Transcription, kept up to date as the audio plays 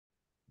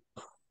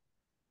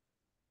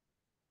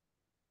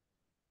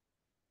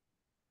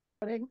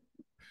Morning.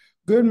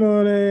 Good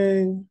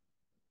morning.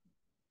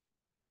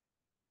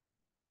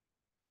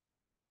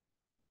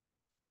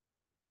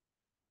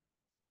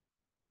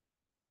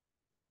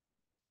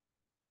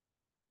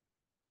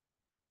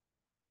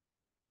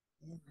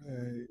 All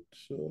right,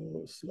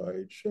 so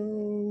slideshow.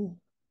 All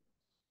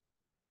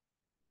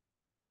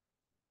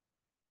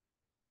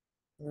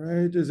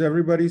right, is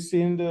everybody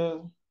seeing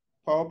the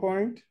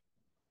PowerPoint?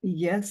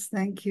 Yes,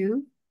 thank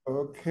you.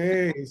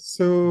 Okay,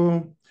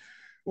 so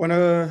want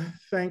to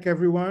thank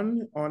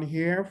everyone on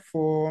here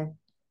for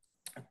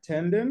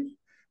attending,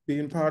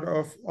 being part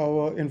of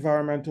our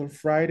Environmental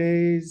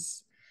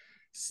Fridays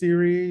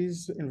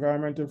series.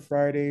 Environmental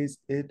Fridays,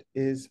 it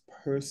is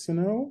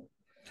personal.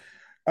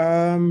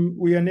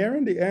 We are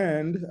nearing the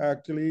end,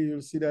 actually.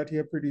 You'll see that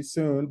here pretty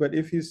soon. But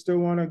if you still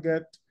want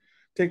to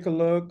take a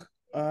look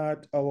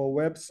at our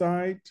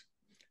website,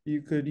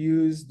 you could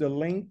use the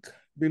link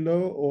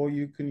below, or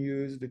you can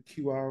use the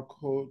QR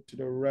code to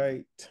the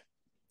right.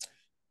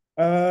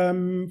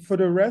 For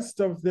the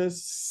rest of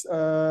this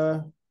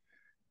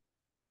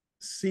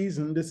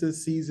season, this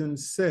is season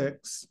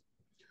 6.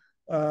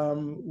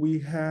 We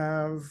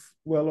have,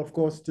 well, of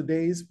course,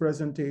 today's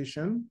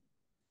presentation,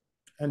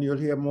 and you'll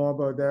hear more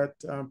about that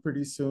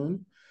pretty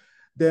soon.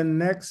 Then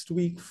next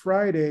week,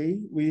 Friday,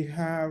 we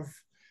have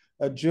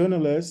a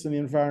journalist, an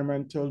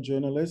environmental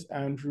journalist,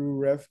 Andrew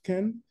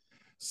Revkin,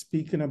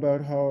 speaking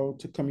about how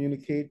to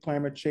communicate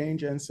climate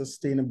change and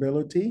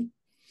sustainability.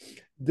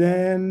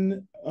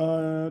 Then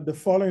the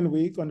following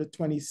week, on the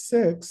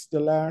 26th, the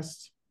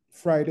last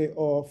Friday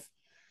of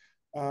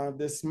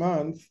this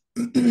month,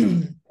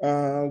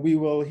 we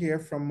will hear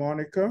from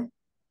Monica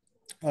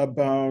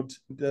about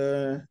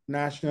the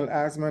National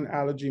Asthma and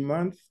Allergy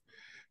Month,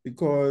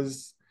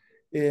 because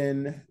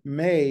in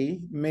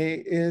May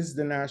is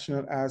the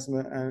National Asthma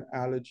and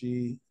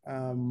Allergy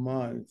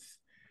Month.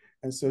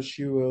 And so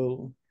she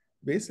will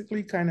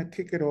basically kind of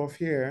kick it off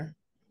here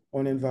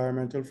on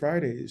Environmental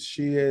Fridays.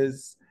 She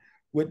is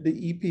with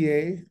the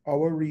EPA,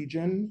 our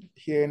region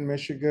here in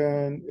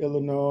Michigan,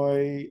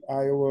 Illinois,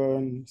 Iowa,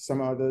 and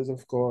some others,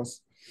 of course,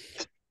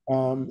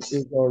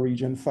 is our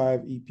Region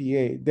 5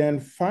 EPA. Then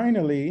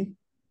finally,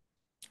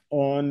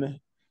 on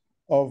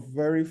our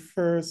very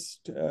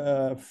first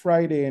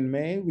Friday in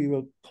May, we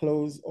will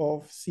close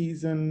off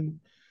season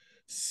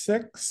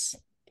 6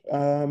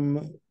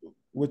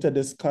 with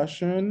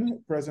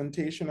a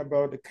presentation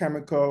about the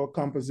chemical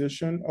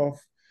composition of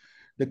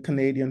the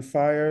Canadian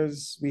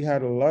fires. We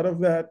had a lot of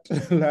that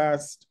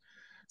last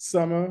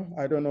summer.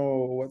 I don't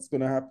know what's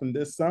going to happen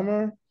this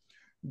summer,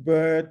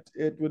 but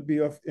it would be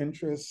of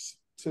interest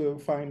to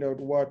find out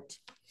what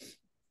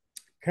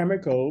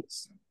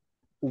chemicals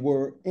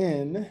were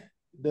in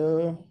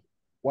the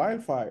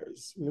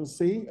wildfires. You'll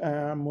see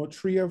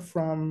Motria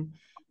from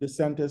the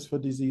Centers for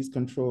Disease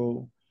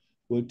Control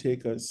will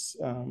take us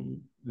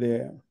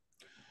there.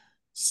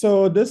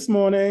 So this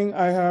morning,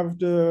 I have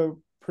the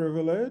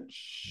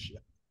privilege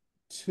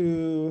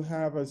to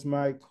have as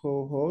my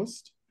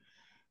co-host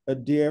a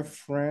dear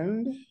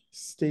friend,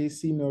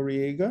 Stacy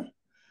Noriega.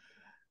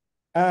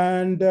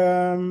 And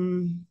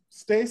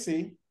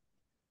Stacy,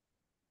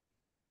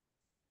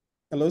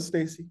 hello,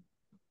 Stacy.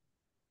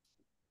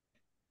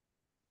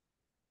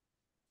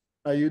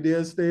 Are you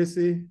there,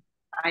 Stacy?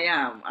 I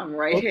am. I'm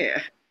right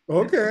here.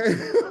 Okay,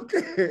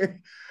 okay.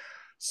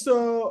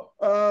 So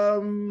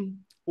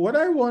what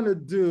I want to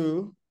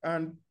do,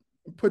 and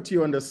put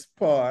you on the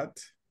spot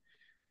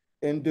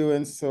in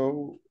doing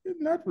so,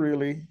 not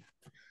really.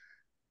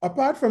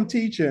 Apart from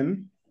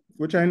teaching,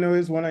 which I know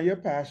is one of your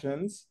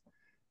passions,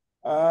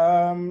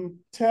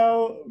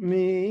 tell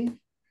me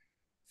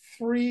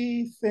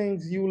 3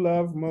 things you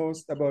love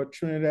most about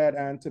Trinidad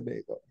and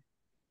Tobago,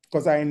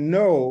 because I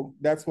know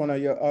that's one of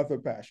your other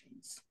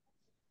passions.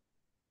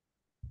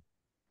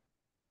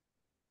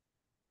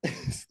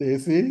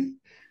 Stacy?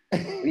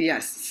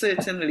 Yes,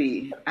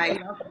 certainly. I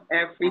love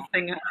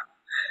everything.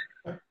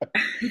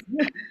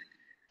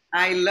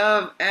 I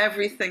love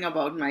everything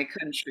about my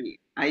country.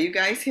 Are you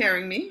guys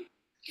hearing me?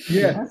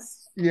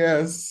 Yes,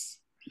 yes,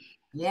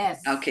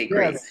 Yes. Okay,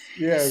 great. yes,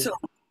 yes. So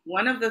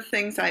one of the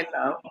things I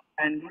love,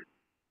 and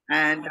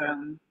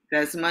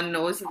Desmond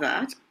knows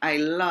that I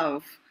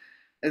love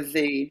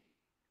the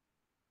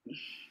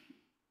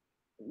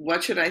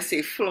what should I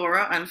say,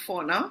 flora and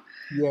fauna.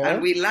 And Yeah.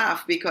 we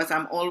laugh because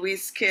I'm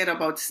always scared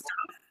about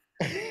stuff,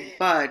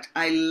 but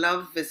I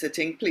love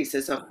visiting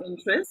places of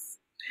interest.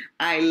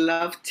 I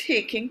love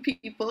taking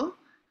people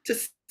to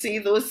see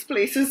those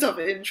places of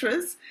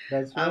interest.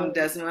 That's right.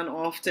 Desmond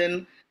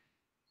often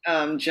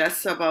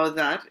jests about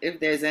that. If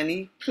there's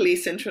any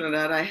place in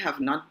Trinidad I have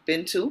not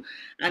been to,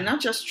 and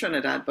not just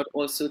Trinidad, but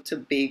also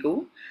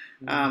Tobago,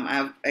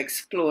 I've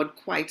explored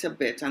quite a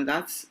bit, and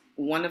that's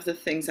one of the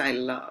things I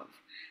love.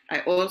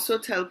 I also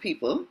tell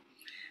people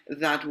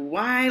that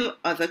while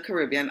other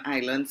Caribbean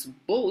islands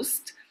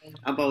boast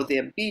about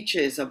their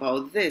beaches,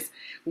 about this,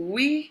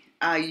 we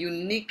are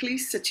uniquely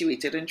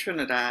situated in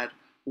Trinidad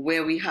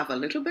where we have a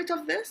little bit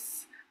of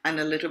this and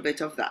a little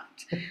bit of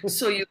that.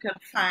 So you can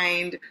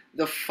find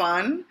the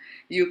fun,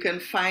 you can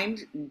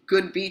find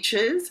good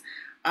beaches.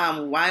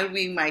 While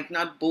we might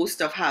not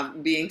boast of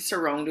being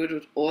surrounded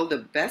with all the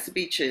best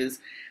beaches,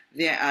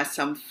 there are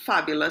some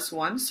fabulous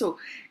ones. So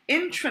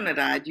in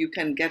Trinidad, you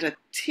can get a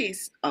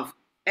taste of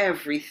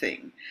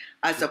everything,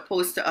 as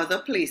opposed to other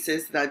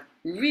places that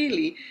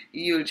really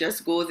you'll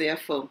just go there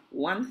for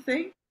one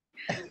thing.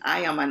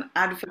 I am an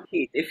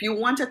advocate. If you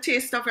want a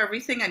taste of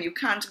everything and you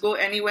can't go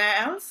anywhere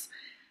else,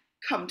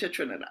 come to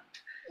Trinidad.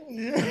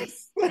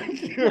 Yes,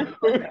 thank you.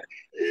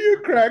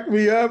 You crack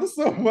me up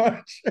so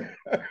much.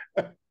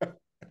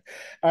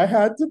 I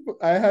had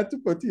to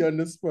put you on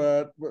the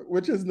spot,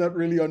 which is not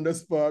really on the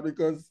spot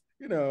because,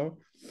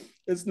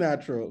 it's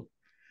natural.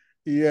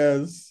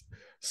 Yes.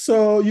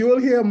 So you will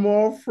hear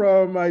more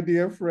from my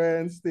dear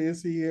friend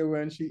Stacy here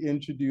when she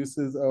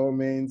introduces our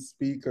main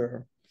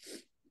speaker.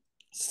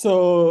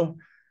 So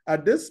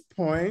at this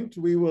point,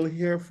 we will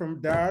hear from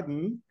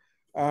Daniel,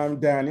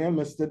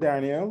 Mr.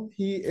 Daniel.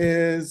 He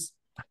is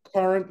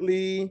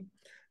currently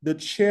the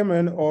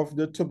chairman of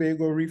the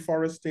Tobago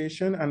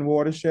Reforestation and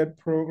Watershed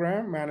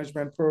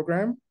Management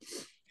Program.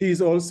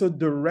 He's also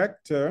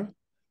director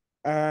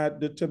at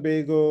the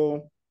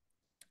Tobago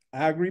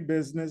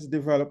Agribusiness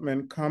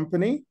Development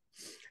Company.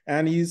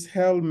 And he's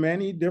held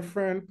many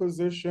different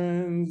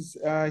positions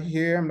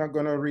here. I'm not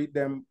going to read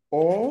them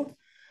all.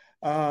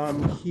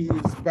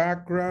 His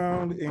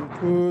background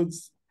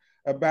includes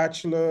a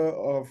Bachelor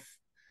of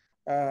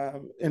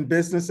in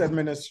Business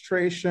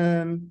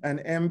Administration, an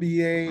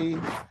MBA.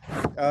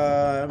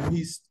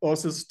 He's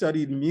also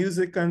studied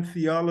music and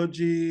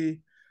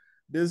theology.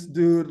 This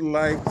dude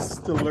likes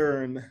to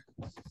learn.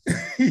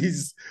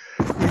 he's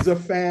a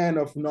fan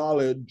of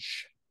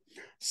knowledge.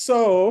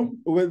 So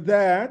with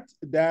that,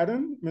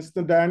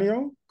 Mr.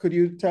 Daniel, could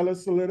you tell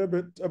us a little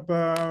bit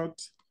about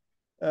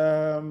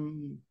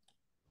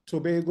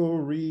Tobago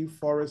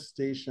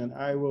reforestation?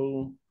 I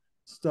will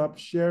stop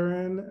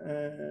sharing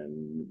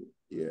and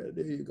yeah,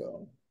 there you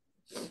go.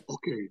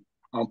 Okay.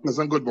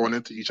 Pleasant good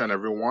morning to each and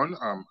everyone.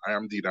 I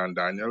am Didan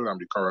Daniel. I'm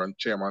the current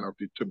chairman of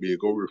the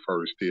Tobago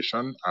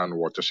Reforestation and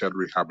Watershed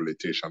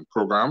Rehabilitation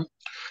Program.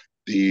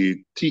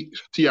 The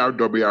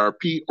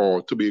TRWRP,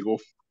 or Tobago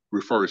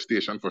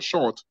Reforestation for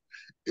short,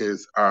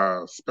 is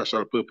a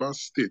special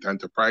purpose state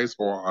enterprise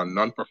or a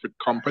non-profit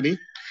company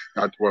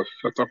that was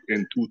set up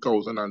in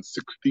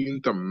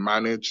 2016 to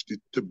manage the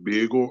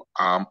Tobago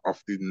arm of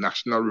the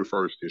National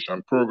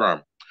Reforestation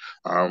Program.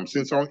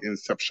 Since our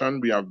inception,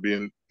 we have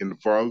been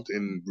involved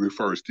in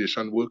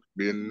reforestation work,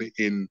 mainly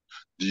in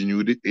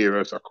denuded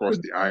areas across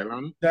the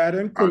island.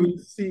 Darren, could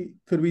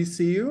we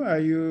see you?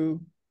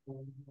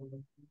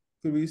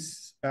 Could we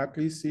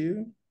actually see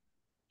you?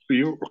 See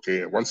you?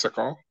 Okay, 1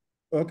 second.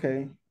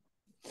 Okay.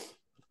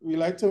 We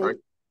like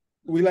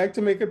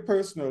to make it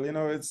personal.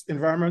 It's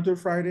Environmental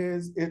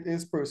Fridays. It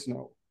is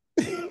personal.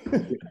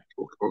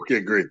 Okay,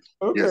 great.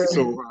 Okay. Yes,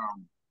 so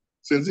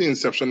since the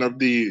inception of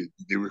the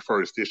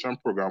reforestation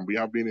program, we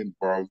have been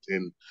involved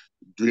in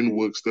doing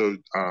works to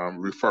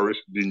reforest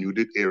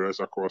denuded areas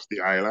across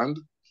the island,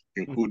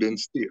 including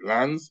state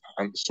lands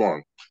and so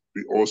on.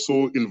 We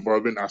also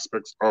involved in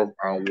aspects of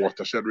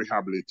watershed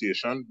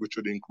rehabilitation, which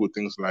would include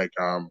things like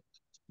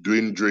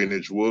doing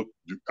drainage work,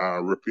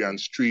 riparian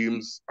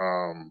streams,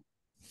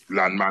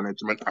 land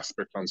management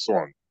aspects, and so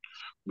on.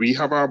 We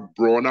have a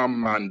broader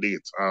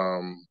mandate.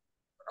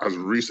 As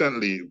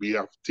recently, we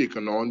have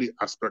taken on the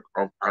aspect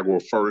of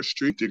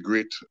agroforestry,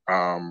 integrate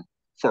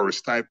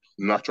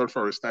natural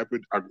forest type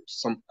with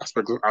some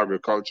aspects of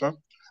agriculture,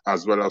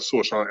 as well as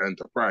social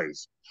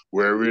enterprise,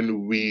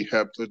 wherein we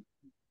help to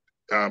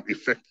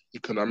effect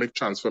economic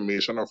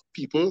transformation of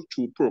people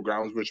through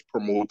programs which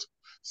promote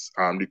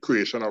the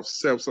creation of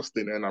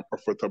self-sustaining and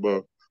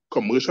profitable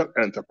commercial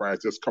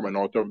enterprises coming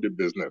out of the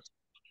business.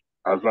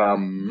 As a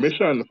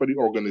mission for the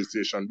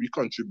organization, we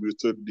contribute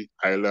to the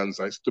islands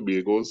as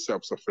Tobago's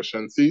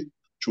self-sufficiency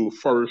through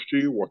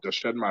forestry,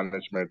 watershed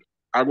management,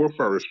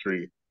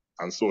 agroforestry,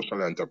 and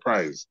social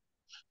enterprise.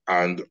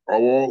 And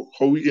how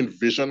we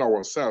envision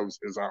ourselves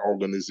is an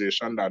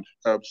organization that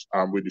helps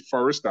with the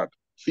forest that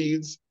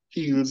feeds,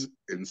 heals,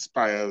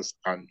 inspires,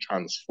 and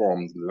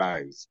transforms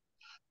lives.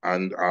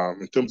 And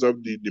in terms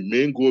of the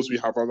main goals we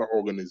have as an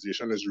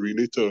organization is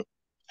really to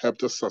help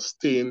to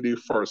sustain the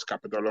forest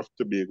capital of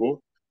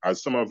Tobago.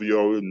 As some of you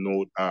already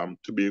know,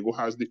 Tobago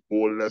has the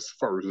oldest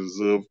forest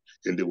reserve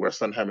in the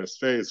Western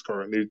Hemisphere. It's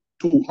currently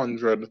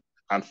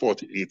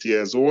 248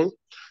 years old.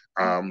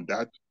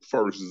 That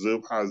forest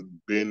reserve has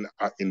been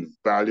an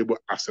invaluable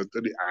asset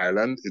to the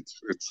island.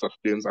 It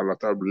sustains a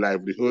lot of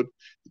livelihood,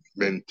 it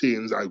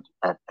maintains a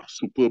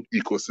superb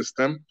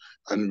ecosystem,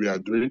 and we are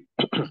doing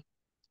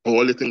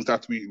all the things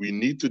that we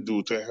need to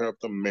do to help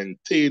to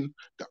maintain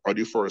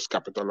the forest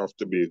capital of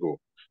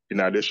Tobago. In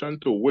addition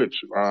to which,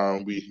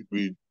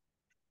 we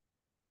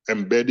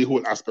embed the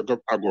whole aspect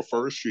of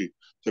agroforestry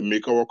to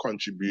make our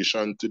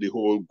contribution to the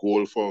whole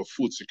goal for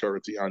food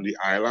security on the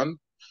island.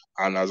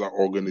 And as an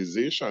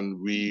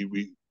organization, we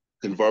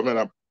involve in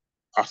a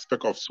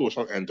aspect of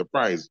social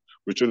enterprise,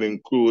 which will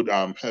include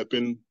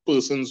helping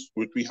persons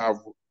which we have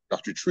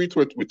that we treat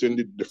with within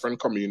the different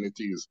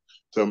communities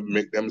to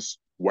make them,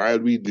 while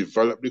we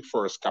develop the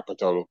forest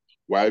capital,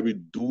 while we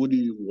do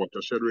the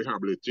watershed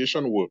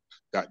rehabilitation work,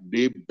 that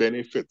they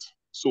benefit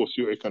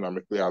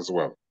socioeconomically as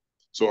well.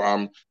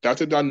 So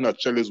that in a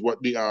nutshell is what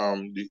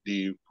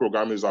the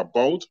program is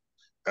about.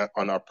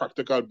 On a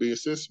practical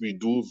basis, we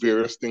do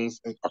various things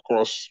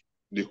across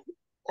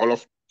all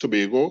of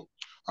Tobago.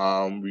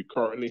 We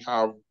currently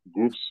have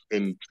groups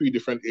in 3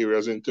 different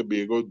areas in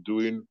Tobago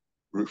doing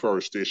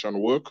reforestation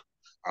work.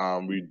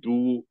 We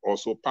do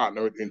also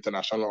partner with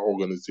international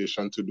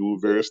organizations to do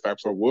various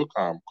types of work.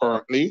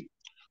 Currently,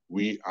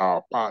 we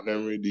are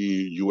partnering with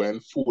the UN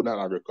Food and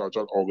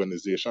Agriculture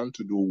Organization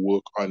to do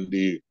work on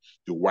the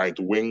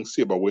white-winged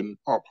saber-winged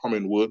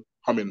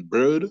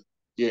hummingbird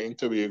here in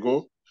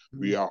Tobago.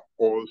 We are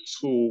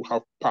also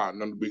have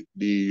partnered with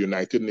the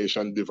United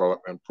Nations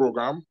Development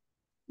Program,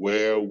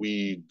 where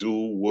we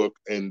do work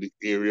in the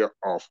area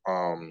of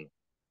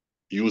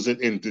using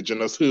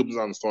indigenous herbs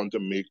and so on to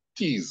make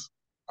teas.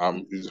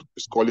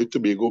 It's called the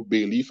Tobago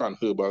Bay Leaf and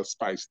Herbal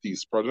Spice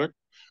Teas Project.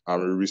 We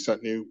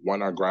recently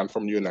won a grant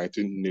from the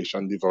United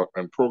Nations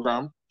Development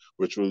Program,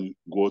 which will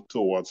go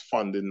towards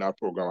funding that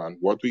program. And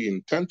what we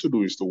intend to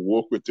do is to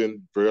work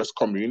within various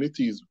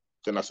communities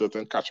within a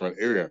certain catchment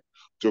area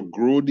to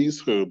grow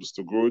these herbs,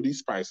 to grow these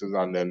spices,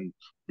 and then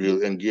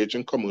we'll engage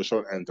in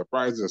commercial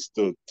enterprises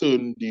to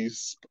turn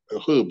these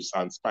herbs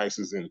and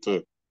spices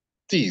into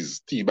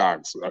tea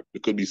bags that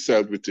could be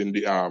sold within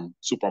the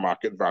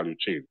supermarket value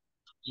chain.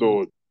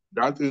 So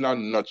that in a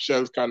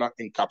nutshell kind of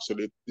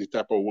encapsulates the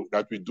type of work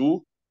that we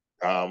do.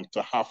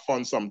 To have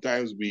fun,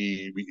 sometimes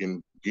we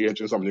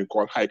engage in something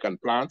called hike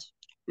and plant,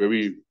 where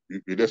we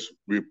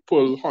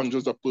pull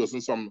hundreds of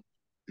persons from,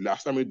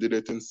 last time we did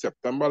it in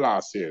September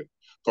last year,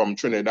 from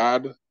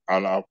Trinidad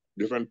and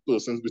different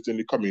persons within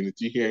the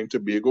community here in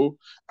Tobago,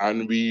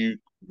 and we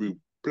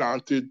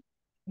planted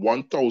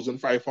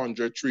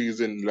 1,500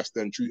 trees in less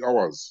than 3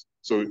 hours.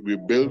 So we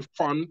build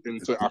fund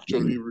into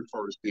actually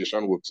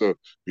reforestation work. So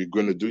we're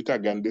going to do it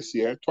again this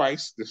year,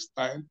 twice this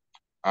time.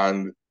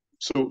 And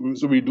so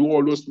we do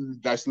all those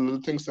nice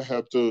little things to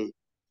help to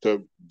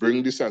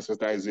bring the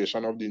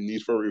sensitization of the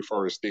need for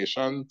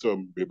reforestation,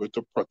 to be able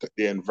to protect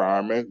the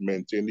environment,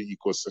 maintain the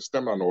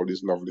ecosystem, and all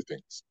these lovely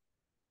things.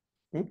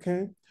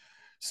 Okay.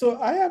 So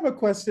I have a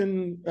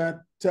question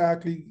to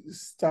actually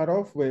start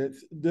off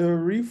with. The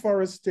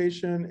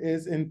reforestation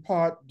is in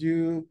part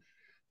due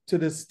to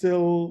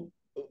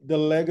the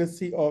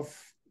legacy of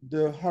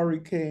the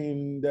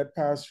hurricane that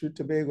passed through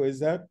Tobago. Is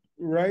that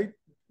right?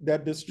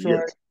 That destroyed?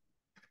 Yes.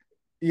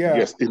 Yeah.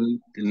 Yes. In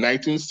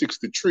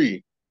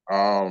 1963,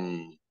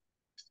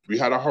 we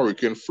had a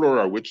Hurricane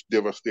Flora, which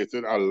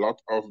devastated a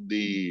lot of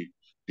the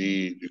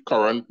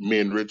current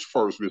main ridge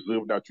forest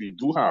reserve that we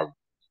do have.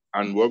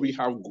 And what we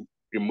have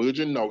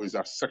emerging now is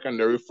a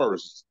secondary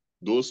forest.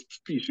 Those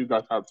species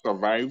that had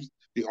survived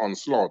the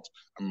onslaught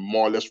are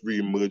more or less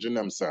re-emerging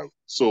themselves.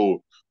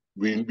 So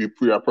we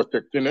are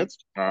protecting it.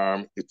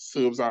 It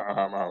serves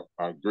a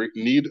great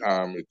need.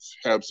 It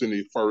helps in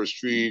the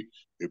forestry.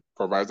 It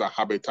provides a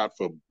habitat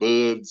for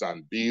birds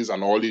and bees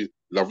and all the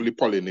lovely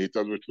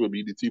pollinators, which will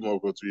be the theme of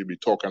what we'll be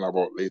talking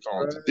about later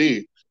on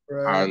today.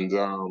 Right. And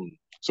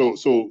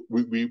so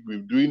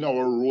we're doing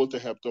our role to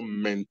help to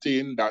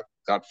maintain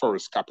that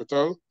forest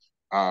capital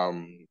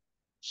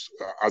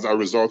as a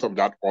result of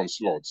that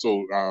onslaught.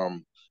 So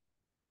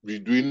we're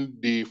doing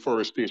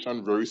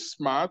deforestation very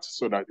smart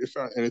so that if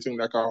anything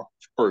like a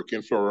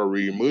Hurricane Flora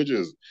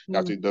reemerges,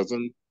 that it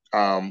doesn't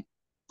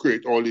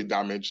create all the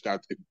damage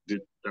that it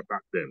did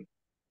back then.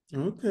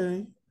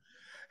 Okay.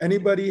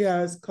 Anybody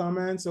has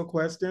comments or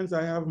questions?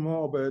 I have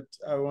more, but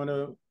I want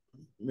to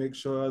make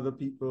sure other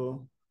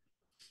people.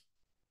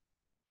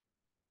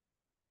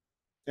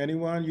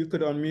 Anyone, you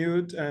could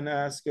unmute and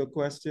ask your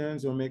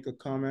questions or make a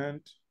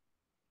comment.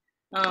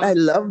 I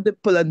love the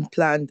pull and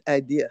plant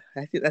idea.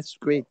 I think that's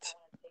great.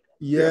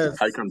 Yes.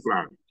 Hike and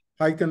plant.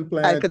 Hike and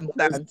plant. Hike and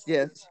plant,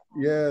 yes.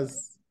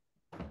 Yes.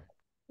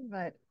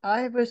 Right.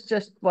 I was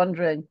just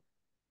wondering,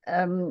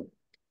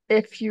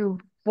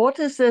 what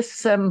is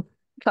this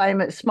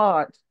climate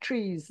smart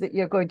trees that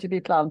you're going to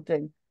be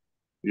planting?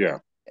 Yeah.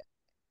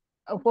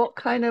 What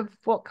kind of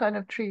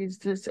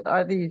trees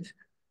are these?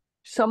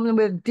 Some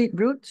with deep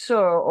roots,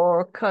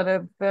 or kind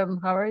of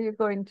how are you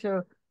going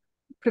to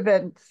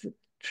prevent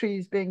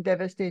trees being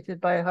devastated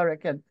by a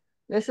hurricane?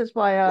 This is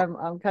why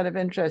I'm kind of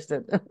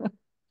interested.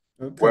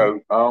 Okay.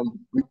 Well,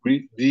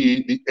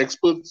 the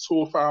experts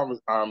so far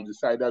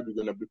decided we're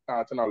going to be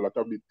planting a lot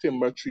of the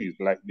timber trees,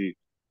 like the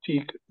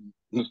teak,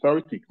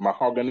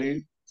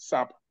 mahogany,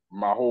 sap,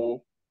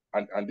 maho,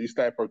 and these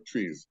type of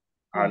trees.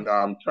 And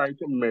trying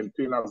to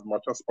maintain as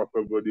much as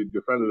possible the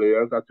different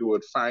layers that you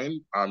would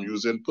find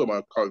using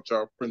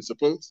permaculture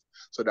principles,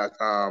 so that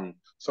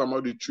some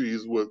of the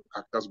trees will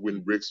act as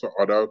windbreaks for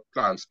other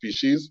plant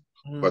species,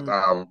 but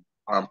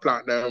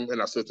plant them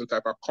in a certain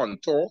type of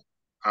contour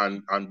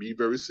and be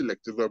very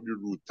selective of the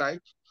root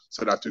type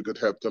so that you could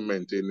help to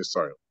maintain the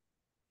soil.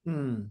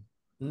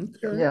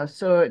 Okay. Yeah,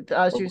 so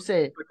as you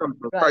say,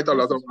 Quite a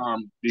lot of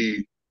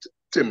the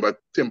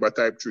timber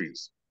type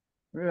trees.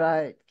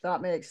 right,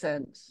 that makes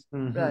sense.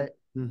 Right.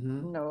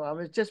 Mm-hmm. No, I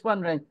was just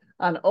wondering,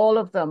 and all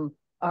of them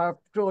are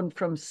grown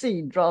from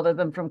seed rather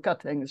than from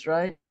cuttings,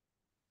 right?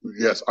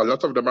 Yes, a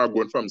lot of them are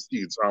going from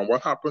seeds. And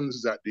what happens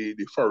is that the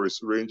forest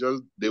rangers,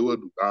 they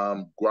would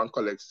go and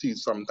collect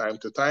seeds from time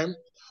to time,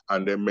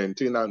 and they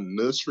maintain a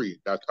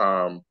nursery that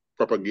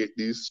propagate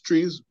these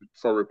trees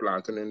for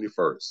replanting in the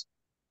forest.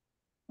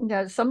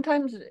 Yeah,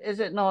 sometimes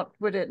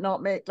would it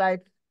not make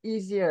life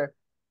easier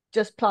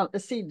just plant the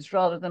seeds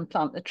rather than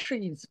plant the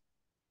trees?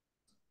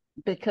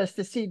 Because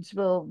the seeds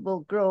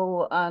will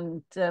grow,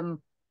 and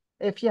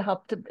if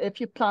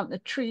you plant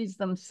the trees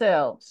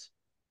themselves,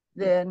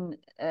 then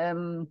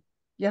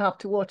you have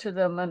to water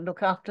them and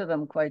look after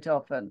them quite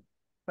often.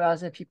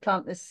 Whereas if you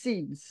plant the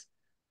seeds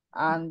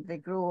and they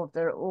grow of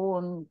their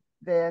own,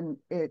 then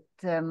they're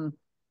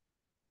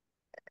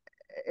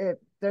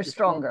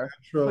stronger.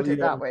 Natural, Put it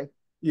that way.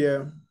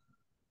 Yeah.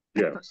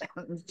 Yes.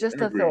 It's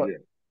just I a agree, thought.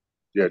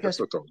 Yeah, Because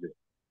just a thought. Yeah.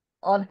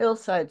 on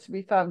hillsides,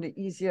 we found it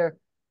easier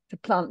to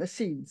plant the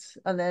seeds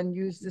and then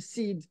use the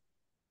seed,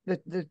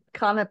 the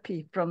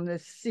canopy from the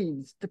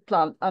seeds to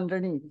plant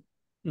underneath.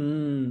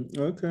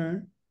 Okay.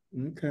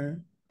 Okay.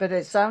 But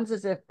it sounds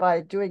as if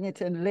by doing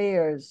it in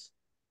layers,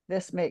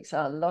 this makes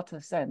a lot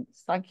of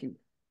sense. Thank you.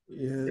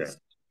 Yes. Yeah.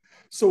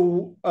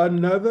 So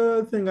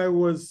another thing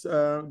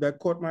that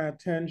caught my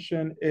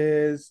attention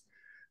is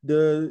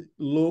the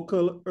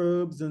local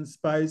herbs and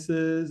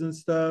spices and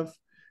stuff.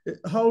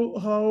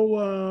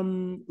 How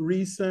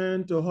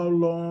recent or how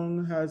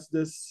long has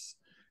this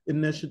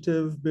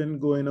initiative been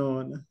going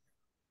on?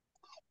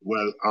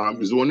 Well,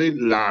 it's only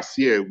last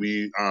year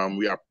we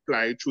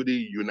applied to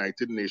the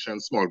United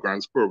Nations Small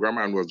Grants Program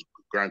and was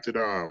granted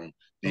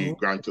the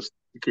grant to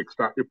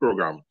kickstart the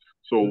program.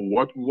 So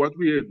what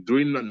we are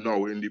doing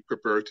now in the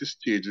preparatory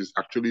stage is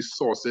actually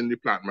sourcing the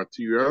plant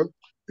material.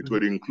 It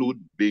would include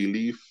bay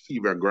leaf,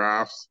 fever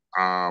grass,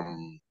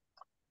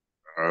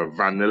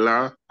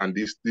 vanilla, and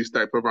these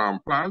type of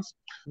plants.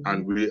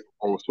 And we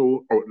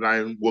also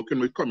outline working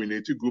with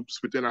community groups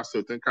within a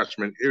certain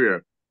catchment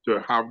area to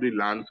have the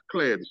land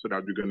cleared, so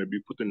that we're going to be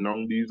putting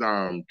down these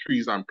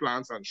trees and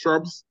plants and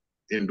shrubs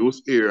in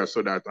those areas,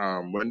 so that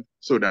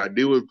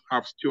they will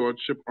have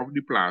stewardship of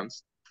the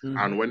plants.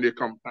 And when they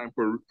come time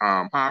for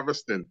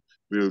harvesting,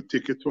 we'll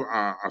take it to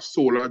a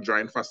solar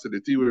drying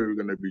facility where we're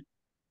going to be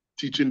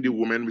teaching the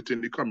women within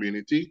the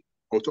community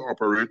how to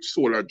operate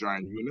solar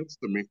drying units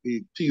to make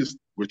the teas,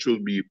 which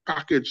will be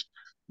packaged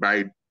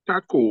by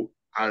TATCO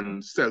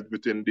and sold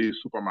within the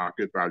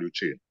supermarket value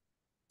chain.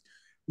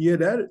 Yeah,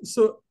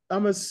 so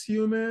I'm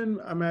assuming,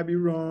 I might be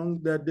wrong,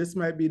 that this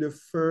might be the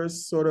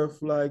first sort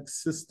of like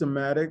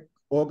systematic,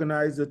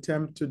 organized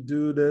attempt to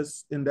do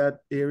this in that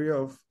area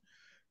of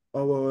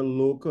our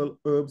local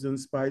herbs and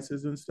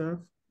spices and stuff.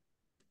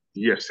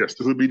 Yes, this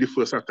will be the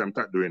first attempt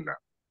at doing that.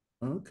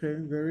 Okay,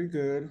 very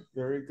good,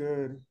 very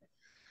good.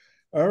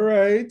 All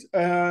right,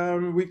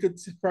 we could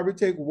probably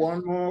take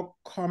one more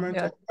comment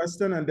or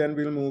question and then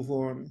we'll move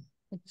on.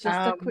 Just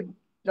a quick,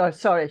 oh,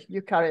 sorry,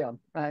 you carry on.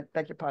 I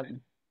beg your pardon.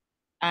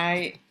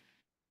 I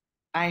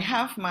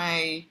have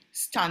my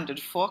standard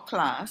 4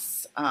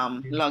 class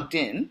logged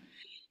in,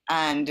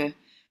 and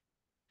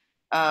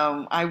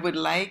I would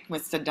like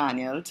Mr.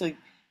 Daniel to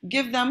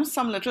give them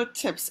some little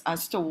tips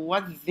as to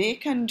what they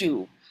can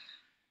do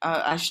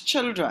as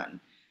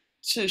children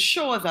to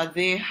show that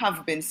they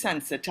have been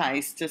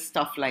sensitized to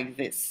stuff like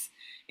this.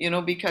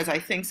 Because I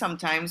think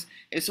sometimes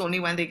it's only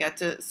when they get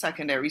to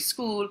secondary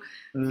school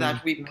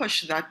that we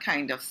push that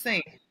kind of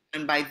thing.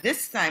 And by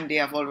this time, they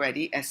have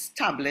already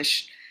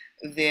established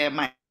their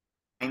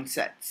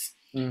mindsets.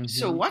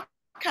 So what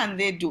can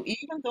they do,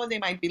 even though they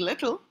might be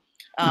little?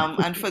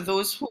 And for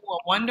those who are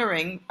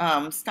wondering,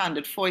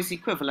 standard 4 is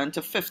equivalent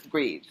to 5th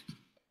grade.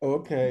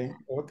 Okay.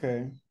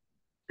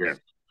 Yeah.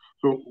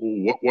 So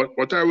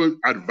what I will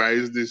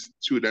advise these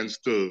students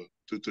to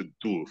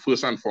do,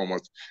 first and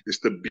foremost, is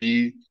to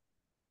be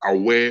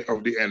aware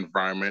of the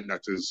environment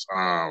that is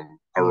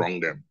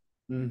around them.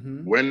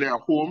 When they're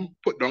home,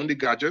 put down the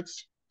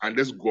gadgets and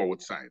just go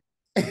outside.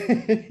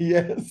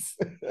 Yes.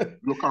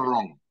 Look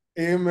around.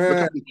 Amen.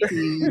 Look at the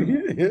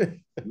trees.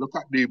 Look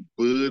at the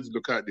birds.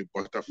 Look at the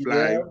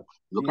butterfly.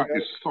 Look at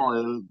the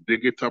soil.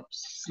 Dig it up.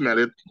 Smell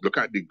it. Look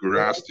at the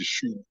grass, the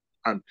shoot,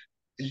 and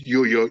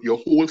your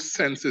whole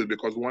senses.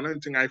 Because one of the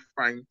things I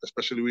find,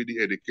 especially with the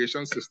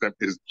education system,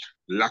 is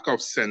lack of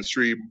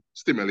sensory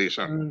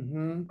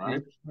stimulation.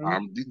 Right?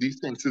 These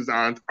senses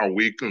aren't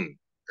awakened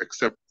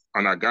except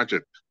on a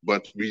gadget.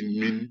 But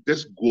we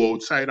just go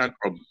outside and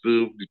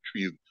observe the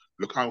trees.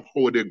 Look how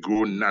they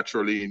grow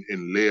naturally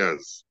in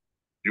layers.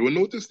 You will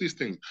notice these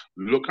things.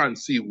 Look and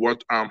see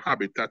what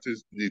habitat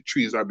the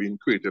trees are being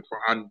created for,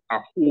 and a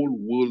whole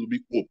world will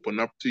be open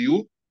up to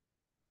you.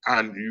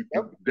 And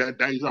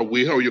that is a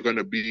way how you're going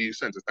to be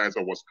sensitized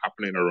of what's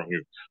happening around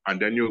you. And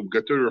then you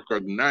get to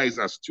recognize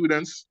as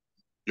students,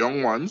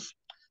 young ones,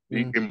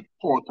 the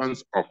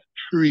importance of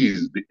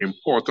trees, the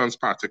importance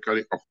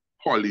particularly of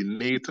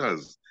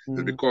pollinators.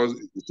 It's because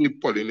you see,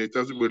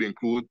 pollinators would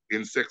include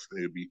insects.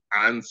 There'll be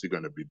ants, there're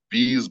going to be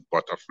bees,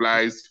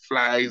 butterflies,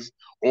 flies,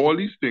 all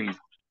these things.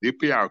 They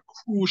play a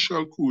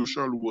crucial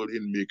role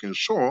in making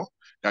sure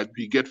that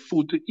we get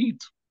food to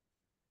eat,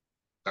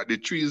 that the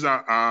trees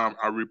are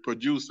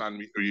reproduced and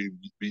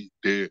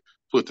they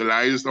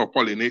fertilize or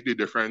pollinate the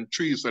different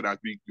trees so that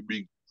we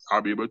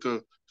are able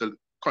to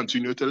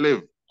continue to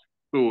live.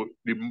 So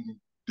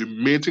the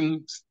main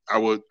thing I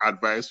would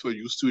advise for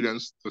you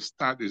students to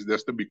start is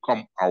just to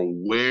become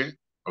aware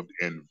of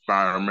the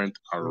environment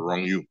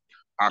around you.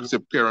 Ask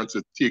your parents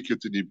to take you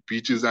to the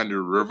beaches and the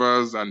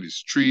rivers and the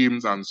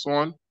streams and so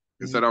on,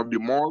 instead of the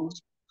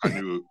malls,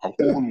 and a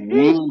whole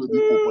world will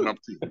be open up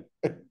to you.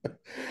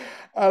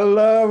 I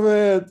love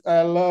it.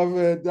 I love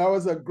it. That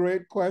was a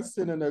great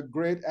question and a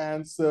great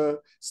answer.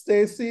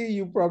 Stacy,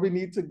 you probably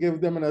need to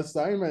give them an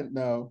assignment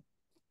now.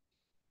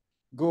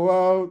 Go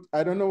out.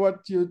 I don't know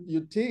what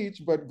you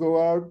teach, but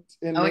go out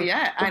and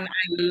yeah, and I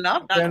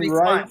love that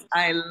response.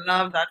 I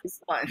love that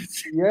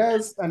response.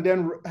 Yes, and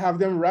then have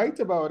them write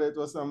about it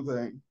or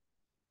something.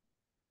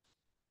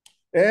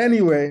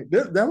 Anyway,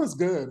 that was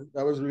good.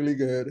 That was really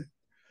good.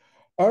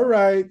 All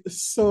right,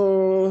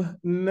 so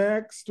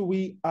next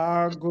we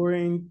are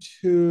going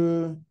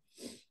to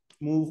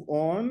move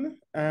on,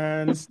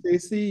 and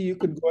Stacy, you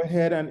could go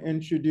ahead and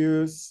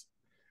introduce.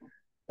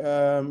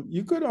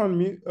 You could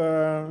unmute,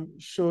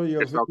 show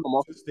your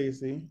video,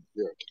 Stacy.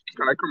 Yeah.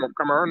 Can I come up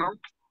camera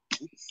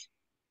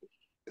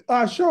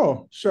now?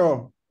 Sure.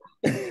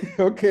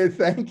 Okay,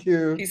 thank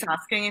you. He's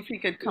asking if he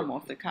could come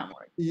off the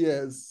camera.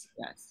 Yes.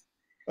 Yes.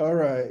 All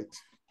right.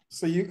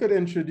 So you could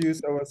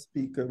introduce our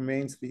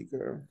main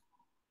speaker.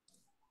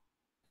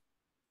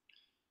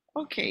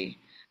 Okay.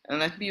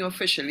 Let me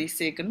officially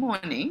say good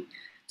morning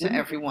to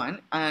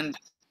everyone. And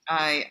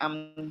I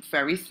am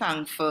very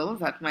thankful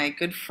that my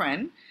good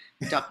friend,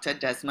 Dr.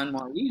 Desmond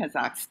Morley, has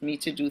asked me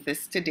to do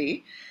this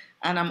today.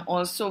 And I'm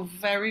also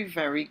very,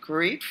 very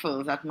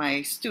grateful that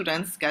my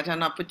students get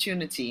an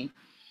opportunity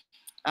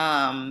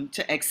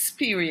to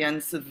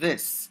experience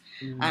this.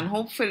 And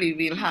hopefully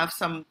we'll have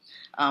some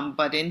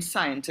budding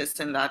scientists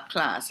in that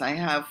class. I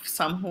have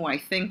some who I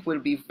think will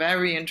be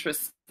very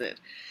interested.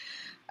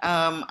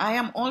 I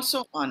am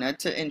also honored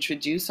to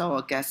introduce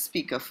our guest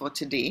speaker for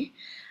today.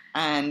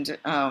 And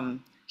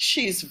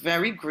she's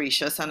very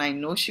gracious, and I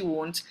know she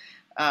won't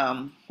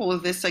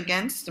hold this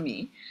against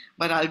me,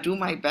 but I'll do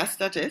my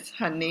best at it.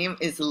 Her name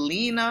is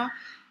Lena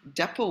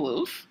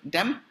Dempewolf.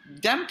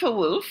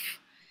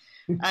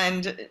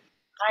 And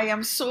I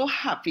am so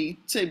happy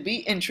to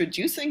be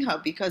introducing her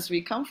because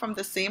we come from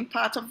the same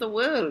part of the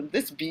world,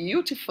 this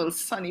beautiful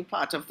sunny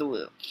part of the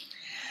world.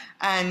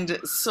 And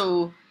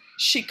so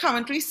she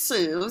currently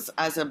serves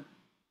as a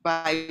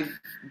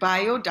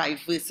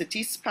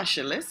biodiversity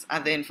specialist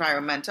at the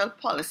Environmental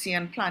Policy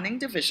and Planning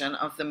Division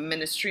of the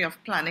Ministry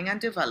of Planning and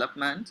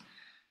Development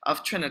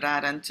of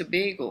Trinidad and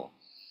Tobago.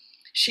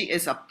 She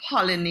is a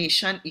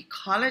pollination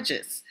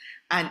ecologist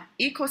and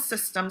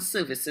ecosystem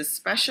services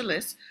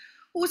specialist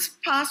whose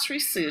past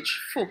research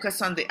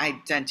focused on the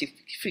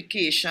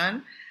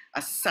identification,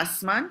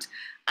 assessment,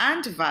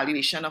 and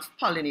evaluation of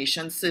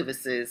pollination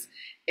services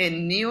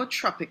in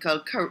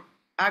neotropical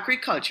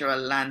agricultural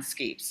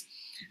landscapes.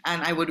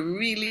 And I would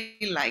really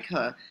like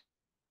her.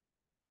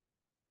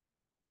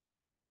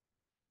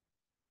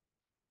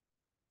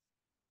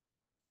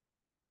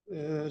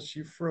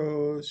 She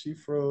froze.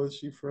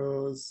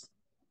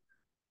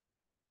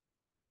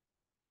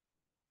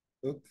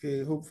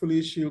 Okay,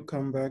 hopefully she'll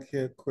come back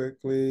here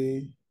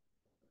quickly.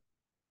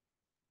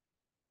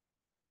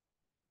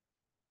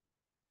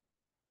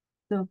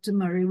 Dr.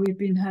 Murray, we've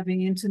been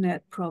having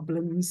internet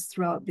problems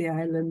throughout the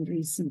island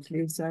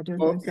recently, so I don't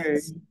know.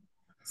 Okay.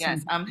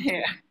 Yes, I'm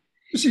here.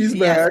 She's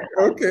back.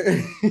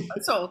 Okay.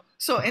 So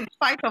in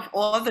spite of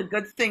all the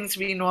good things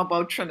we know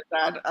about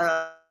Trinidad,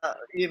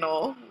 we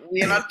are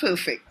not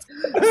perfect.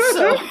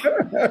 So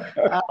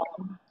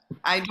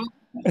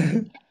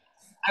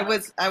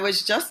I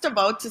was just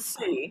about to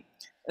say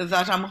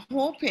that I'm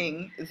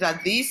hoping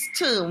that these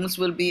terms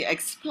will be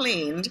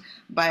explained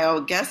by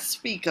our guest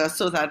speaker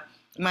so that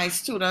my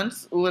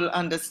students will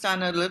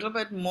understand a little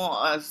bit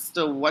more as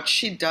to what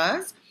she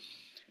does.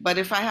 But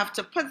if I have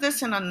to put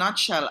this in a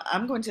nutshell,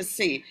 I'm going to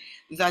say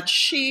that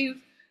she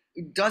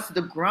does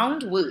the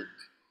groundwork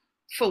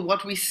for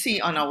what we see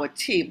on our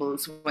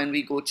tables when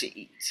we go to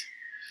eat.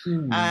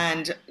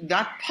 And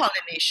that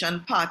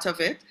pollination part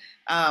of it,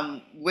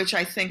 which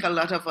I think a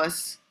lot of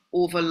us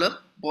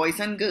overlook, boys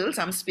and girls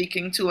I'm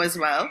speaking to as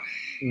well,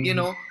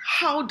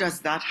 how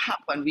does that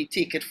happen? We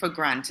take it for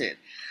granted.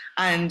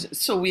 And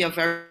so we are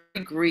very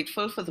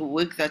grateful for the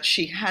work that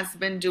she has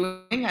been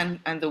doing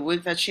and the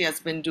work that she has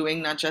been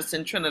doing, not just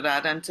in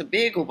Trinidad and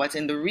Tobago, but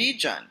in the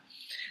region,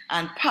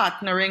 and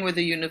partnering with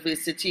the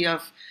University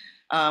of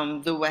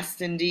the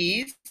West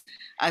Indies,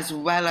 as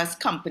well as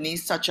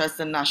companies such as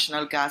the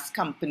National Gas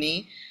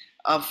Company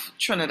of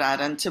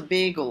Trinidad and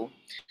Tobago.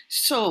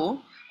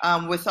 So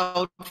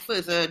without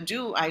further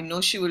ado, I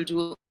know she will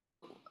do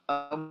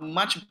a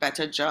much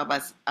better job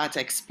at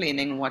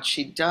explaining what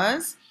she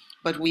does,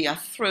 but we are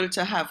thrilled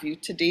to have you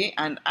today.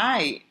 And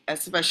I,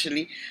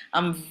 especially,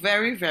 am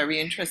very, very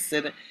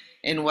interested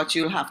in what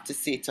you'll have to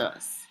say to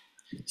us.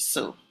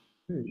 So,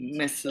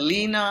 Miss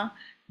Lena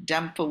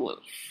Dempewolf.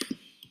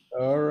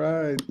 All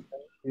right.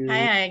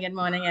 Hi, good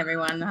morning,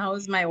 everyone.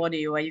 How's my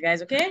audio? Are you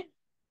guys okay?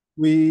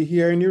 We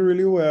hearing you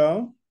really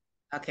well.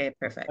 Okay,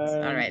 perfect.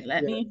 All right,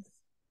 let me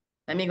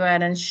go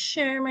ahead and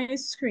share my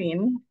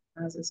screen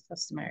as is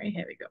customary.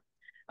 Here we go.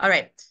 All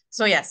right.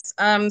 So yes,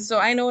 so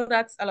I know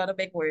that's a lot of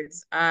big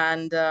words,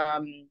 and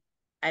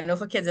I know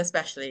for kids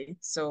especially.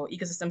 So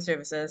ecosystem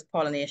services,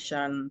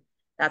 pollination,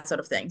 that sort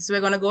of thing. So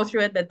we're gonna go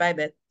through it bit by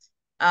bit.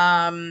 So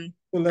and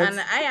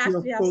I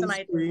actually have some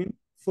ideas.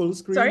 Full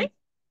screen. Sorry?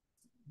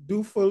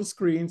 Do full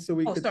screen so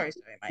we could. Sorry.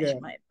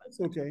 It's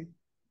okay.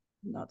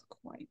 Not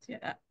quite.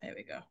 Yeah, there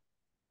we go.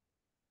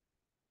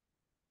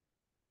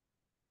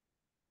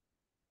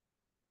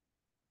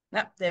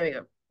 Yep, there we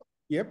go.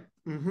 Yep.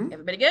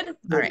 Everybody good?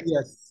 All right.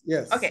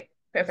 Yes. Okay,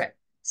 perfect.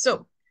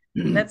 So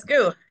let's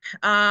go.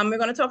 We're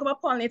going to talk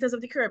about pollinators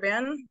of the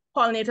Caribbean,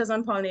 pollinators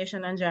and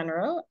pollination in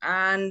general.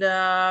 And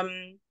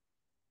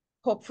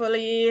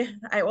hopefully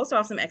I also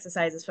have some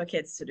exercises for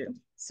kids to do.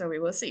 So we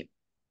will see.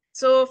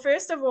 So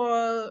first of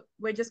all,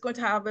 we're just going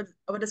to have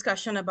a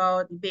discussion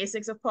about the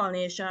basics of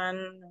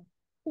pollination.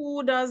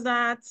 Who does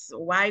that?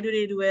 Why do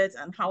they do it?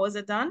 And how is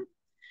it done?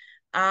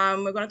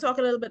 We're going to talk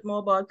a little bit more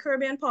about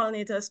Caribbean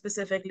pollinators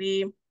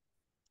specifically,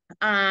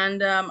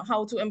 and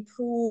how to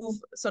improve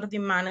sort of the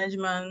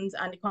management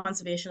and the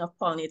conservation of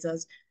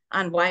pollinators,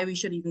 and why we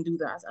should even do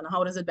that, and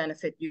how does it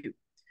benefit you.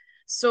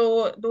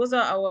 So those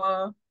are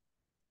our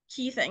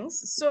key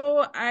things.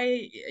 So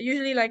I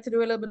usually like to do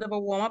a little bit of a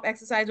warm-up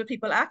exercise with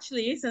people.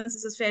 Actually, since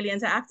this is fairly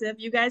interactive,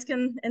 you guys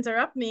can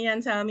interrupt me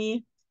and tell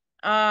me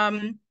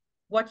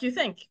what you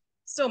think.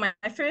 So my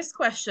first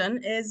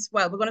question is,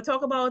 well, we're going to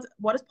talk about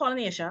what is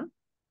pollination.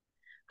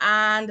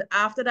 And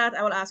after that,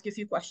 I will ask you a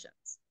few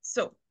questions.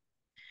 So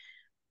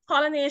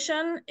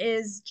pollination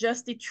is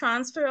just the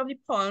transfer of the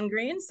pollen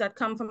grains that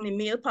come from the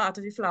male part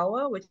of the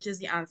flower, which is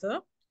the anther,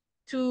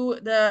 to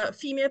the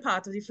female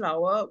part of the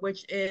flower,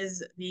 which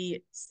is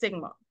the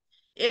stigma.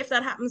 If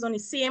that happens on the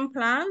same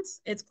plant,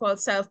 it's called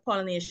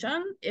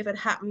self-pollination. If it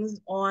happens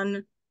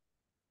on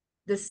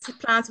the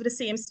plants with the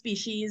same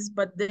species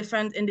but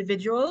different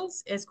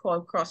individuals, it's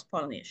called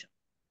cross-pollination.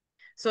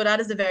 So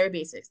that is the very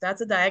basics. That's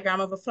a diagram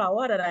of a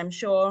flower that I'm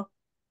sure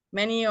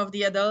many of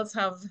the adults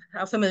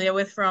are familiar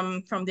with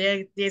from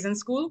their days in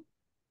school.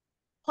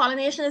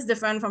 Pollination is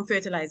different from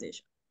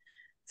fertilization.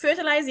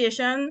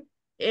 Fertilization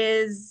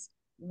is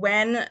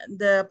when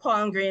the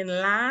pollen grain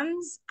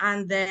lands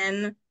and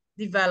then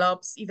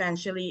develops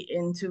eventually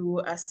into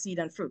a seed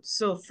and fruit.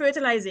 So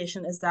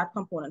fertilization is that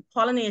component.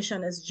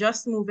 Pollination is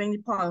just moving the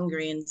pollen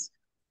grains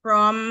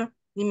from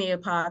the male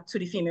part to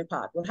the female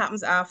part. What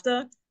happens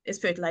after is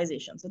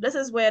fertilization. So this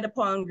is where the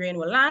pollen grain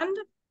will land,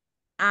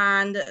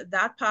 and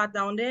that part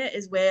down there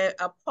is where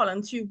a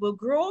pollen tube will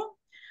grow,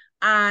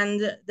 and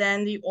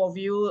then the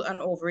ovule and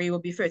ovary will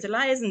be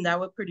fertilized, and that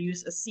will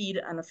produce a seed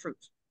and a fruit.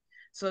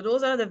 So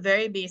those are the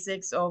very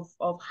basics of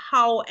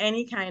how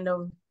any kind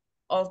of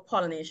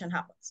pollination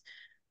happens.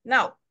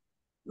 Now,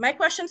 my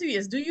question to you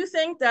is, do you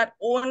think that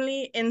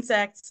only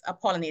insects are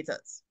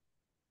pollinators?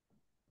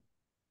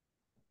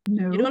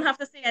 No. You don't have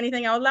to say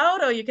anything out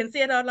loud, or you can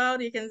say it out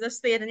loud. You can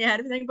just say it in your head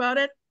if you think about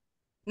it.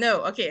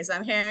 No, okay, so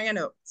I'm hearing a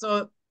no.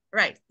 So,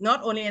 right,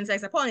 not only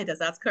insects are pollinators,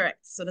 that's correct.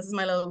 So this is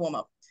my little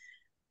warm-up.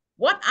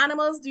 What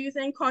animals do you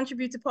think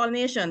contribute to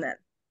pollination then?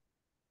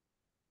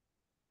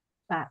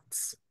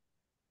 Bats.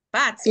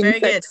 Bats, very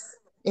good.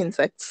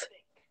 Insects.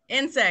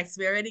 Insects,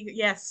 we already,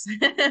 yes.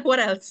 What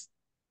else?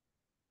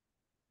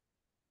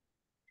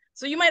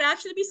 So you might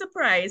actually be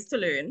surprised to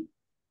learn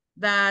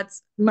that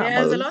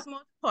there's a lot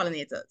more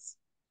pollinators.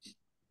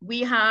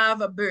 We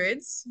have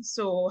birds,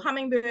 so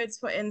hummingbirds,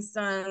 for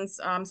instance,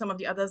 some of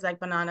the others like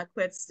banana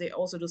quits, they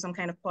also do some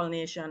kind of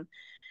pollination.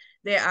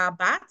 There are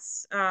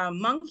bats,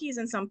 monkeys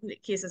in some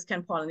cases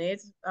can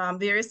pollinate,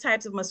 various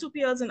types of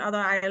marsupials in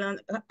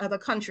other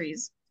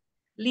countries,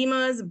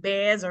 lemurs,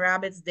 bears,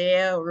 rabbits,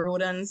 deer,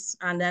 rodents,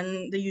 and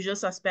then the usual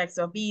suspects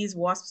of bees,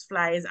 wasps,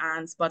 flies,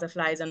 ants,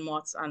 butterflies, and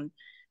moths, and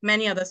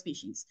many other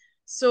species.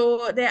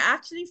 So there are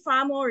actually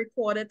far more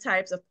recorded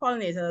types of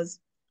pollinators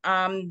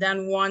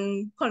than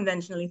one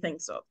conventionally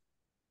thinks of.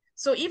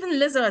 So even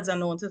lizards are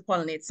known to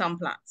pollinate some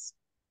plants.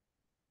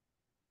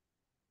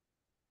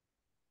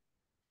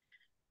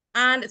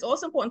 And it's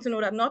also important to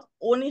know that not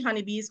only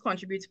honeybees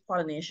contribute to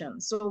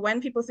pollination. So when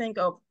people think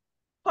of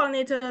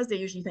pollinators, they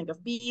usually think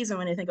of bees, and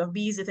when they think of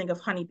bees, they think of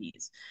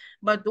honeybees.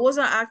 But those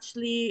are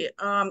actually,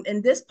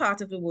 in this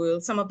part of the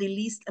world, some of the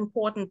least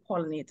important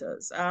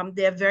pollinators.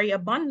 They're very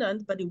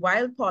abundant, but the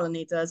wild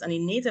pollinators and the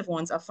native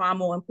ones are far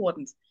more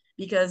important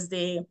because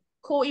they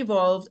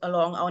co-evolved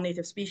along our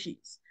native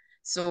species.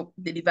 So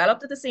they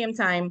developed at the same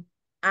time,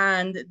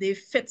 and they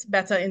fit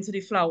better into the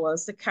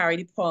flowers to carry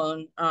the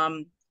pollen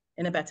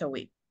in a better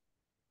way.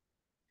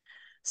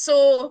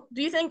 So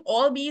do you think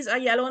all bees are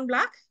yellow and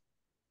black?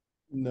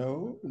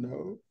 No.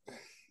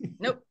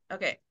 Nope.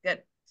 Okay,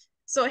 good.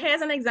 So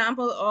here's an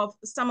example of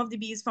some of the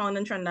bees found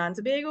in Trinidad and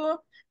Tobago.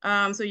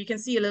 So you can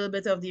see a little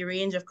bit of the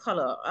range of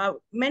color.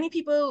 Many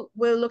people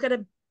will look at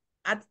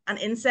an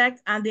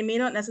insect and they may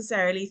not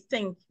necessarily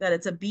think that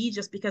it's a bee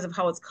just because of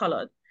how it's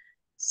colored.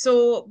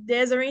 So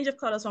there's a range of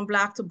colors from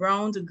black to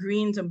brown to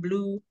green to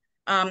blue,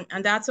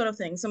 and that sort of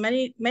thing. So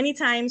many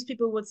times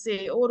people would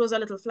say, oh, those are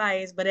little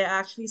flies, but they're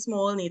actually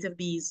small native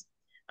bees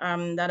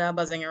that are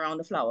buzzing around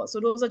the flower. So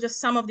those are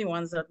just some of the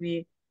ones that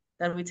we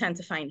tend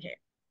to find here.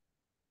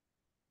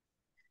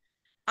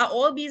 Are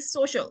all bees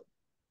social?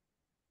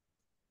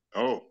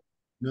 Oh.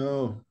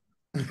 No.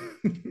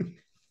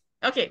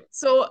 Okay,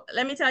 so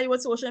let me tell you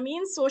what social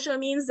means. Social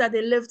means that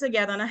they live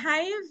together in a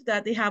hive,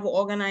 that they have an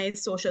organized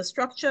social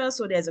structure.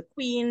 So there's a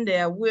queen,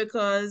 there are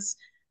workers,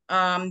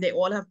 they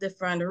all have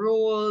different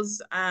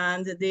roles,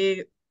 and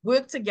they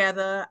work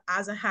together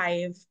as a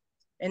hive.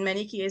 In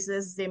many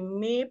cases, they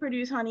may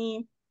produce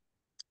honey,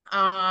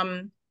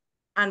 and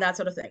that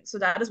sort of thing. So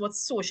that is what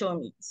social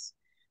means.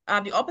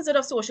 The opposite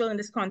of social in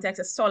this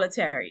context is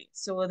solitary.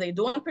 So they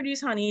don't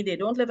produce honey, they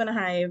don't live in a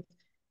hive.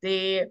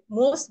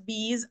 Most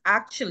bees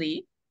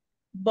actually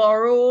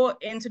burrow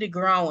into the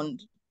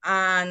ground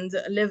and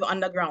live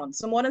underground.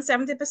 So more than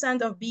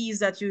 70% of bees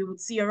that you would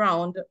see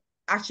around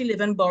actually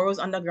live in burrows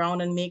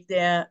underground and make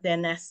their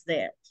nests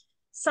there.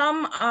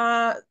 Some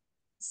are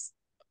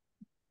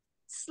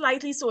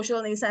slightly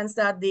social in the sense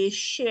that they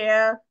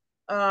share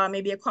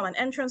maybe a common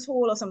entrance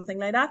hole or something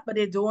like that, but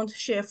they don't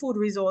share food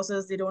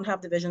resources, they don't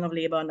have division of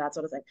labor and that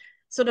sort of thing.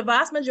 So the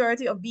vast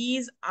majority of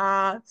bees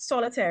are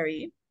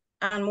solitary,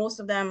 and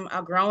most of them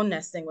are ground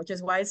nesting, which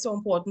is why it's so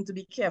important to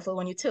be careful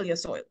when you till your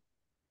soil.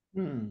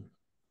 Hmm.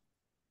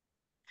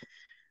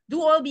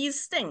 Do all bees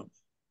sting?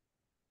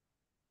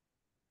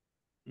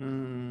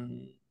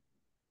 Mm.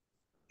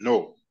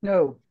 No.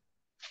 No.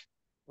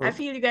 I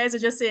feel you guys are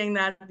just saying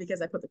that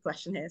because I put the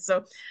question here.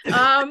 So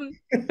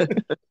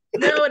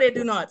no, they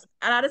do not.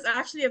 And that is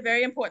actually a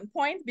very important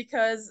point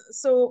because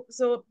so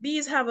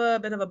bees have a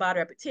bit of a bad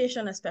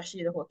reputation,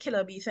 especially the whole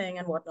killer bee thing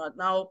and whatnot.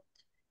 Now,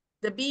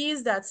 the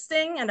bees that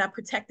sting and that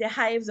protect their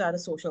hives are the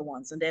social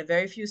ones, and there are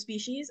very few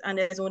species, and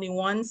there's only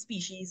one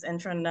species in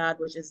Trinidad,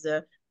 which is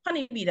the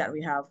honeybee that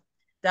we have,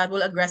 that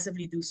will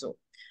aggressively do so.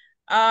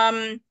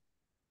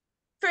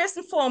 First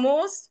and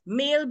foremost,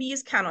 male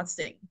bees cannot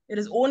sting. It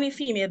is only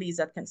female bees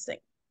that can sting.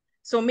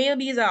 So male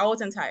bees are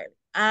out entirely.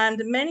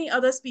 And many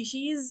other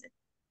species,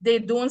 they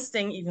don't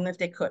sting even if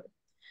they could.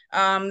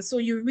 So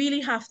you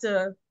really have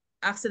to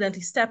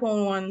accidentally step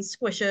on one,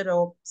 squish it,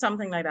 or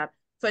something like that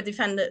for it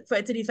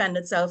to defend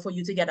itself, for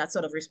you to get that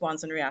sort of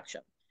response and reaction.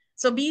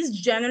 So bees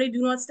generally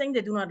do not sting. They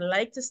do not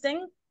like to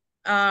sting.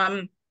 There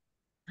are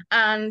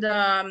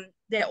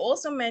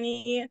also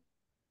many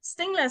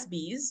stingless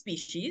bees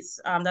species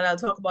that I'll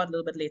talk about a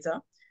little bit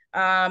later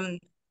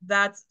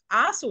that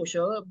are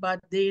social, but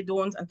they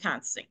don't and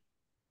can't sting.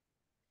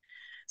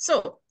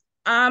 So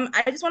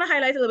I just want to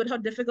highlight a little bit how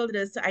difficult it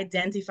is to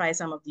identify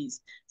some of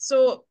these.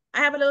 So I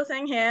have a little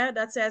thing here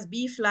that says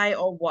bee, fly,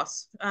 or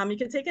wasp. You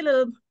can take a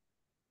little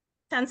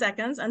 10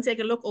 seconds and take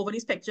a look over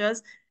these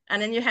pictures,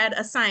 and in your head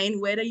assign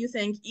whether you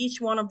think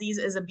each one of these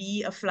is a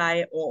bee, a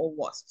fly, or a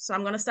wasp. So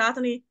I'm going to start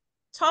in the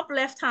top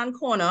left-hand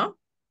corner.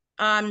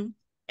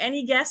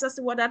 Any guess as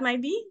to what that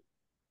might be?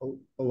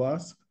 A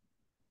wasp.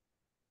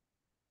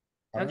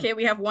 Okay,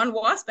 we have one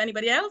wasp.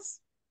 Anybody else?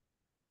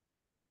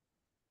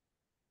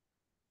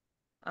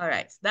 All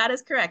right, that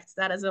is correct.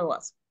 That is a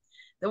wasp.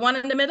 The one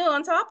in the middle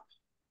on top?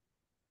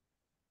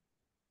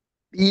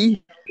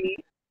 Bee.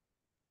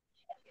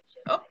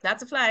 Oh,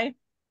 that's a fly.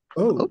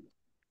 Oh.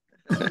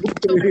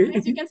 So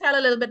as you can tell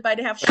a little bit by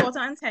they have shorter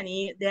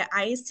antennae, their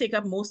eyes take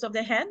up most of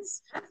their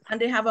heads, and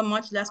they have a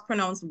much less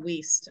pronounced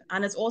waist.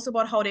 And it's also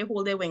about how they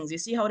hold their wings. You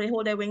see how they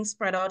hold their wings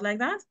spread out like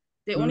that?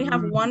 They only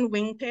have one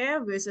wing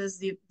pair versus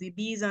the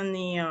bees and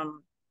the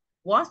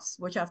wasps,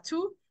 which have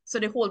two. So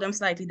they hold them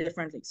slightly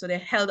differently. So they're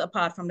held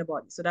apart from the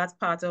body. So that's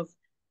part of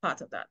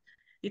that.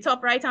 The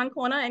top right-hand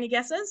corner, any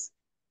guesses?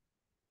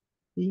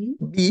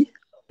 Bee.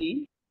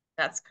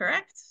 That's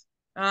correct.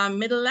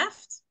 Middle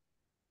left.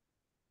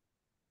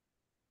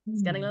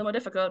 It's getting a little more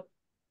difficult.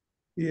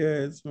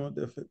 Yeah, it's more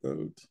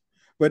difficult.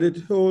 But it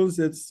holds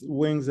its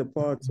wings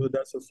apart, so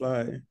that's a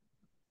fly.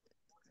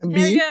 A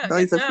bee? No,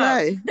 it's a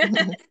fly.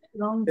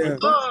 Yeah.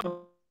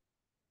 Oh.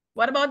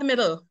 What about the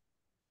middle?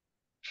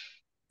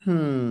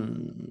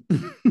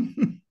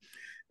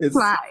 It's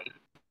fly.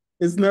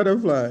 It's not a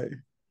fly.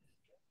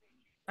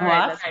 All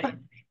right,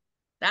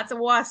 that's a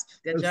wasp.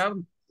 Good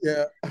job.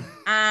 Yeah.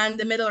 And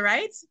the middle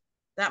right?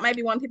 That might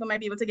be one people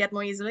might be able to get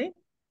more easily.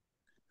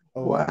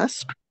 A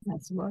wasp.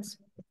 That's a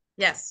wasp.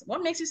 Yes.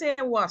 What makes you say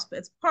a wasp?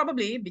 It's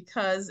probably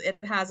because it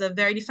has a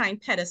very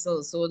defined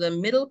pedestal. So the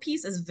middle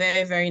piece is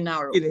very, very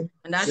narrow. And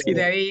that's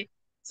very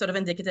sort of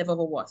indicative of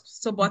a wasp.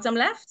 So bottom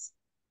left?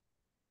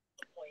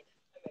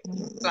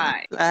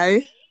 Fly.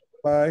 Fly.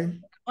 Fly.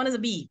 One is a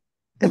bee.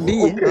 A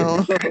bee.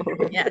 Oh.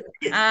 Yeah.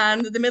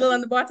 And the middle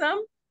and the bottom?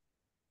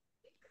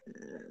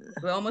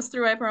 We're almost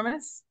through, I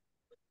promise.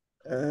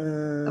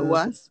 A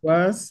wasp.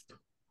 Wasp.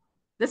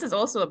 This is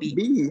also a B.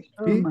 B.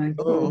 Oh my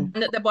God.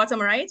 And at the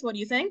bottom right, what do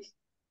you think?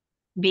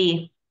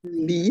 B.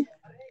 B.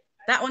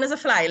 That one is a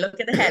fly. Look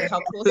at the head,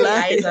 how close the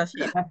eyes are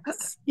shaped.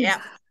 Yeah.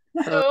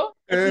 So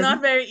it's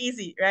not very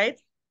easy, right?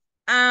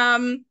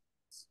 All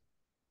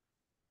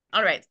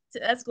right,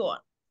 let's go on.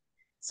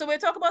 So we'll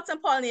talk about some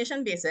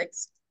pollination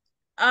basics.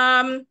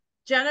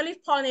 Generally,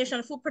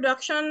 pollination food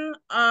production,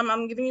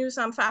 I'm giving you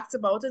some facts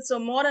about it. So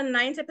more than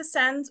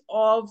 90%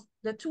 of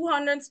the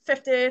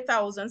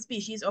 250,000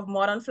 species of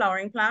modern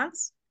flowering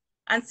plants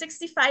and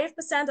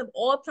 65% of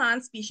all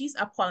plant species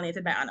are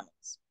pollinated by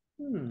animals.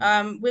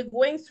 We're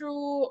going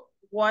through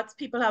what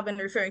people have been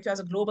referring to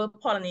as a global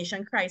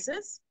pollination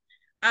crisis.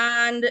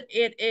 And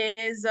it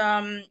is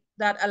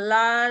that a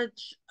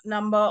large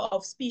number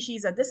of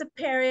species are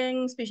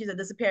disappearing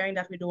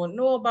that we don't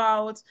know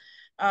about.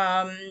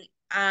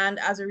 And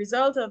as a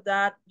result of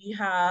that, we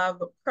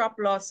have crop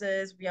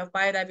losses, we have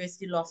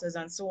biodiversity losses,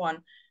 and so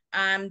on.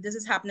 And this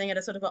is happening at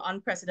a sort of an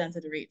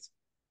unprecedented rate.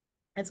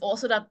 It's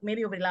also that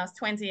maybe over the last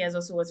 20 years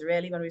or so is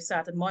really when we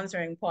started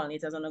monitoring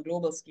pollinators on a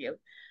global scale,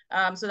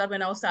 so that we're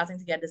now starting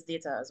to get this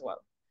data as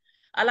well.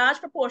 A large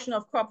proportion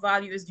of crop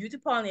value is due to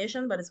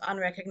pollination, but it's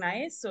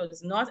unrecognized, so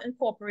it's not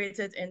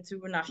incorporated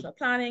into national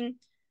planning.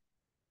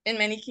 In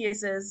many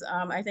cases,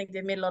 I think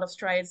they've made a lot of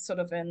strides sort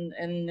of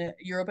in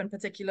Europe in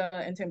particular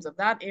in terms of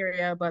that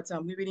area, but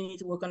we really need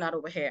to work on that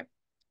over here.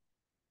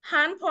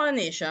 Hand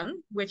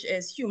pollination, which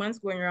is humans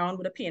going around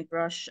with a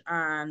paintbrush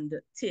and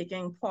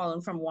taking pollen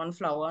from one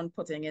flower and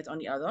putting it on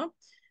the other,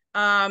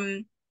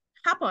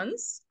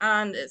 happens,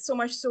 and so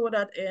much so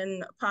that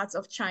in parts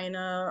of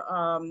China,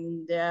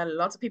 there are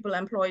lots of people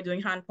employed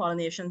doing hand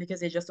pollination because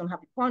they just don't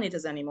have the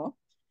pollinators anymore.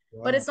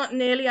 Wow. But it's not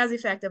nearly as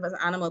effective as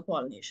animal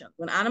pollination.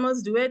 When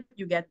animals do it,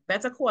 you get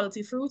better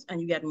quality fruit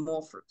and you get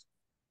more fruit.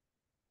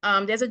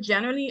 There's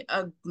generally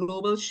a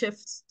global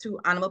shift to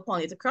animal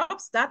pollinated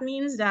crops. That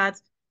means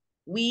that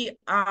we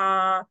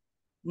are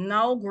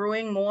now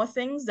growing more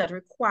things that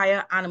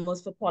require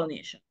animals for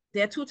pollination.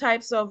 There are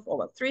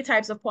three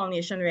types of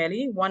pollination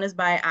really. One is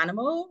by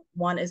animal,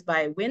 one is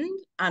by wind,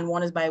 and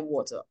one is by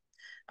water.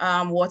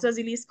 Water is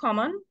the least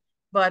common,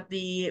 but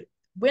the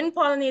wind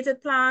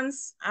pollinated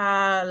plants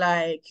are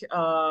like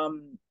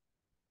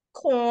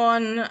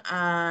corn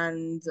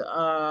and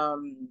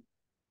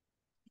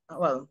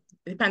well,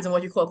 it depends on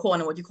what you call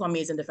corn and what you call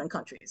maize in different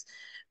countries.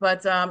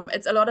 But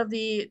it's a lot of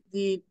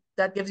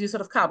that gives you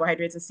sort of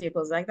carbohydrates and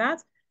staples like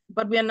that.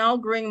 But we are now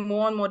growing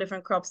more and more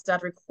different crops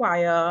that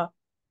require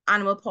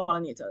animal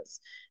pollinators,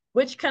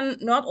 which can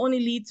not only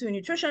lead to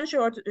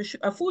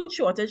a food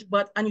shortage,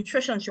 but a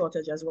nutrition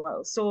shortage as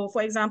well. So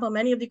for example,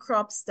 many of the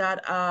crops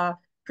that are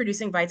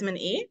producing vitamin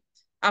A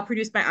are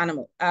produced by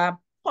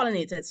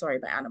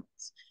pollinated by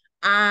animals.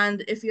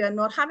 And if you are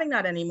not having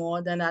that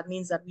anymore, then that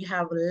means that we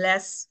have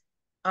less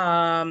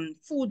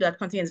food that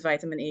contains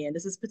vitamin A. And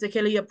this is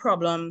particularly a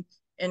problem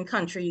in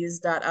countries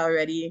that are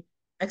already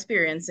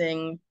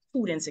experiencing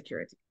food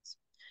insecurities.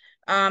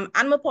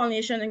 Animal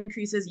pollination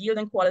increases yield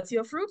and quality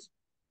of fruit.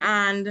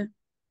 And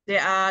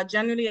there are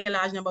generally a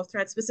large number of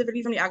threats,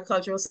 specifically from the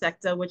agricultural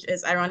sector, which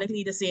is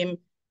ironically the same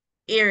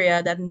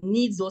area that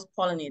needs those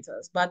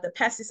pollinators. But the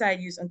pesticide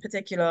use in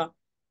particular,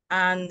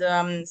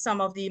 and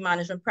some of the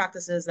management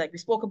practices, like we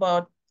spoke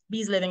about,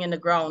 bees living in the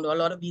ground, or a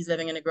lot of bees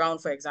living in the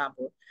ground, for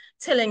example,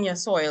 tilling your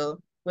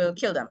soil will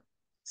kill them.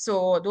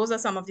 So those are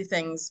some of the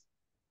things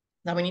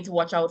that we need to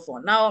watch out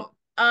for. Now,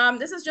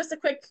 this is just a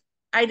quick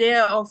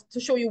idea to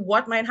show you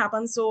what might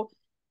happen. So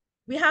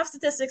we have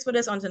statistics for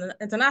this on an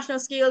international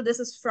scale. This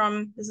is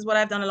what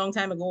I've done a long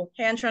time ago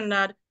here in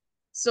Trinidad.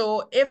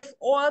 So if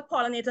all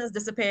pollinators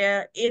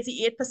disappear,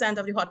 88%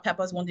 of the hot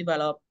peppers won't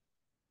develop,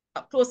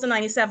 close to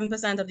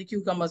 97% of the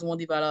cucumbers won't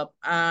develop,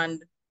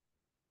 and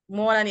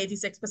more than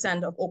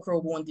 86% of okra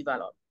won't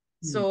develop.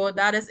 So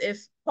that is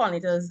if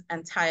pollinators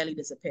entirely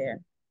disappear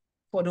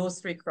for those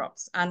three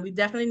crops. And we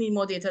definitely need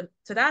more data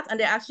to that. And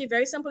they're actually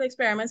very simple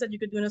experiments that you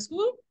could do in a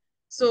school.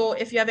 So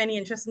if you have any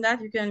interest in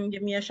that, you can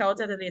give me a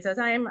shout at a later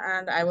time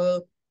and I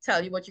will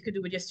tell you what you could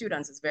do with your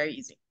students. It's very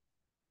easy.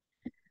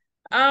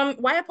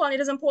 Why are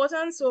pollinators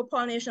important? So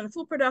pollination,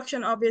 food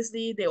production,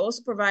 obviously, they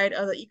also provide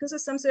other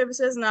ecosystem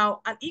services. Now,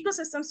 an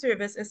ecosystem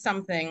service is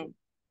something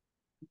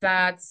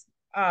that's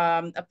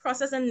a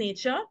process in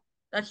nature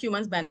that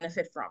humans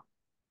benefit from.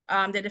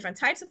 There are different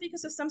types of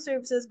ecosystem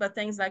services, but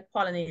things like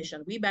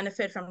pollination, we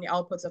benefit from the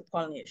outputs of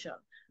pollination,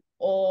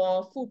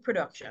 or food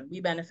production,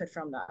 we benefit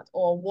from that,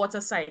 or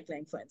water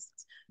cycling, for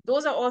instance.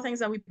 Those are all things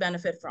that we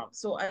benefit from.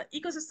 So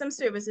ecosystem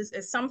services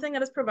is something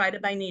that is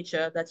provided by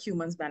nature that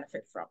humans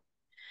benefit from.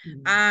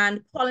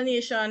 And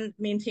pollination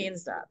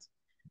maintains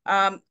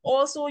that.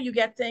 Also, you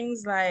get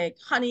things like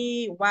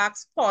honey,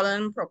 wax,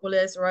 pollen,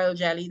 propolis, royal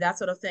jelly, that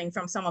sort of thing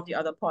from some of the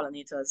other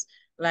pollinators,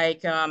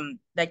 like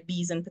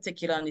bees in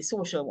particular, and the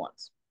social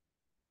ones.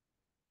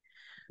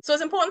 So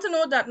it's important to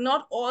note that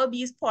not all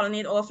bees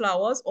pollinate all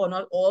flowers, or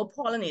not all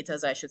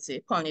pollinators, I should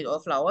say, pollinate all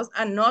flowers,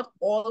 and not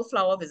all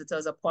flower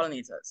visitors are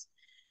pollinators.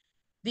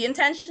 The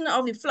intention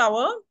of the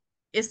flower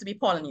is to be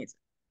pollinated.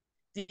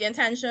 The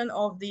intention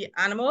of the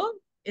animal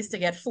is to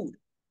get food.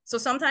 So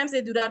sometimes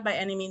they do that by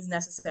any means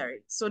necessary.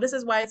 So this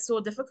is why it's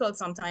so difficult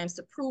sometimes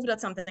to prove that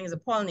something is a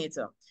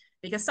pollinator,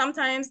 because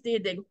sometimes they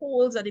dig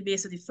holes at the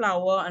base of the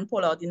flower and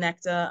pull out the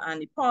nectar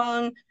and the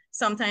pollen.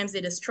 Sometimes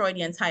they destroy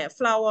the entire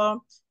flower.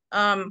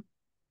 So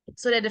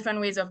there are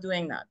different ways of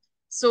doing that.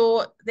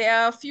 So there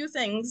are a few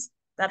things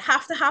that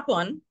have to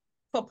happen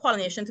for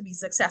pollination to be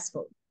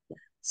successful.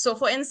 So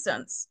for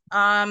instance,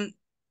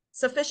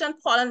 sufficient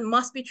pollen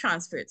must be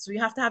transferred. So you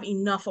have to have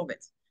enough of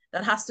it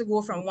that has to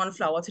go from one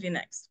flower to the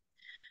next.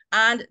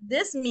 And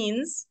this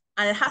means,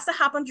 and it has to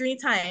happen during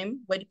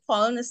time where the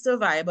pollen is still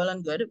viable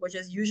and good, which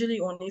is usually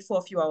only for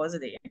a few hours a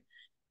day.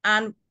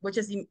 And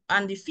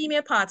the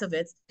female part of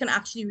it can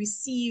actually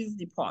receive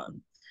the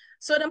pollen.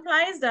 So it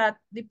implies that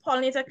the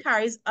pollinator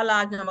carries a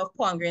large number of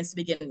pollen grains to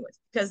begin with,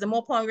 because the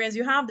more pollen grains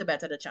you have, the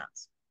better the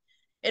chance.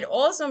 It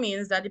also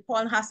means that the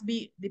pollen has to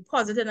be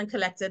deposited and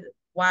collected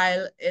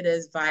while it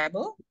is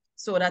viable.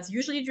 So that's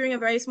usually during a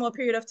very small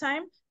period of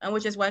time, and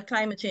which is why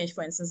climate change,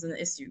 for instance, is an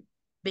issue,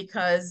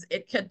 because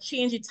it could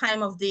change the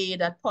time of day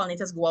that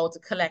pollinators go out to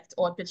collect,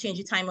 or it could change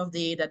the time of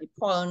day that the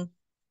pollen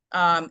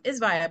is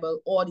viable,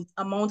 or the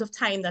amount of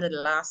time that it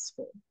lasts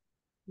for.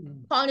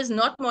 Pollen is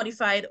not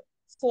modified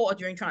for or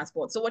during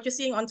transport. So what you're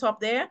seeing on top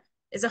there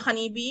is a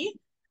honeybee,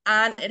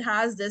 and it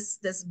has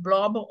this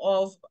blob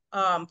of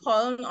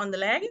pollen on the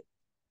leg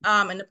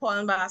in the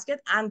pollen basket,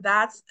 and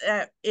that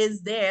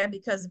is there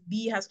because the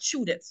bee has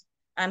chewed it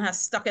and has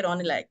stuck it on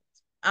the leg.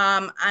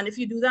 And if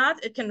you do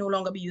that, it can no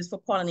longer be used for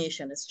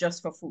pollination. It's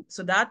just for food.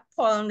 So that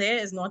pollen there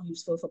is not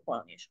useful for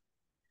pollination.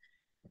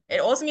 It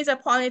also means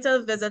that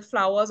pollinators visit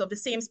flowers of the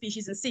same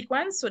species in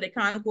sequence, so they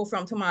can't go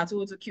from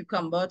tomato to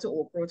cucumber to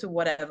okra to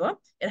whatever.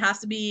 It has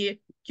to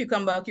be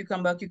cucumber,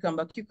 cucumber,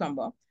 cucumber,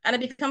 cucumber. And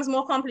it becomes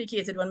more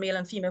complicated when male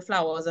and female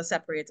flowers are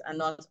separate and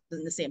not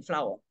in the same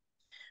flower.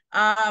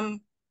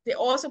 They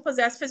also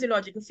possess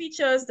physiological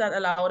features that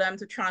allow them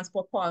to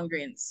transport pollen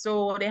grains.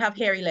 So they have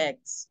hairy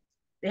legs.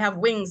 They have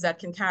wings that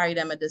can carry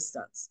them a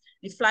distance.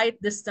 The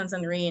flight distance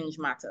and range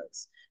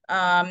matters.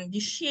 The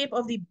shape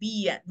of the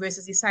bee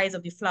versus the size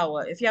of the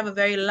flower. If you have a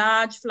very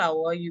large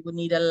flower, you would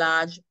need a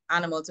large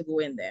animal to go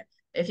in there.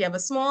 If you have a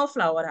small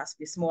flower, it has to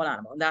be a small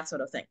animal, that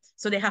sort of thing.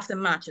 So they have to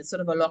match. It's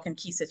sort of a lock and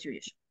key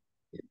situation.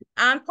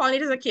 And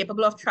pollinators are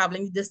capable of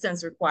traveling the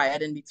distance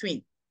required in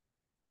between.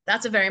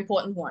 That's a very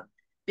important one,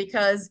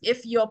 because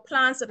if your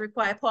plants that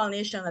require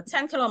pollination are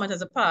 10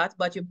 kilometers apart,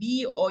 but your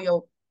bee or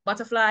your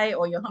butterfly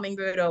or your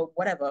hummingbird or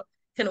whatever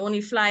can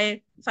only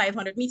fly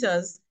 500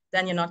 meters,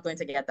 then you're not going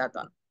to get that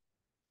done.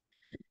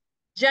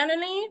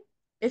 Generally,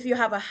 if you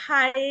have a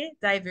high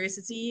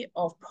diversity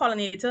of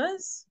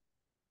pollinators,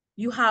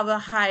 you have a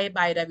high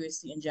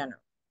biodiversity in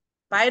general.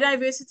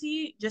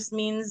 Biodiversity just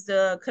means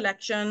the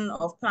collection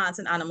of plants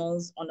and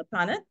animals on the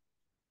planet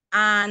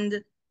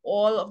and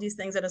all of these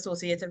things that are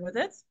associated with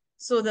it.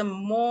 So the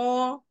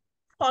more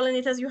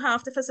pollinators you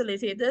have to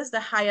facilitate this, the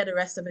higher the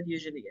rest of it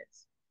usually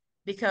is.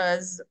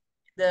 Because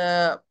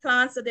the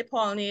plants that they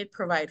pollinate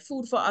provide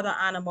food for other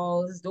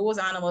animals, those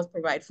animals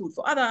provide food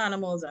for other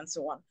animals, and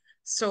so on.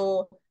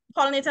 So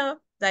pollinator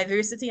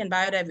diversity and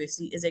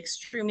biodiversity is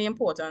extremely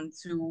important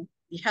to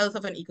the health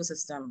of an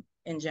ecosystem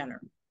in general.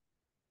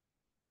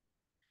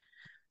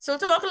 So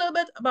to talk a little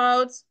bit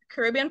about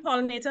Caribbean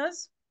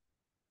pollinators,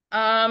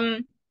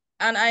 and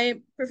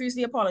I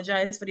profusely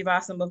apologize for the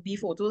vast number of bee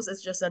photos.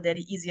 It's just that they're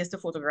the easiest to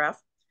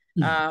photograph.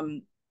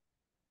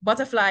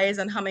 Butterflies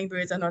and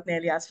hummingbirds are not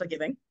nearly as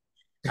forgiving,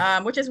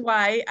 which is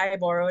why I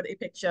borrowed a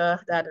picture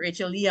that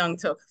Rachel Leung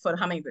took for the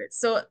hummingbirds.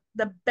 So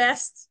the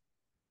best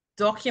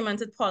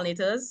documented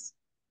pollinators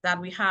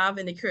that we have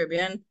in the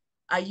Caribbean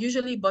are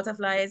usually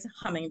butterflies,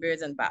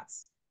 hummingbirds, and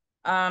bats.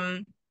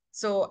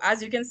 So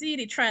as you can see,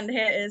 the trend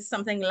here is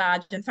something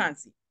large and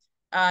fancy.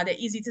 They're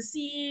easy to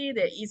see,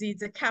 they're easy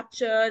to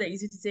capture, they're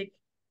easy to take,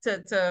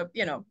 to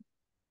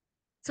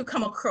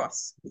come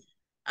across.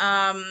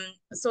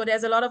 So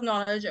there's a lot of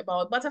knowledge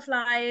about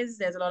butterflies,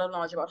 there's a lot of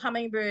knowledge about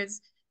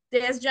hummingbirds.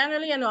 There's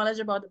generally a knowledge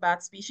about the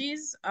bat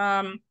species,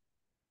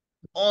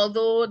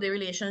 although the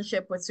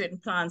relationship with certain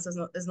plants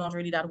is not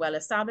really that well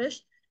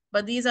established,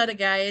 but these are the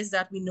guys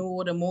that we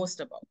know the most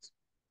about.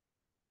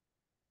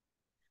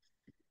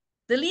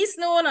 The least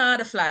known are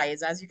the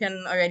flies, as you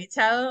can already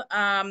tell.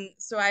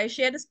 So I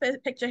shared this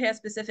picture here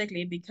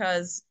specifically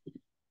because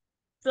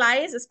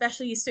flies,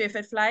 especially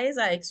syrphid flies,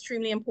 are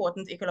extremely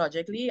important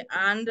ecologically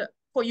and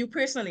for you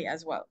personally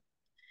as well.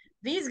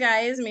 These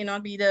guys may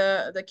not be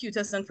the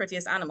cutest and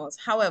prettiest animals.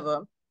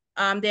 However,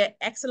 they're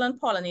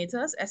excellent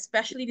pollinators,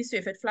 especially the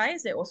syrphid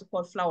flies. They're also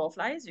called flower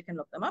flies. You can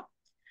look them up.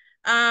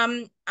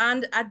 And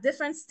at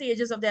different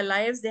stages of their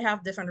lives, they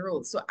have different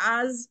roles. So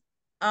as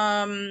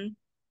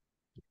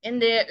in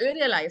their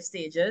earlier life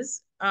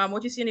stages,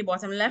 what you see in the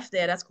bottom left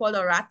there, that's called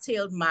a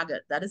rat-tailed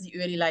maggot. That is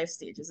the early life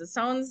stages. It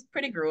sounds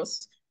pretty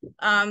gross.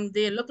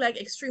 They look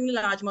like extremely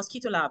large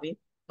mosquito larvae,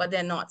 but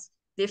they're not.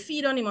 They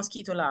feed on the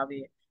mosquito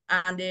larvae,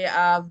 and they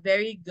are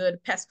very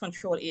good pest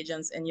control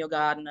agents in your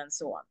garden and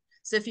so on.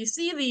 So if you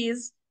see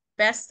these,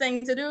 best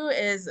thing to do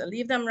is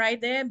leave them right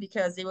there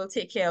because they will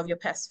take care of your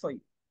pests for you.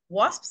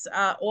 Wasps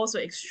are also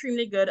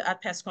extremely good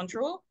at pest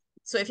control.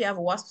 So if you have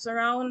wasps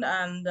around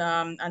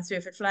and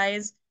spherical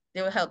flies,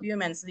 they will help you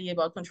immensely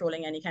about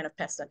controlling any kind of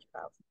pest that you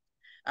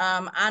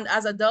have. And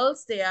as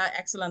adults, they are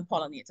excellent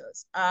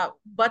pollinators.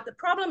 But the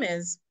problem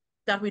is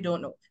that we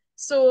don't know.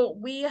 So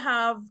we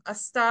have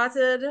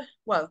started,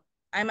 well,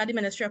 I'm at the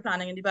Ministry of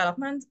Planning and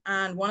Development,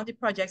 and one of the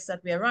projects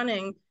that we are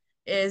running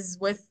is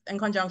in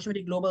conjunction with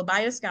the Global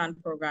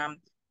Bioscan program,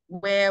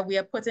 where we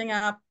are putting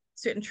up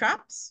certain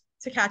traps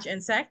to catch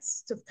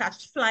insects, to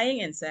catch flying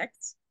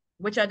insects,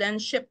 which are then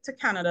shipped to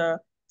Canada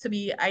to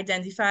be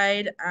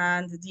identified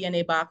and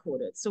DNA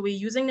barcoded. So we're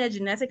using their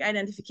genetic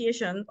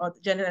identification or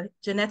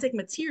genetic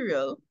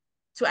material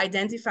to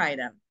identify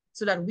them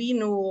so that we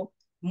know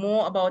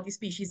more about the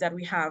species that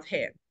we have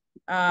here.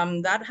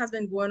 That has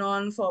been going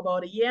on for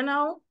about a year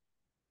now,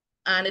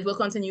 and it will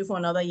continue for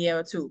another year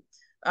or two.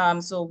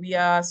 So we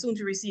are soon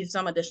to receive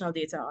some additional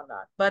data on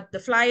that. But the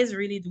flies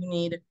really do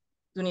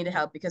need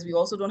help because we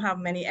also don't have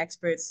many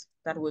experts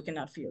that work in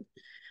that field.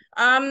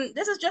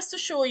 This is just to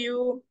show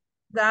you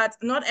that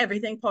not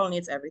everything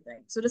pollinates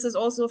everything. So this is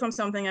also from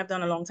something I've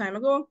done a long time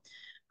ago.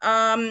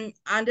 And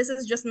this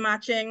is just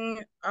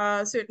matching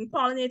certain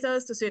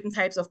pollinators to certain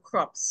types of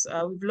crops.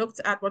 We've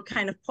looked at what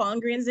kind of pollen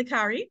grains they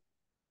carry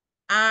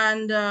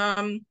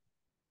and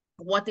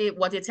what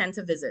they tend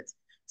to visit.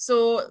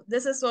 So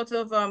this is sort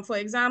of, for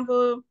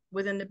example,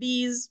 within the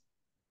bees,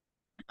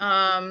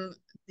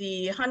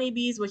 the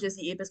honeybees, which is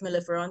the Apis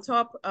mellifera on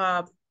top,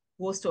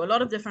 goes to a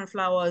lot of different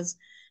flowers,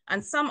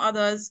 and some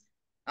others,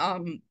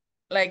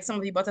 like some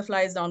of the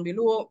butterflies down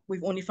below,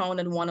 we've only found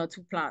in 1 or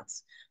 2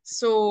 plants.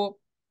 So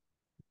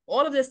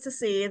all of this to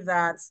say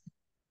that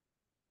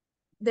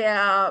there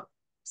are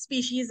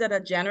species that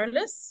are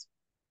generalists,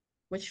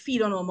 which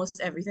feed on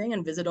almost everything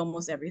and visit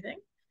almost everything.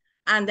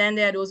 And then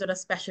there are those that are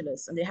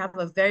specialists, and they have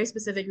a very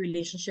specific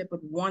relationship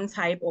with one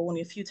type or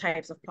only a few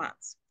types of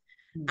plants.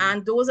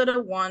 And those are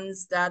the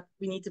ones that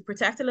we need to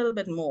protect a little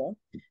bit more,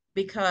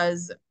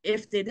 because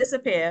if they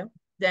disappear,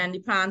 then the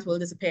plants will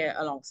disappear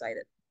alongside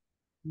it.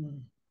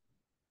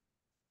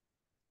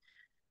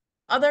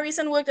 Other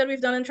recent work that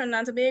we've done in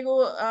Trinidad and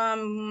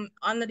Tobago,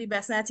 under the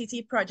BestNet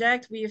TT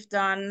project, we've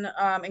done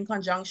in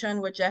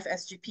conjunction with Jeff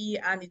SGP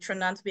and the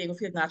Trinidad and Tobago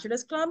Field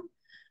Naturalist Club,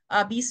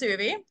 a bee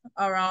survey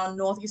around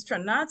Northeast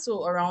Trinidad,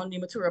 so around the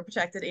Matura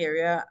protected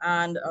area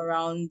and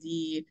around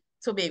the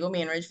Tobago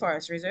Main Ridge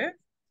Forest Reserve.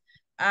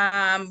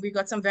 We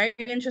got some very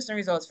interesting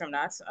results from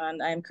that,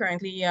 and I'm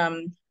currently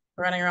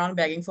running around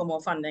begging for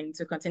more funding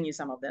to continue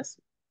some of this.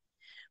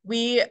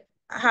 We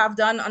have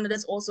done under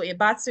this also a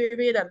bat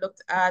survey that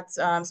looked at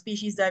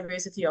species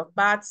diversity of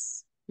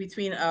bats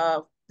between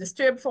a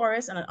disturbed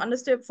forest and an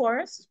undisturbed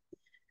forest.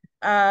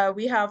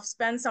 We have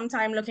spent some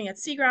time looking at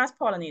seagrass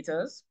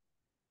pollinators,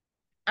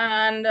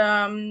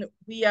 and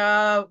we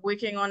are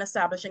working on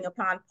establishing a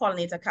plant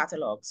pollinator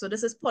catalog. So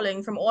this is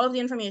pulling from all of the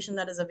information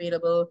that is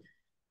available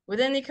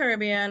within the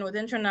Caribbean,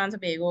 within Trinidad and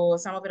Tobago,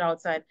 some of it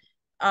outside,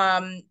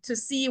 to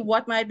see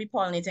what might be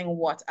pollinating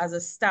what as a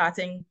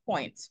starting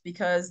point,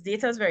 because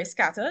data is very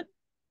scattered.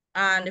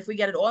 And if we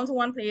get it all into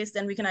one place,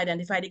 then we can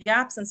identify the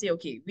gaps and say,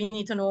 okay, we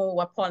need to know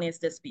what pollinates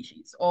this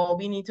species, or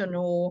we need to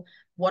know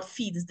what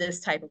feeds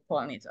this type of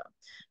pollinator.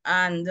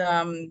 And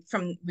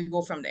we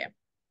go from there.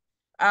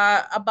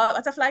 About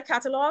butterfly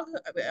catalog,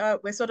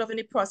 we're sort of in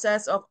the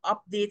process of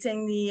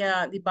updating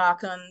the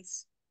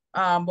Barkhan's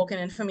booking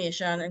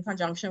information in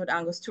conjunction with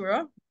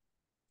Angostura.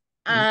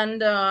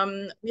 And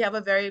we have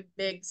a very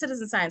big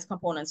citizen science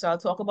component. So I'll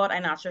talk about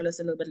iNaturalist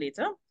a little bit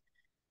later.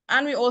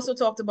 And we also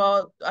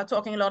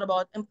talking a lot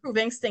about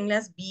improving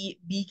stingless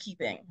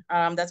beekeeping.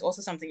 That's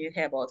also something you'll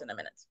hear about in a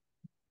minute.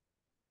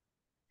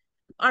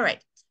 All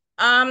right.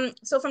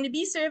 So from the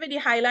bee survey, the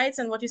highlights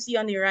and what you see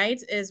on the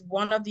right is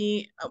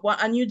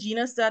a new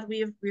genus that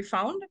we've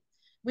found.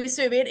 We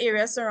surveyed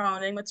areas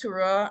surrounding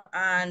Matura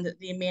and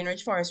the Main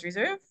Ridge Forest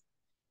Reserve.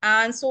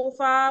 And so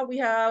far, we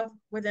have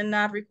within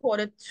that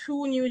recorded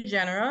 2 new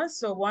genera.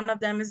 So one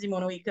of them is the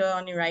Monoica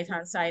on the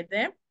right-hand side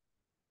there.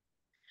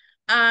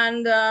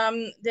 And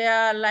there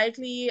are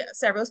likely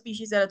several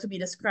species that are to be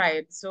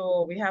described.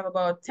 So we have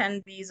about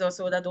 10 bees or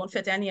so that don't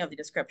fit any of the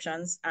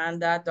descriptions,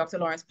 and that Dr.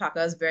 Lawrence Packer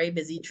is very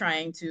busy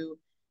trying to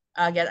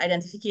get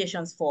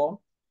identifications for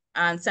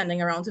and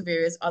sending around to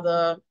various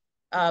other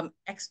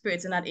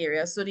experts in that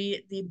area. So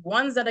the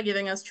ones that are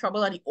giving us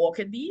trouble are the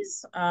orchid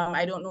bees.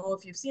 I don't know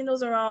if you've seen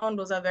those around.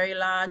 Those are very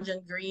large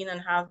and green and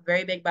have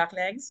very big back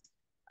legs.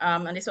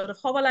 And they sort of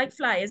hover like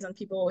flies, and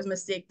people always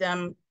mistake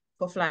them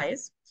for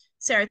flies.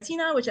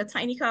 Ceratina, which are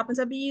tiny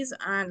carpenter bees,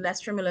 and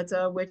Lestra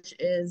millita, which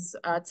is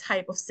a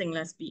type of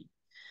stingless bee.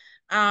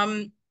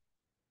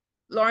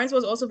 Lawrence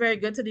was also very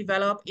good to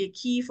develop a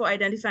key for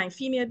identifying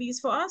female bees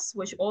for us,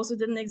 which also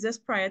didn't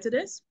exist prior to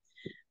this.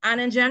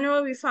 And in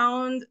general, we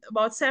found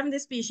about 70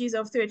 species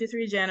of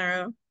 33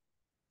 genera,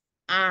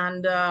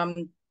 and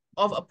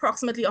of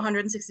approximately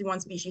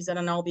 161 species that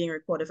are now being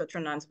recorded for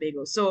Trinidad and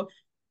Tobago. So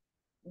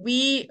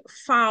we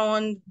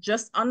found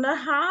just under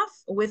half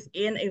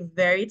within a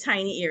very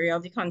tiny area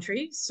of the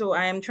country. So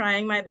I am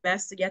trying my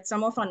best to get some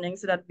more funding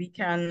so that we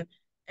can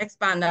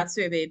expand that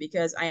survey,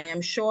 because I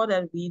am sure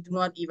that we do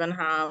not even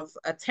have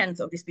a tenth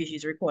of the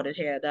species recorded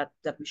here that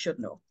we should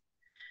know.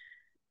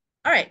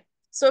 All right,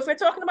 so if we're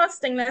talking about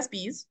stingless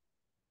bees,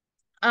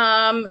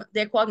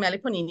 they're called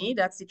Meliponidae.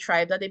 That's the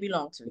tribe that they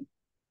belong to.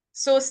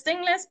 So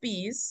stingless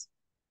bees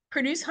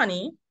produce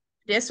honey,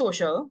 they're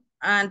social,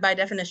 and by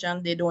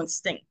definition, they don't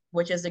sting,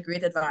 which is the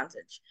great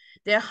advantage.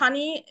 Their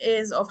honey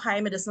is of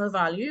high medicinal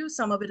value.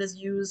 Some of it is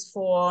used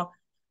for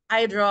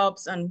eye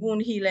drops and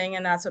wound healing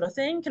and that sort of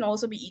thing. Can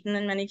also be eaten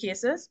in many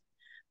cases.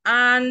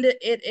 And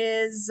it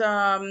is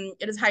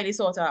highly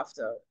sought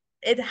after.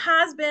 It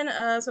has been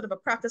a sort of a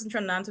practice in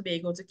Trinidad and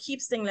Tobago to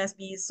keep stingless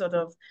bees sort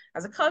of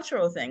as a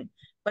cultural thing,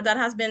 but that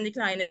has been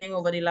declining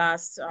over the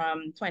last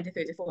 20,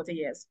 30, 40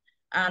 years.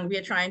 And we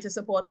are trying to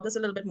support this a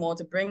little bit more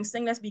to bring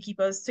stingless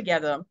beekeepers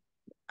together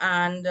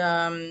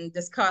and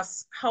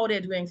discuss how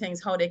they're doing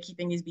things, how they're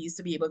keeping these bees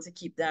to be able to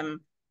keep them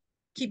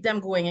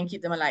going and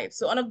keep them alive.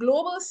 So on a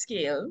global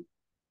scale,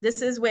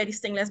 this is where the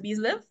stingless bees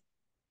live,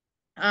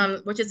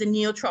 which is the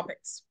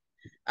neotropics.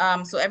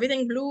 So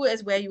everything blue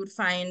is where you would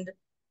find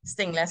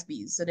stingless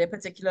bees. So they're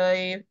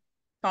particularly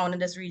found in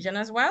this region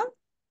as well.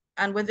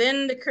 And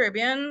within the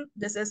Caribbean,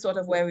 this is sort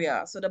of where we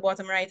are. So the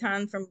bottom right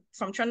hand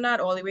from Trinidad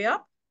all the way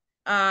up.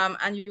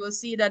 And you will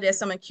see that there's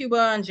some in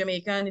Cuba and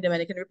Jamaica and the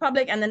Dominican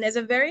Republic. And then there's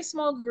a very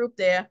small group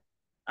there,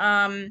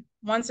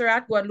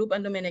 Montserrat, Guadeloupe,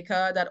 and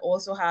Dominica, that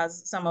also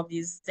has some of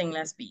these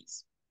stingless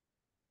bees.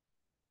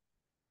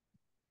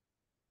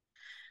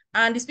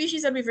 And the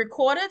species that we've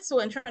recorded, so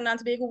in Trinidad and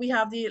Tobago, we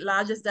have the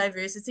largest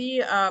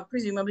diversity,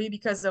 presumably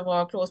because of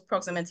our close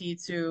proximity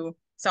to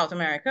South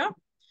America.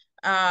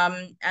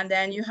 And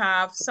then you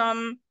have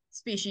some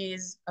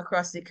species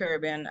across the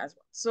Caribbean as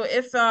well. So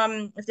if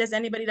there's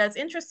anybody that's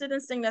interested in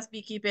stingless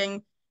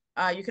beekeeping,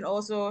 you can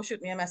also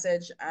shoot me a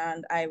message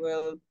and I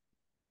will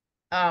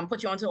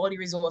put you onto all the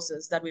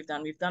resources that we've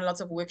done. We've done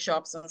lots of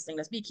workshops on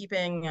stingless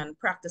beekeeping and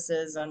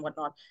practices and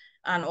whatnot,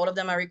 and all of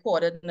them are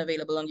recorded and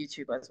available on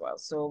YouTube as well.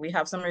 So we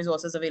have some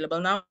resources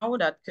available now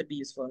that could be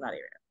useful in that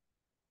area.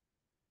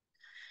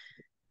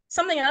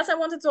 Something else I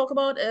want to talk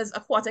about is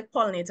aquatic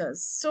pollinators.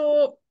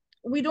 So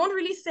we don't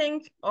really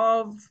think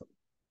of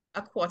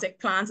aquatic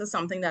plants as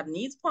something that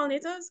needs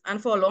pollinators.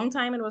 And for a long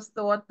time, it was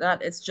thought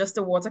that it's just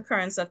the water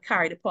currents that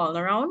carry the pollen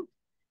around.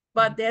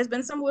 But there's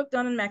been some work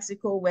done in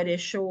Mexico where they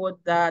showed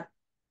that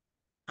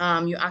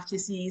you actually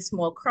see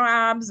small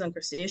crabs and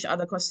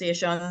other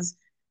crustaceans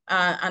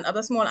and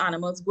other small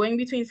animals going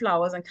between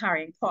flowers and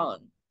carrying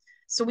pollen.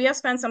 So we have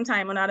spent some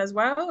time on that as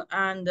well.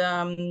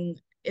 And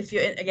if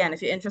you're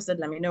interested,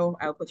 let me know.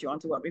 I'll put you on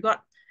to what we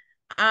got.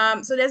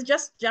 So there's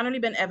just generally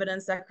been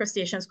evidence that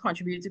crustaceans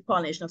contribute to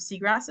pollination of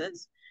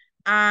seagrasses.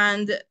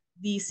 And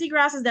the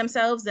seagrasses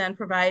themselves then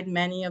provide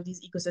many of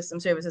these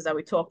ecosystem services that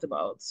we talked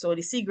about. So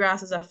the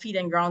seagrasses are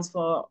feeding grounds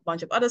for a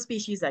bunch of other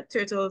species like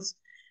turtles.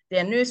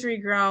 They're nursery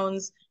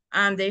grounds,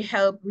 and they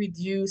help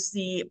reduce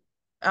the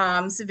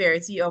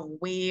severity of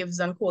waves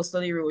and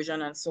coastal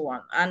erosion and so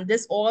on. And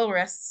this all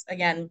rests,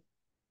 again,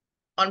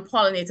 on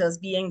pollinators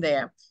being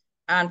there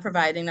and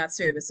providing that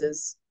service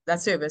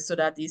so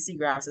that these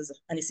seagrasses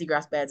and the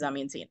seagrass beds are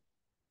maintained.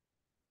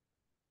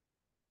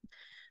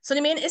 So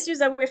the main issues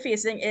that we're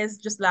facing is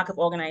just lack of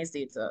organized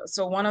data.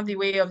 So one of the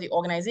way of the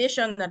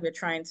organization that we're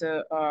trying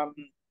to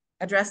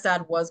address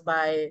that was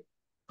by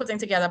putting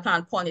together a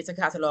plant pollinator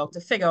catalog to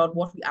figure out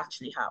what we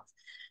actually have.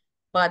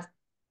 But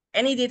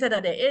any data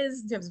that there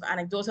is in terms of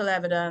anecdotal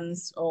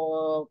evidence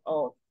or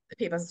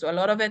papers, so a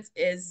lot of it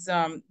is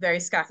very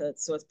scattered.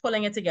 So it's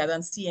pulling it together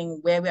and seeing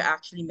where we're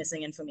actually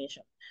missing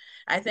information.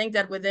 I think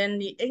that within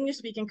the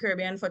English-speaking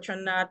Caribbean for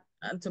Trinidad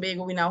and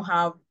Tobago, we now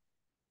have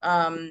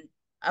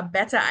a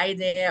better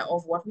idea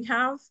of what we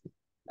have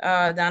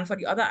than for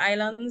the other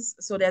islands.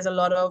 So there's a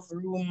lot of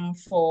room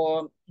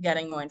for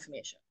getting more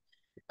information.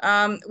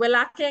 We're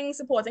lacking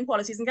supporting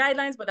policies and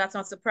guidelines, but that's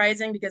not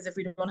surprising because if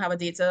we don't have the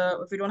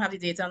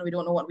data and we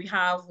don't know what we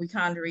have, we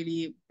can't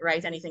really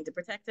write anything to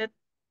protect it.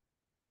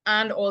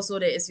 And also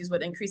the issues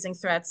with increasing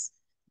threats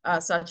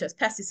such as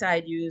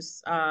pesticide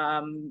use,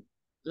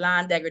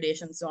 land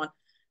degradation, and so on.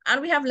 And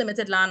we have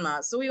limited land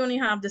mass. So we only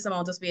have this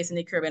amount of space in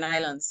the Caribbean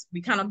islands.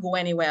 We cannot go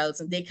anywhere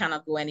else and they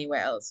cannot go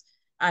anywhere else.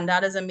 And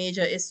that is a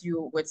major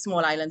issue with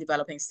small island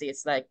developing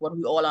states like what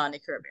we all are in the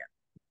Caribbean.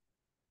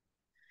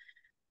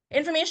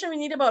 Information we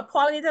need about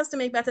pollinators to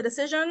make better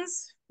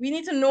decisions. We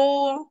need to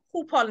know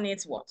who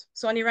pollinates what.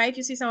 So on the right,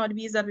 you see some of the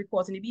bees that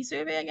report in the bee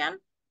survey again.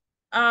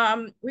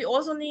 We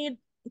also need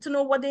to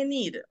know what they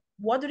need.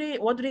 What do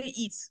they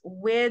eat?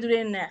 Where do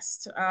they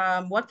nest?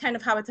 What kind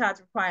of habitat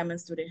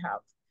requirements do they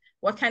have?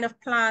 What kind of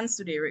plants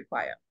do they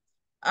require?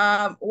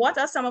 What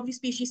are some of the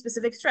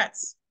species-specific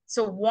threats?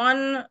 So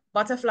one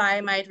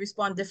butterfly might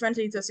respond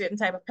differently to a certain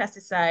type of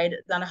pesticide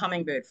than a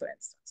hummingbird, for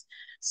instance.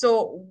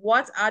 So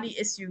what are the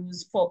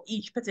issues for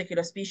each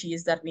particular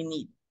species that we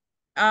need?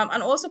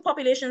 And also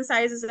population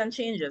sizes and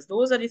changes.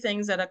 Those are the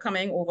things that are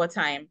coming over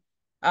time.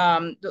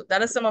 That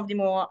are some of the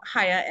more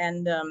higher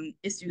end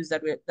issues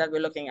that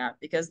we're looking at,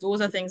 because those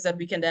are things that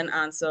we can then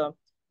answer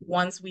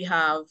once we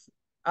have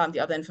the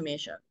other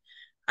information.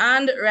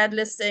 And red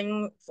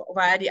listing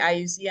via the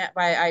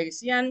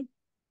IUCN.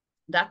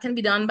 That can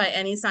be done by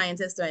any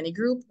scientist or any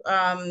group.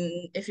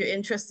 If you're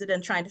interested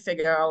in trying to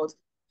figure out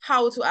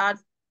how to add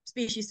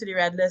species to the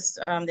red list,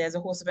 there's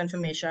a host of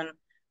information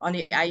on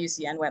the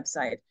IUCN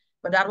website.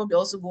 But that would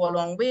also go a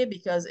long way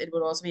because it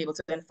would also be able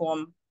to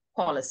inform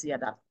policy at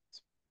that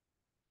point.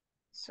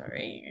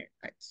 Sorry,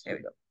 right, here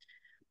we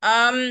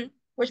go.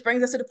 Which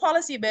brings us to the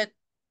policy bit.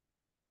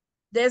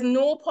 There's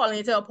no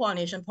pollinator or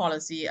pollination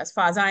policy, as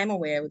far as I'm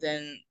aware,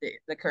 within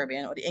the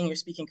Caribbean or the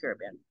English-speaking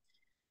Caribbean.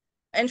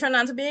 In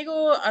Trinidad and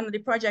Tobago, under the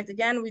project,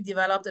 again, we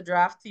developed a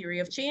draft theory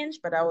of change,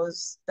 but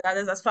that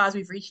is as far as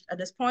we've reached at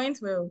this point.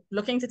 We're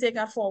looking to take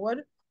that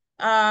forward.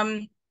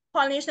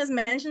 Pollination is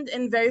mentioned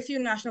in very few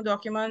national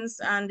documents,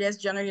 and there's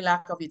generally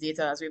lack of the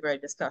data, as we've already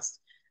discussed.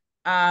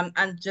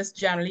 And just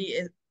generally,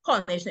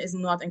 pollination is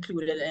not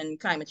included in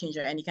climate change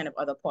or any kind of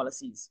other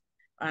policies.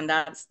 And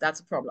that's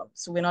a problem.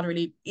 So we're not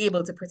really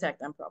able to protect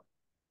them properly.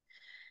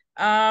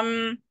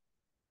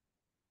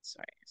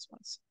 Sorry, just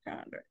one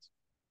second.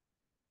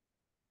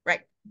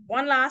 Right.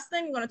 One last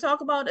thing we're going to talk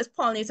about is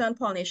pollinator and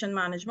pollination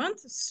management.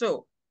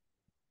 So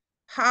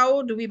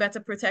how do we better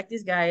protect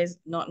these guys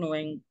not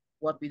knowing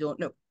what we don't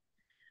know?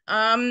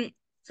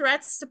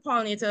 Threats to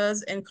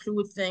pollinators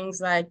include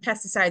things like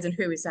pesticides and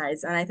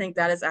herbicides, and I think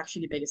that is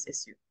actually the biggest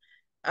issue.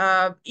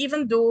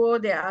 Even though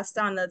there are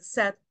standards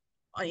set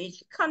on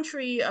each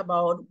country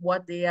about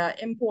what they are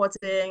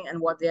importing and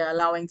what they are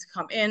allowing to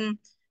come in,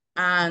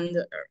 and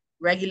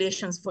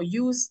regulations for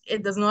use,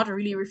 it does not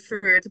really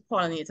refer to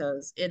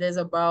pollinators. It is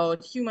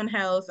about human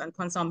health and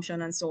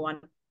consumption and so on,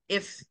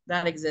 if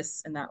that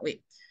exists in that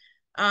way.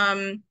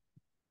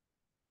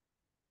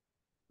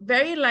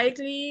 Very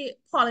likely,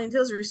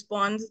 pollinators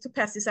respond to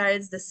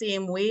pesticides the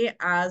same way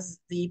as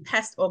the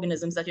pest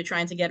organisms that you're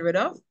trying to get rid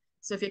of.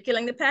 So if you're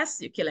killing the pests,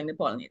 you're killing the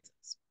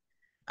pollinators.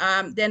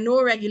 There are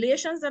no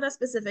regulations that are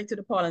specific to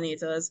the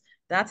pollinators.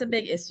 That's a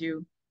big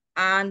issue.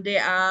 And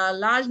there are a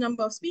large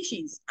number of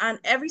species, and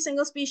every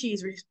single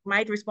species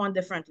might respond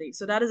differently.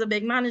 So that is a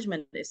big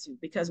management issue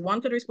because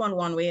one could respond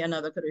one way,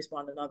 another could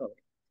respond another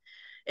way.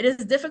 It is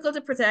difficult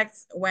to protect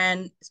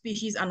when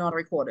species are not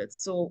recorded.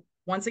 So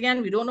once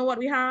again, we don't know what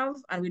we have,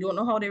 and we don't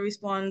know how they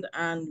respond,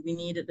 and we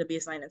need the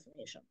baseline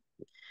information.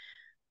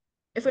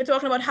 If we're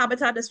talking about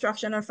habitat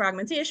destruction and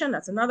fragmentation,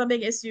 that's another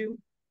big issue.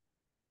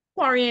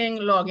 Quarrying,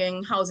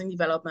 logging, housing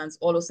developments,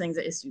 all those things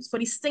are issues. For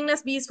the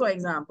stingless bees, for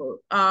example,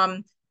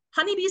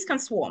 honeybees can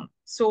swarm.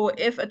 So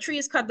if a tree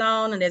is cut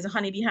down and there's a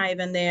honeybee hive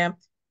in there,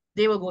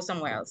 they will go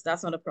somewhere else.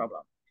 That's not a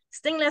problem.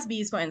 Stingless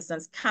bees, for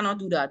instance, cannot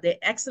do that. They're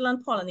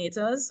excellent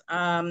pollinators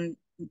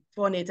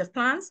for native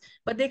plants,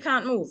 but they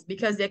can't move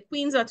because their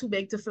queens are too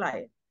big to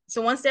fly.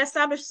 So once they're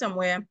established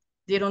somewhere,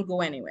 they don't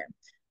go anywhere.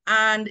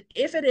 And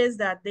if it is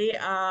that they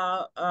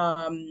are,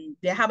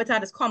 their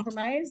habitat is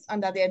compromised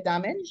and that they're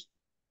damaged,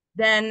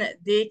 then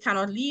they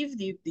cannot leave,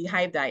 the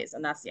hive dies,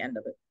 and that's the end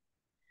of it.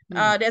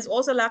 There's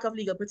also lack of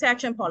legal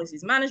protection,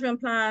 policies, management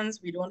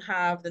plans. We don't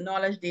have the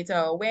knowledge,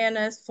 data,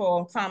 awareness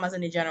for farmers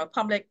and the general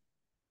public.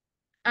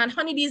 And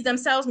honeybees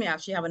themselves may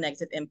actually have a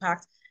negative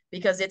impact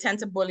because they tend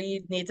to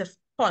bully native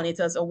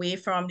pollinators away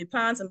from the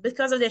plants. And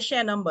because of their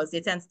sheer numbers,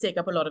 they tend to take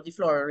up a lot of the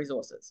floral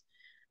resources,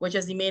 which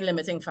is the main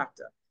limiting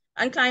factor.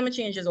 And climate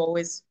change is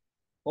always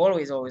an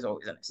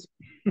issue.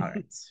 All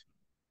right.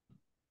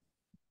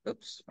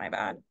 Oops, my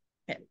bad.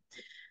 Okay.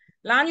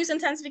 Land use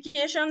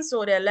intensification,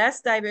 so there are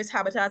less diverse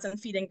habitats and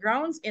feeding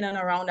grounds in and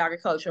around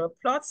agricultural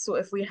plots. So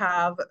if we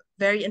have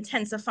very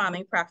intensive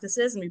farming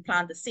practices and we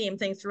plant the same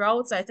thing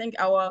throughout, so I think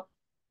I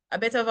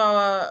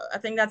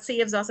think that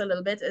saves us a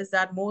little bit is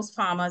that most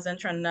farmers in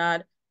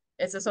Trinidad,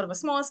 it's a sort of a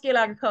small scale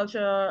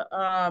agriculture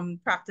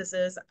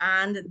practices,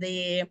 and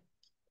they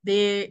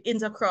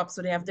intercrop,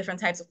 so they have different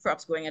types of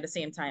crops going at the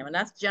same time. And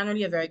that's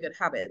generally a very good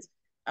habit.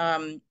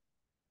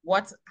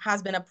 What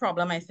has been a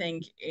problem, I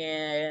think,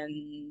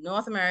 in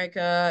North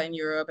America, in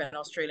Europe, and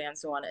Australia, and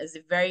so on, is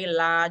the very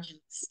large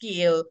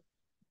scale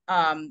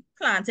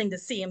planting the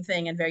same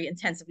thing and very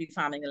intensively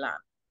farming the land.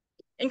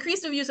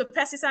 Increased use of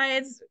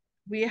pesticides,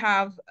 we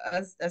have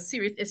a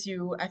serious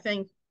issue. I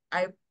think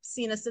I've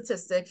seen a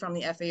statistic from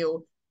the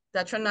FAO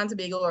that Trinidad and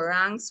Tobago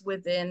ranks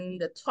within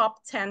the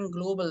top 10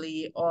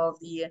 globally of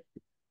the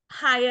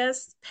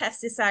highest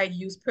pesticide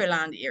use per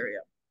land area.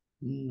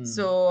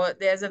 So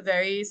there's a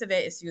very severe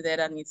issue there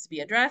that needs to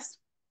be addressed,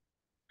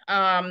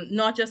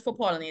 not just for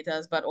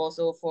pollinators, but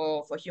also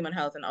for human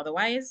health and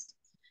otherwise.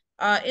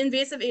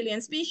 Invasive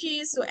alien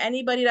species, so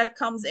anybody that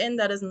comes in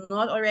that is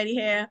not already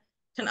here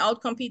can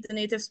outcompete the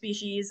native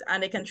species,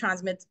 and they can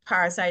transmit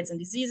parasites and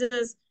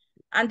diseases.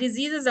 And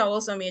diseases are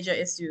also a major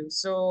issue.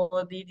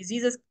 So the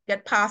diseases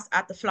get passed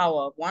at the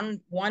flower. One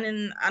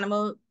in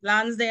animal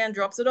lands there and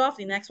drops it off,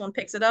 the next one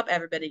picks it up,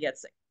 everybody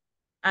gets sick.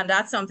 And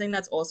that's something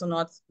that's also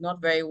not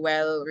very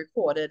well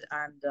recorded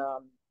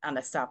and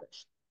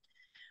established.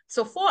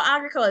 So for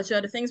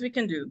agriculture, the things we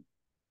can do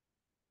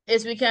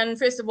is we can,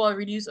 first of all,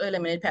 reduce or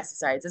eliminate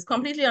pesticides. It's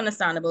completely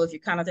understandable if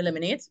you cannot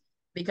eliminate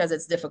because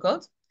it's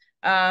difficult,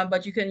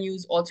 but you can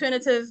use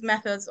alternative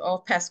methods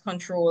of pest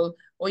control,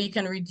 or you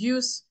can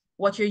reduce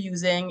what you're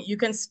using. You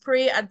can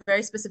spray at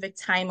very specific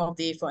time of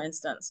day, for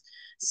instance.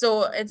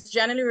 So it's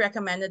generally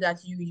recommended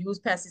that you use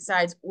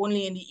pesticides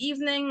only in the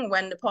evening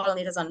when the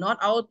pollinators are not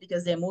out,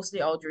 because they're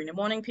mostly out during the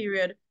morning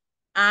period,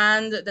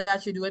 and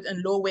that you do it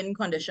in low wind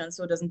conditions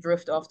so it doesn't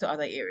drift off to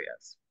other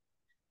areas.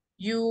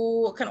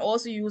 You can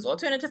also use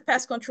alternative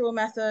pest control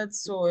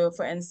methods. So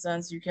for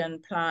instance, you can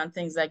plant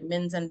things like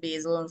mint and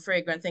basil and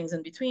fragrant things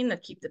in between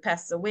that keep the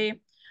pests away.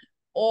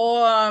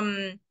 Or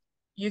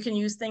you can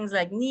use things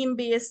like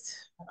neem-based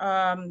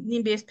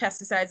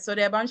pesticides. So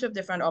there are a bunch of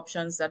different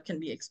options that can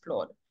be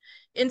explored.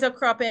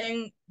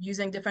 Intercropping,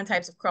 using different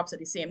types of crops at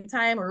the same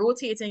time,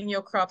 rotating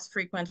your crops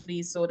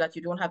frequently so that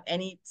you don't have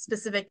any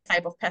specific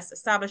type of pest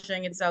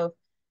establishing itself,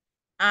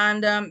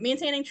 and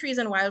maintaining trees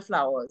and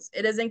wildflowers.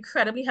 It is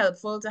incredibly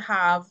helpful to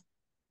have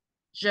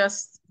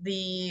just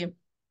the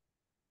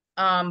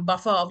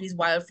buffer of these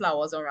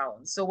wildflowers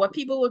around. So what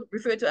people would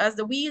refer to as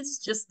the weeds,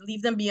 just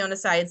leave them be on the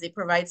sides. They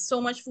provide so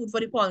much food for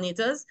the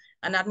pollinators,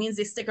 and that means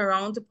they stick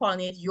around to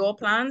pollinate your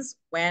plants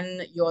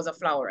when yours are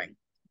flowering.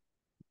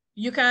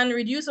 You can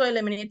reduce or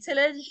eliminate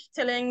tillage.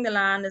 Tilling the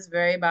land is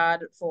very bad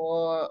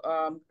for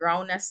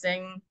ground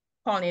nesting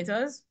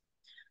pollinators.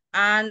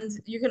 And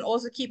you can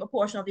also keep a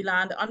portion of the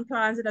land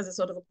unplanted as a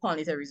sort of a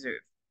pollinator reserve.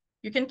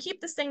 You can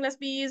keep the stingless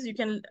bees.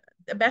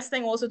 The best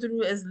thing also to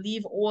do is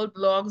leave old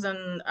logs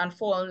and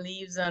fallen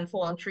leaves and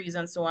fallen trees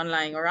and so on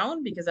lying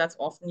around, because that's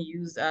often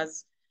used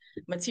as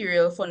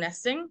material for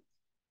nesting.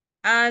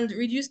 And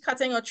reduce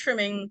cutting or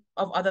trimming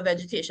of other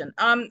vegetation.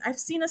 I've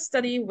seen a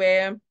study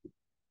where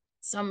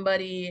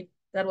somebody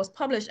that was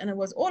published, and it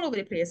was all over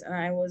the place, and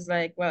I was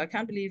like, well, I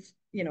can't believe,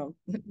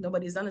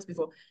 nobody's done this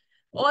before.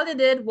 All they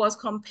did was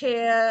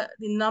compare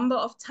the number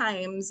of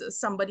times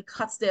somebody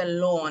cuts their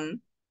lawn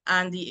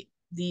and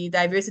the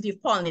diversity of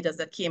pollinators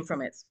that came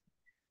from it.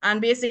 And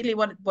basically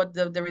what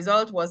the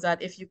result was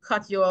that if you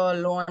cut your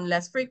lawn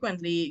less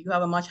frequently, you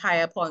have a much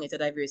higher pollinator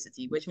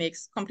diversity, which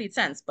makes complete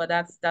sense, but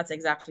that's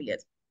exactly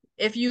it.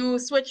 If you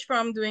switch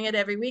from doing it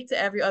every week to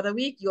every other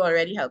week, you're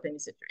already helping the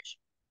situation.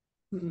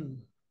 Hmm.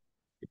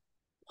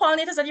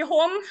 Pollinators at your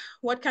home,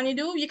 what can you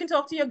do? You can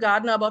talk to your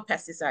gardener about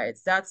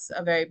pesticides. That's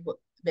a very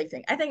big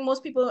thing. I think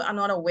most people are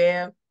not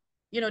aware,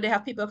 they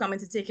have people coming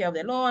to take care of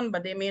their lawn,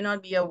 but they may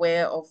not be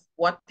aware of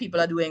what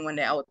people are doing when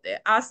they're out there.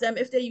 Ask them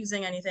if they're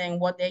using anything,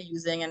 what they're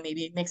using, and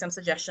maybe make some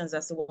suggestions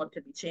as to what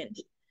could be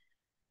changed.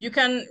 You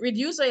can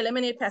reduce or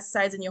eliminate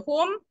pesticides in your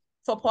home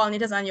for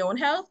pollinators and your own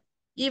health.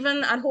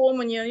 Even at home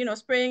when you're,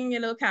 spraying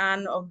your little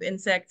can of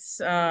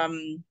insects,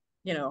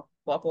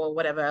 pop or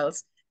whatever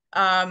else,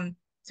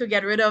 to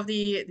get rid of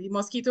the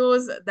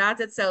mosquitoes,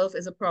 that itself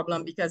is a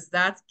problem because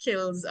that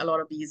kills a lot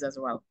of bees as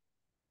well.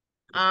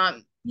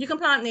 You can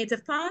plant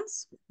native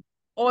plants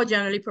or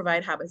generally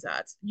provide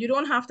habitat. You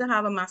don't have to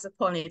have a massive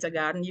pollinator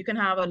garden. You can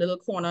have a little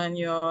corner in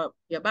your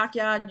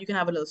backyard. You can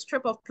have a little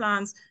strip of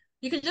plants.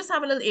 You can just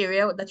have a little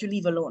area that you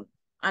leave alone,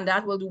 and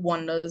that will do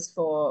wonders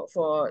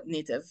for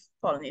native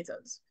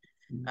pollinators.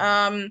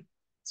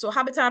 So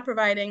habitat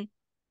providing,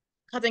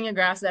 cutting your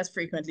grass less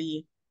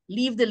frequently,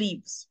 leave the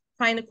leaves.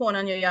 Find a corner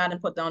in your yard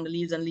and put down the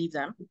leaves and leave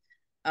them.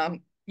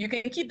 You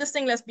can keep the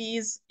stingless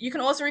bees. You can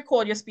also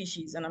record your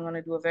species. And I'm going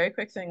to do a very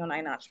quick thing on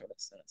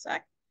iNaturalist in a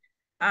sec.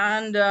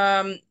 And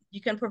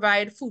you can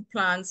provide food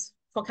plants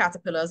for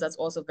caterpillars. That's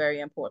also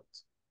very important.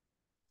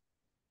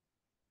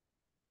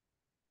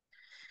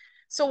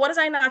 So what is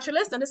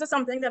iNaturalist? And this is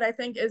something that I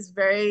think is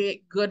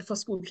very good for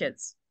school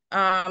kids.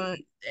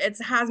 It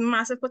has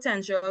massive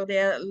potential.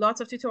 There are lots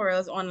of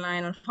tutorials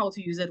online on how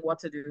to use it, what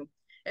to do.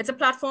 It's a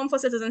platform for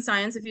citizen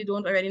science. If you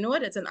don't already know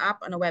it, it's an app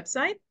and a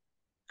website.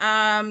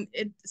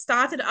 It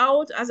started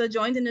out as a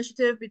joint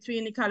initiative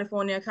between the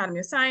California Academy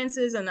of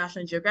Sciences and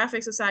National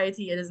Geographic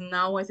Society. It is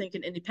now, I think,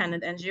 an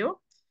independent NGO.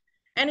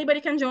 Anybody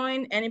can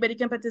join, anybody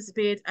can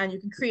participate, and you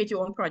can create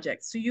your own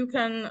project. So you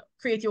can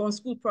create your own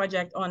school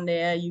project on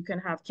there. You can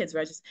have kids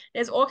register.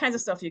 There's all kinds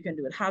of stuff you can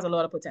do. It has a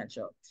lot of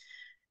potential.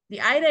 The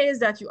idea is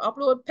that you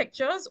upload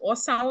pictures or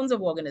sounds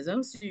of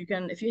organisms. So you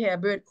can, if you hear a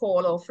bird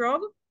call or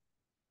frog,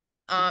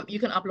 you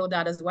can upload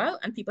that as well,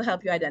 and people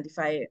help you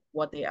identify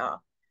what they are.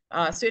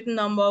 A certain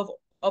number of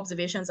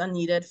observations are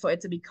needed for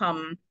it to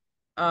become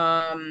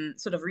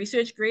sort of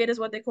research grade is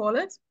what they call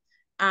it,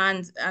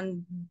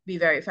 and be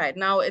verified.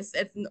 Now it's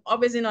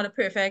obviously not a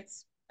perfect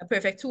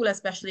tool,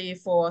 especially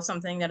for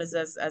something that is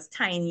as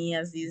tiny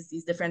as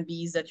these different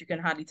bees that you can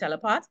hardly tell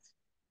apart,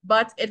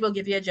 but it will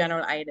give you a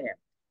general idea,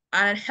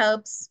 and it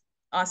helps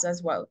us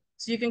as well.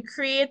 So you can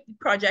create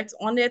projects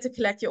on there to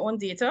collect your own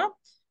data.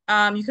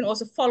 You can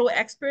also follow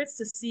experts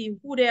to see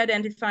who they're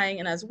identifying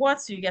and as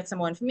what, so you get some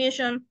more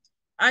information.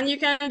 And you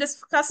can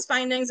discuss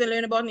findings and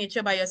learn about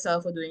nature by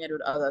yourself or doing it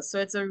with others. So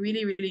it's a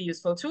really, really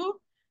useful tool.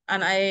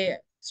 And I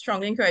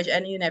strongly encourage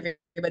any and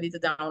everybody to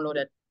download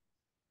it.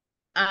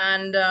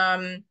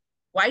 And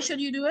why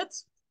should you do it?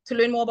 To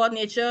learn more about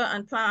nature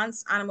and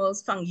plants,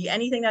 animals, fungi,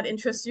 anything that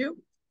interests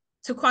you,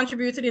 to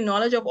contribute to the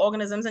knowledge of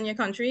organisms in your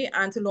country,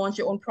 and to launch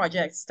your own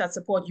projects that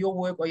support your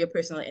work or your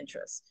personal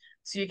interests.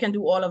 So you can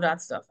do all of that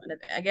stuff. And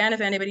again,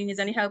 if anybody needs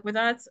any help with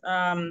that,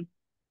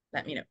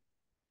 let me know.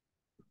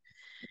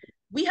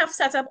 We have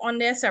set up on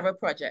there several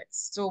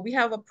projects. So we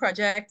have a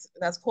project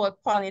that's called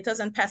Pollinators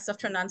and Pests of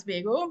Trinidad and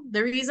Tobago.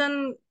 The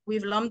reason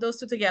we've lumped those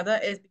two together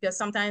is because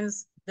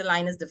sometimes the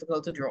line is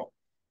difficult to draw.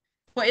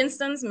 For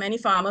instance, many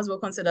farmers will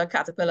consider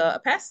caterpillar a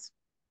pest,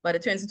 but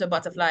it turns into a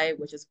butterfly,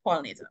 which is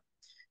pollinator.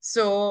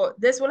 So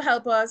this will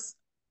help us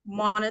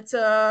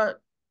monitor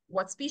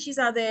what species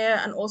are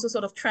there and also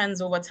sort of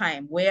trends over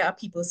time. Where are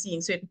people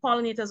seeing certain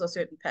pollinators or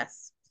certain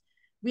pests?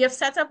 We have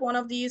set up one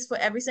of these for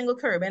every single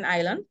Caribbean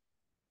island.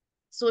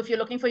 So if you're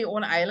looking for your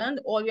own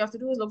island, all you have to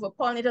do is look for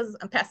pollinators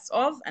and pests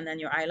of, and then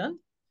your island.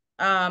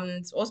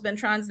 It's also been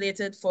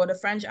translated for the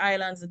French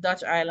islands, the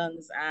Dutch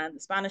islands, and the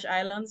Spanish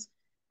islands.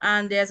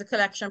 And there's a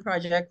collection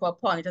project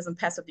called Pollinators and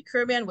Pests of the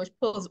Caribbean, which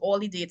pulls all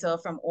the data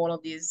from all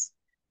of these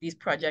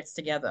projects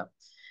together.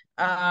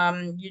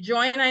 You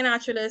join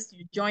iNaturalist,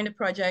 you join the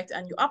project,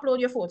 and you upload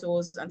your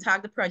photos and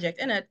tag the project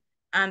in it,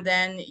 and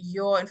then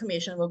your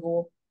information will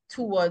go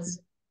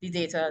towards the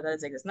data that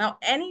exists. Now,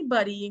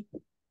 anybody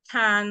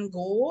can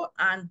go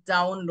and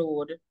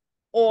download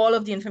all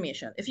of the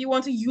information. If you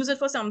want to use it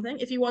for something,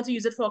 if you want to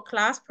use it for a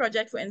class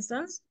project, for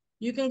instance,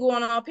 you can go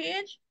on our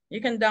page,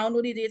 you can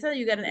download the data,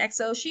 you get an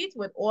Excel sheet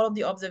with all of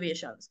the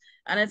observations.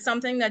 And it's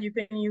something that you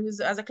can use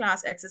as a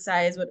class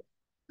exercise with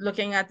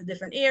looking at the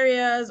different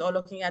areas or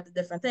looking at the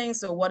different things.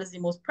 So what is the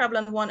most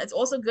prevalent one? It's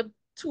also a good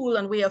tool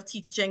and way of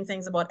teaching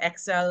things about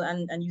Excel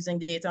and using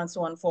data and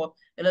so on for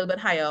a little bit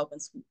higher up in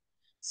school.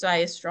 So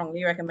I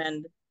strongly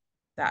recommend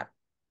that.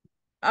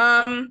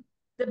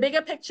 The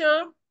bigger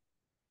picture,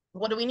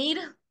 what do we need?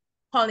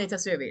 Pollinator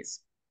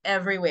surveys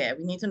everywhere.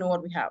 We need to know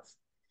what we have.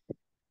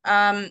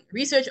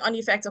 Research on the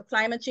effects of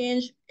climate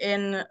change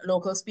in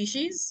local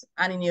species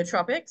and in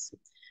neotropics.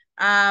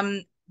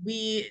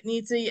 We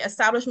need the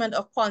establishment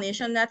of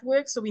pollination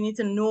networks. So we need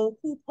to know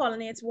who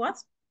pollinates what.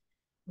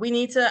 We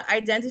need to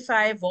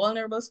identify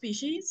vulnerable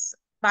species.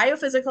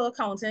 Biophysical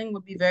accounting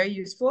would be very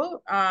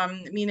useful,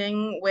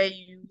 meaning where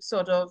you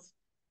sort of,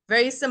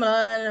 very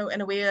similar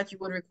in a way that you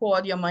would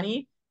record your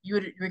money. You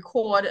would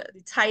record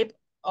the type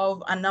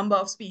of a number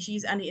of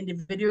species and the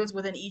individuals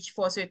within each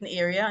for a certain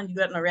area, and you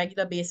do that on a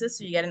regular basis,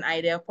 so you get an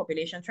idea of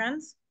population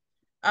trends.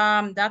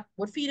 That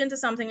would feed into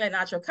something like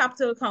natural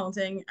capital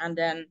accounting and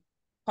then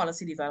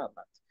policy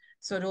development.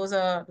 So those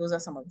are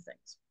some of the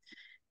things.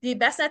 The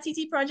BestNet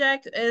TT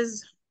project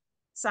is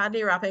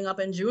sadly wrapping up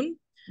in June.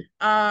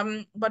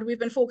 But we've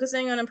been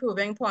focusing on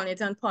improving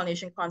pollinator and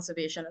pollination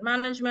conservation and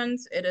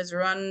management. It is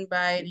run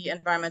by the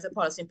Environmental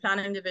Policy and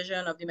Planning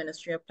Division of the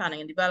Ministry of Planning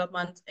and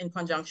Development in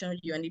conjunction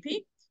with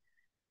UNDP,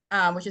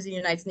 which is the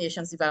United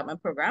Nations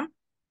Development Program.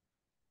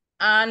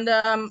 And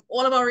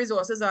all of our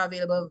resources are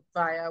available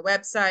via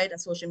website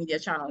and social media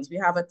channels. We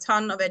have a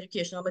ton of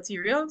educational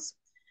materials,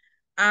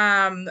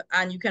 and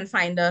you can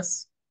find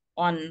us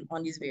on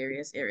these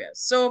various areas.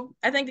 So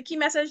I think the key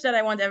message that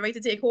I want everybody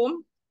to take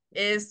home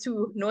is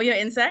to know your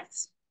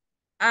insects.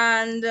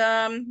 And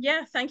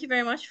yeah, thank you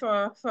very much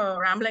for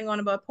rambling on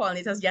about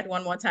pollinators yet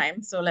one more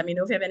time. So let me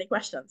know if you have any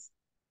questions.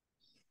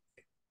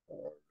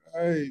 All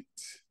right.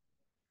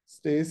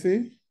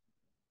 Stacy?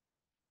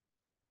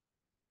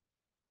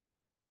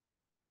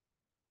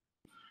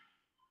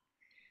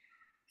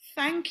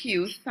 Thank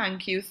you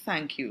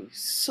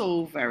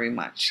so very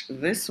much.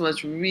 This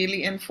was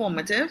really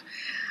informative.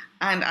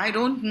 And I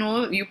don't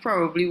know, you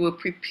probably were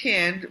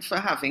prepared for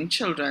having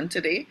children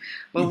today,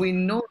 but we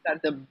know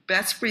that the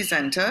best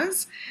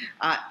presenters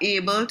are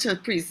able to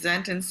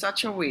present in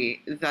such a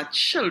way that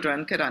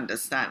children could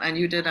understand. And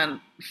you did a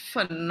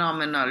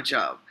phenomenal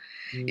job.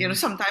 You know,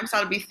 sometimes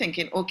I'll be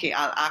thinking, okay,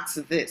 I'll ask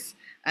this.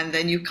 And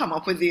then you come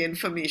up with the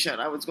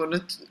information. I was going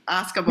to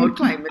ask about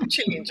climate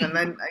change. And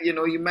then, you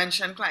know, you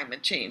mentioned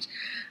climate change.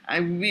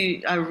 I'm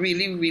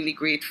really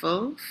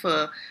grateful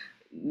for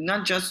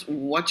not just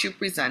what you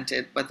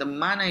presented, but the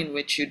manner in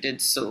which you did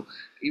so.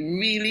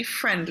 Really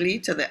friendly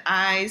to the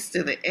eyes,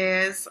 to the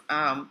ears.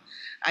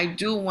 I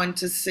do want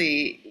to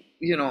say,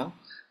 you know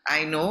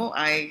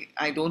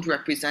I don't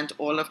represent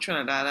all of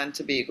Trinidad and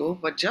Tobago,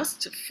 but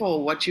just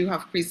for what you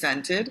have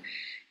presented,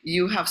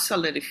 you have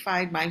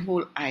solidified my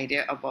whole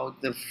idea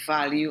about the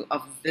value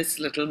of this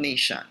little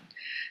nation.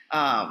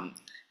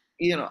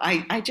 You know,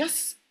 I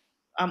just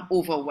am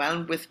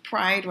overwhelmed with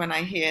pride when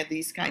I hear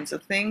these kinds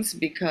of things,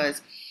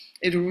 because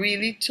it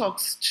really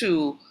talks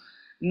to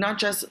not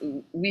just,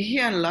 we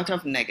hear a lot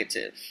of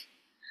negative.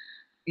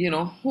 You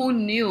know, who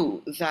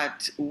knew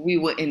that we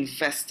were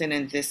investing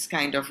in this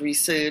kind of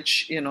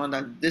research, you know,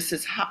 that this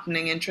is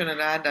happening in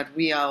Trinidad, that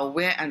we are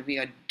aware and we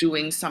are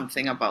doing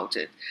something about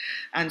it.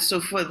 And so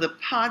for the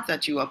part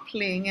that you are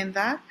playing in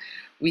that,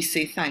 we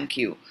say thank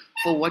you.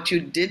 For what you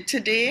did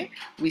today,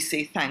 we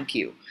say thank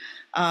you.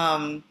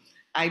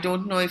 I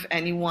don't know if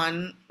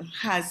anyone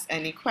has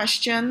any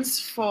questions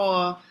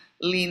for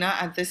Lena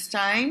at this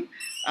time.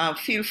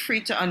 Feel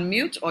free to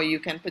unmute, or you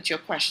can put your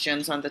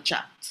questions on the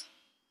chat.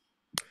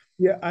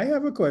 Yeah, I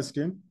have a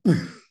question.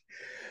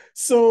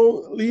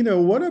 So,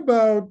 Lena, what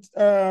about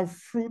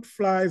fruit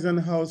flies and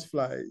house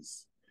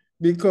flies?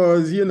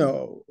 Because, you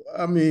know,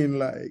 I mean,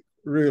 like,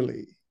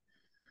 really,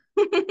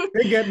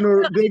 they get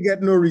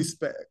no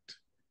respect.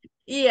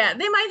 Yeah,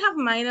 they might have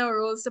minor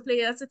roles to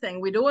play. That's the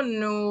thing. We don't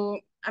know.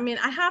 I mean,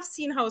 I have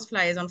seen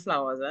houseflies on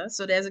flowers,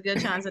 so there's a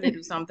good chance that they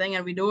do something,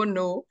 and we don't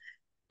know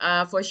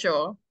for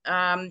sure.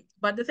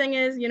 But the thing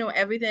is,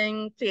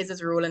 everything plays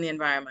its role in the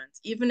environment,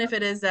 even if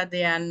it is that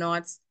they are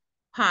not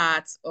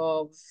part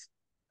of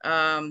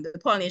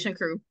the pollination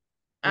crew.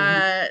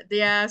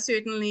 They are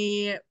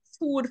certainly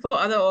food for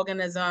other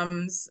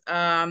organisms,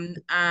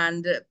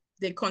 and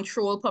they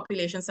control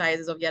population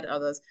sizes of yet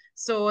others.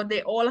 So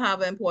they all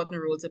have an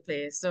important role to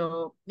play.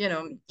 So,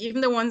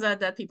 even the ones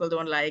that people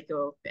don't like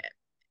or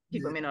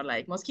people may not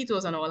like,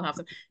 mosquitoes and all have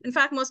some. In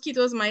fact,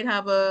 mosquitoes might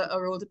have a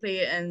role to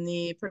play in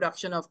the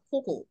production of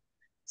cocoa.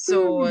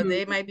 So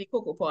they might be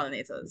cocoa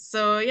pollinators.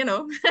 So,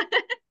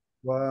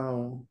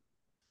 Wow.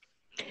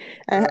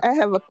 I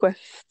have a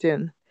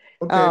question.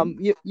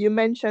 Okay. You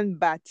mentioned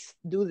bats.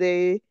 Do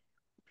they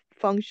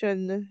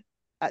function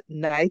at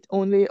night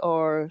only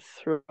or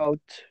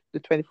throughout the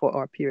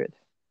 24-hour period?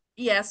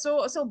 Yeah,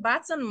 so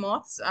bats and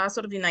moths are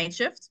sort of the night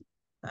shift.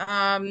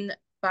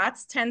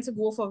 Bats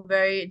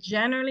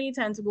generally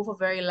tend to go for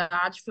very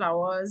large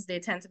flowers. They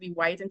tend to be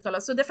white in color.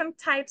 So different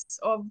types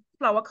of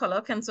flower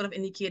color can sort of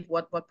indicate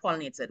what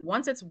pollinates it.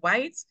 Once it's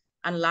white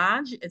and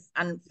large,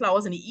 and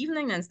flowers in the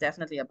evening, then it's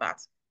definitely a bat.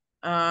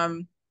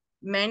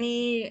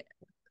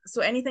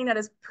 So anything that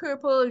is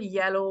purple,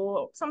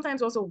 yellow,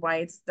 sometimes also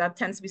white, that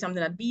tends to be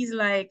something that bees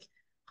like.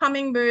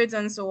 Hummingbirds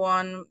and so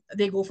on,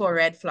 they go for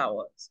red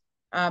flowers.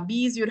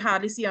 Bees you'd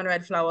hardly see on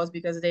red flowers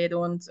because they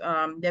don't,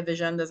 their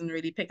vision doesn't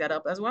really pick that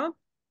up as well.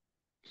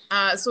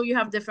 So you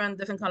have different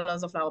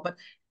colors of flower, but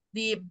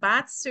the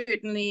bats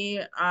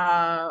certainly,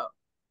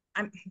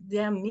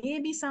 there may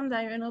be some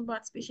diurnal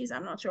bat species,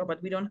 I'm not sure, but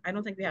I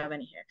don't think we have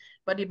any here.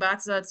 But the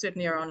bats are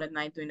certainly around at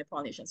night doing the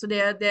pollination. So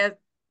they're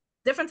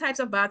different types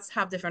of bats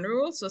have different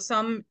rules. So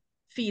some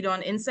feed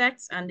on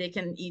insects and they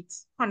can eat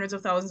hundreds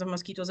of thousands of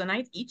mosquitoes a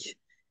night each.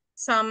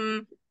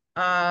 Some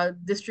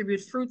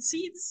distribute fruit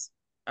seeds.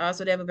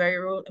 So they have a very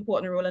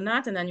important role in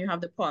that. And then you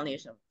have the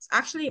pollination.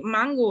 Actually,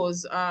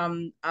 mangoes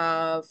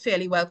are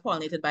fairly well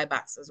pollinated by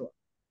bats as well.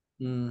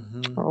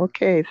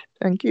 Okay,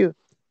 thank you.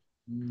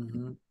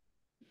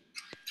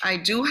 I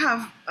do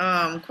have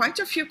quite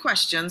a few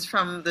questions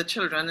from the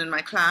children in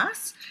my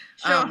class.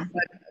 Sure.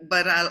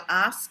 But I'll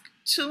ask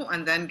two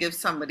and then give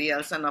somebody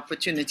else an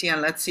opportunity,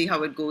 and let's see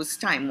how it goes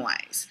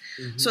time-wise.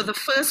 So the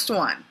first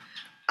one,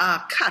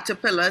 are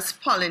caterpillars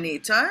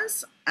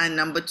pollinators? And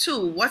number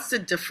two, what's the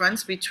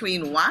difference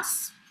between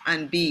wasps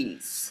and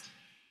bees?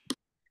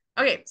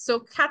 Okay, so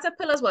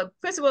caterpillars, well,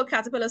 first of all,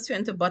 caterpillars turn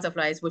into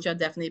butterflies, which are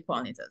definitely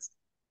pollinators.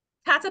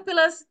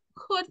 Caterpillars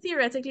could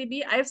theoretically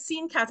be, I've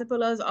seen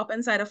caterpillars up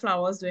inside of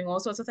flowers doing all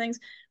sorts of things,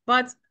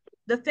 but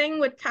the thing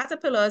with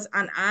caterpillars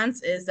and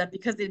ants is that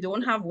because they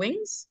don't have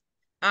wings,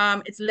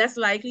 it's less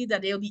likely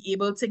that they'll be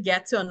able to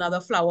get to another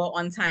flower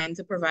on time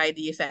to provide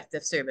the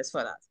effective service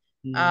for that.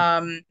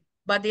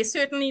 But they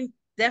certainly,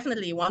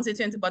 definitely, once they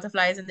turn to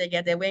butterflies and they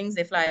get their wings,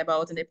 they fly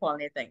about and they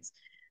pollinate things.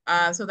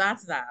 So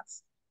that's that.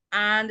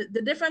 And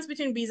the difference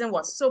between bees and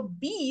wasps. So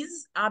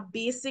bees are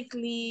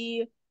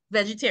basically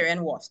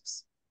vegetarian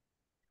wasps.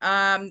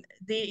 They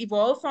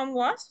evolved from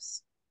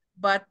wasps,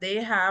 but they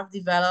have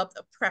developed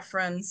a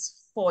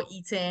preference for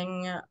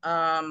eating,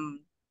 pollen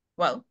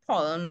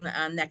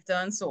and nectar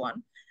and so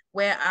on.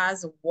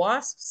 Whereas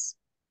wasps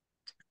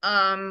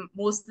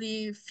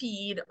mostly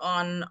feed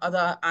on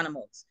other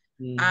animals.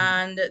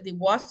 And the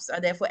wasps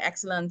are therefore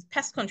excellent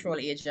pest control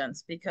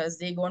agents because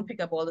they go and pick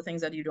up all the things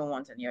that you don't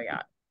want in your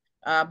yard.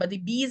 But the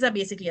bees are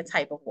basically a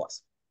type of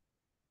wasp.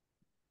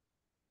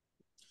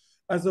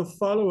 As a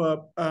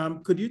follow-up,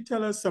 could you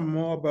tell us some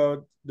more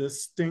about the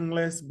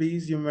stingless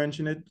bees? You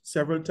mentioned it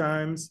several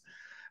times,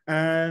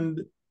 and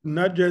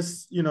not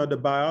just, the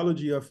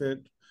biology of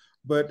it,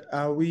 but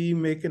are we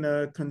making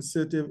a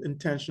concerted,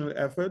 intentional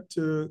effort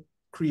to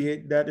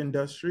create that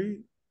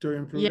industry to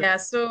improve it? Yeah,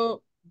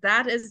 so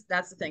that's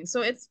the thing.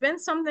 So it's been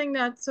something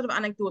that sort of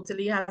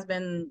anecdotally has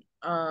been,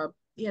 a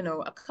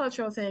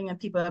cultural thing, and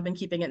people have been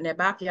keeping it in their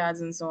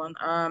backyards and so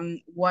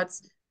on.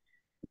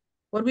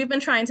 What we've been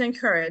trying to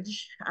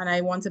encourage, and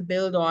I want to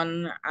build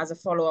on as a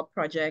follow-up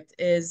project,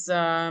 is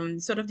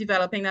sort of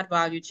developing that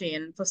value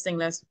chain for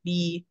stingless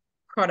bee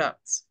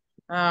products.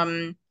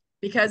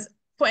 Because,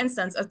 for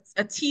instance,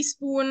 a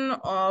teaspoon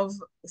of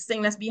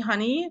stingless bee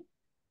honey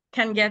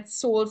can get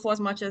sold for as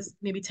much as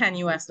maybe $10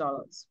 US.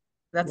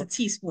 That's a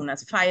teaspoon,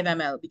 that's 5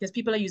 ml, because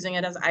people are using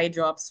it as eye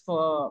drops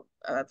for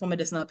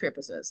medicinal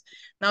purposes.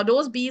 Now,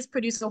 those bees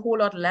produce a whole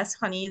lot less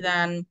honey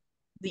than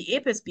the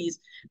apis bees,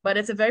 but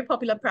it's a very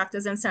popular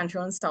practice in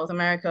Central and South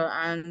America,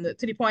 and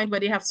to the point where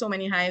they have so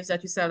many hives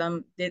that you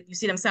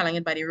see them selling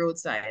it by the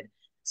roadside.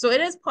 So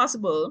it is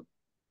possible.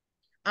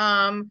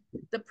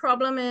 The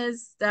problem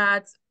is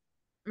that,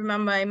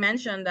 remember I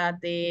mentioned that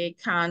they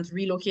can't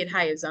relocate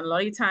hives, and a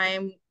lot of the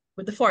time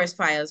with the forest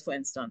fires, for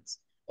instance,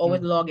 or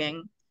with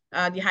logging,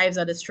 the hives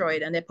are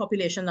destroyed and their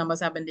population numbers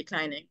have been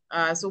declining.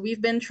 So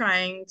we've been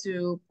trying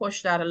to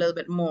push that a little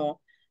bit more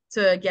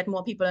to get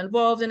more people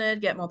involved in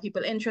it, get more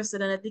people interested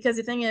in it, because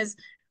the thing is,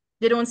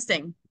 they don't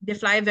sting. They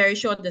fly a very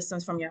short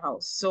distance from your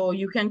house. So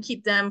you can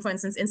keep them, for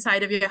instance,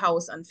 inside of your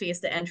house and face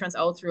the entrance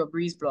out through a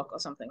breeze block or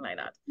something like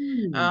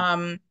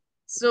that.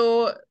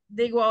 So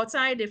they go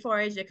outside, they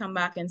forage, they come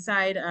back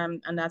inside,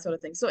 and that sort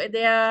of thing. So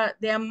they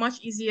are much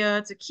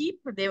easier to keep.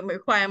 They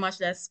require much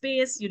less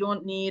space. You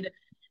don't need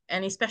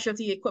any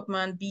specialty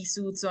equipment, bee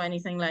suits or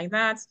anything like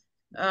that.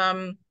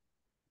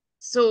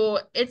 So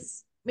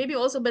it's maybe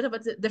also a bit of a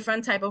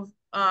different type of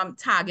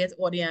target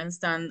audience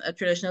than a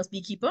traditional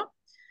beekeeper,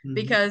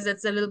 because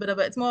it's a little bit of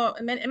it's more,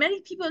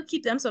 many people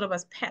keep them sort of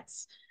as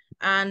pets.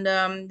 And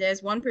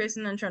there's one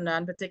person in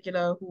Trinidad in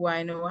particular who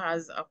I know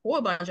has a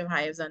whole bunch of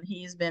hives, and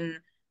he's been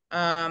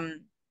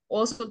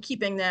also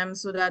keeping them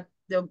so that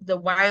the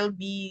wild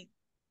bee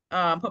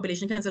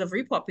population can sort of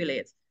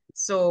repopulate.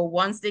 So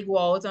once they go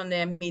out on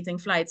their mating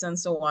flights and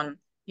so on,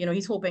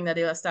 he's hoping that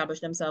they'll establish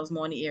themselves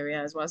more in the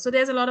area as well. So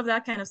there's a lot of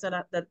that kind of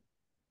stuff that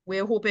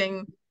we're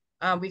hoping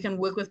we can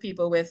work with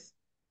people with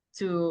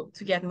to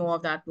get more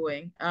of that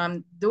going.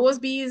 Those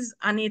bees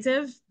are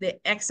native. They're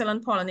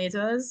excellent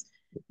pollinators.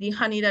 The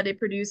honey that they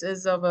produce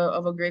is of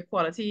a great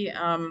quality.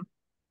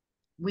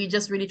 We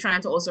just really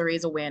trying to also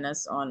raise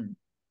awareness on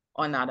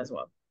that as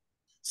well.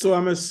 So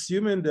I'm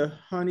assuming the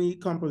honey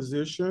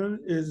composition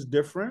is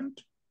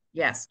different?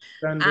 Yes.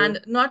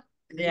 And not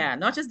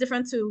just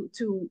different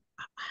to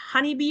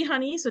honeybee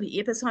honey, so the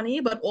apis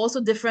honey, but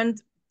also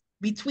different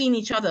between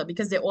each other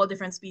because they're all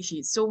different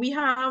species. So we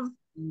have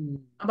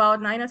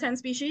about 9 or 10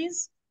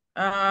 species.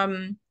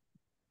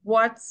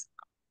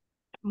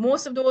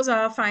 Most of those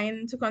are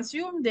fine to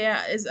consume. There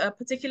is a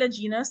particular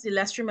genus, the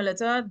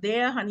Lestrumillita.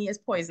 Their honey is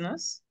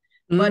poisonous,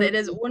 but it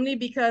is only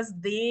because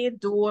they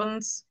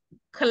don't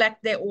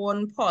collect their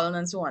own pollen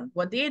and so on.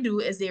 What they do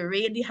is they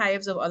raid the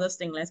hives of other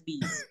stingless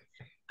bees.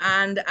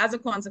 And as a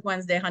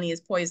consequence, their honey is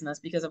poisonous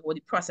because of what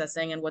the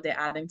processing and what they're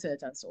adding to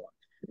it and so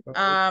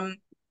on.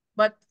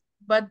 Okay.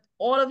 But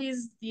all of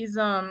these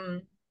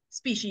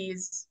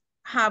species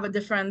have a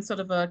different sort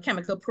of a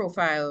chemical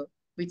profile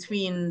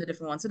between the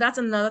different ones. So that's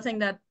another thing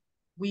that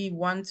we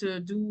want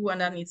to do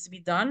and that needs to be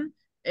done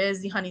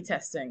is the honey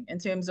testing in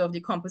terms of the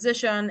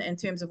composition, in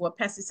terms of what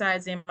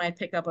pesticides they might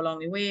pick up along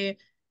the way.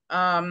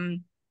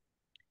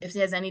 If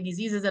there's any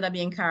diseases that are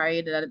being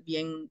carried, that are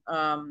being,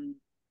 that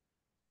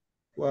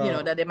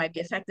they might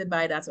be affected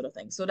by, that sort of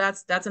thing. So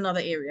that's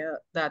another area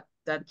that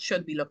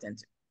should be looked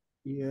into.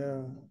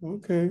 Yeah,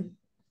 okay.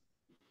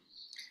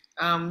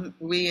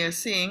 We are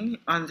seeing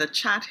on the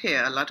chat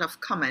here a lot of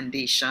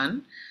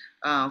commendation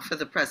for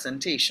the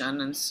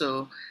presentation. And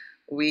so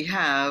we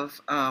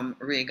have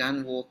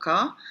Reagan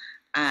Walker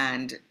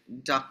and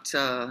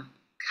Dr.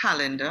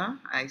 Calendar,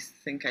 I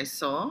think I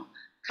saw,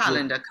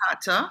 Calendar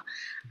Carter.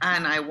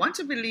 And I want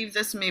to believe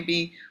this may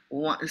be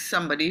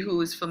somebody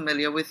who is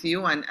familiar with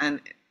you and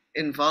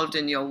involved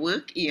in your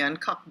work, Ian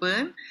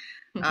Cockburn,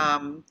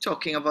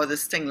 talking about the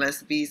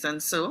stingless bees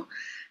and so.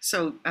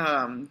 So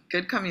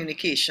good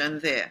communication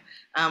there.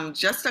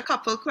 Just a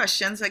couple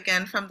questions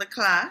again from the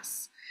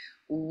class.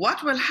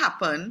 What will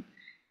happen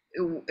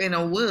in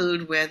a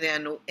world where there are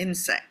no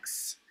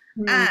insects?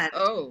 And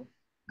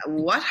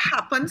what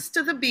happens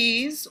to the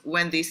bees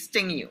when they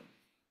sting you?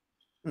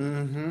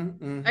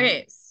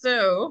 Okay,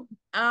 so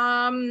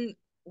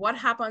what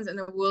happens in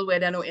a world where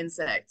there are no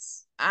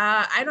insects?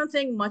 I don't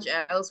think much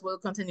else will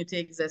continue to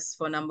exist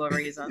for a number of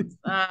reasons.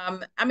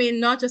 I mean,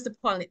 not just the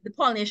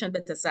pollination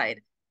bit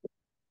aside.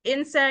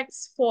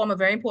 Insects form a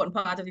very important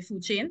part of the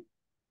food chain,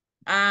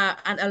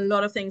 and a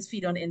lot of things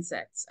feed on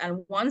insects.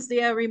 And once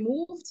they are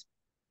removed,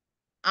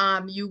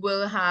 you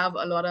will have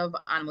a lot of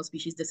animal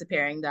species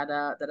disappearing that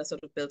are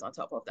sort of built on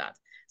top of that.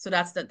 So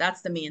that's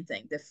the main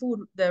thing. The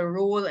food, the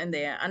role in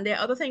there, and there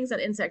are other things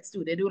that insects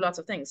do. They do lots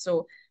of things.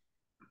 So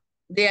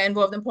they are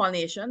involved in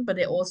pollination, but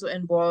they're also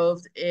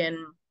involved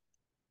in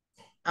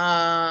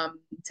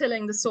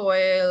tilling the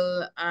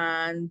soil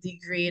and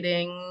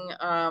degrading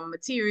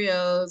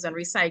materials and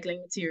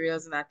recycling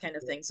materials and that kind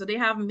of thing. So they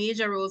have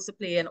major roles to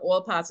play in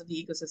all parts of the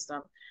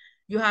ecosystem.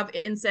 You have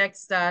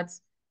insects that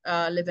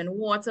live in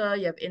water,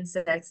 you have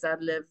insects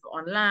that live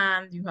on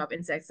land, you have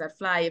insects that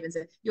fly,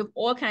 you have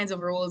all kinds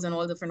of roles in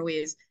all different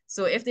ways.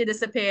 So if they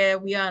disappear,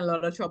 we are in a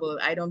lot of trouble.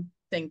 I don't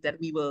think that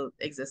we will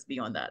exist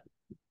beyond that.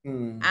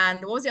 And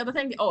what was the other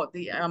thing? Oh,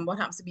 what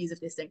happens to bees if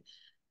they sting?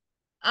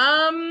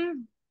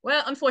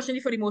 Well,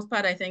 unfortunately, for the most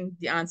part, I think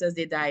the answer is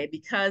they die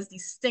because the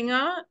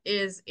stinger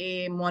is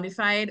a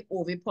modified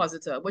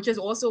ovipositor, which is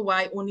also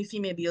why only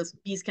female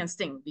bees can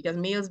sting, because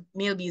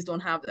male bees don't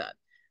have that.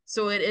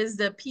 So it is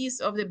the piece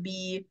of the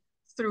bee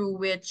through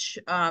which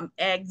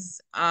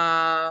eggs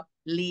are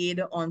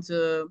laid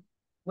onto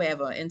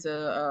wherever, into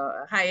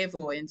a hive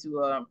or into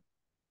a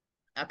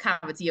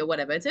cavity or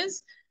whatever it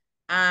is.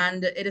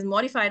 And it is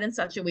modified in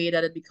such a way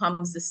that it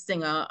becomes the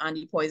stinger and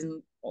the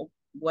poison or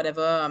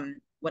whatever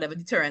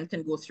deterrent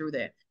can go through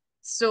there.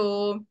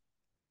 So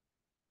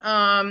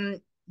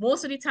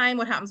most of the time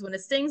what happens when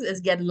it stings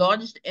is get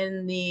lodged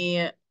in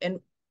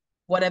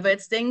whatever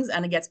it stings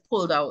and it gets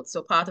pulled out.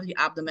 So part of the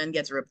abdomen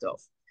gets ripped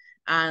off.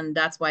 And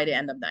that's why they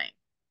end up dying.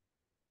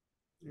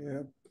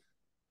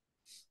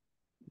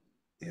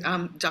 Yeah.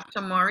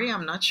 Dr. Maury,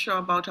 I'm not sure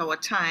about our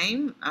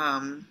time.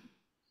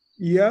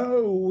 Yeah,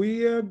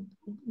 we are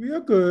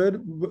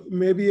good.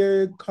 Maybe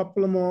a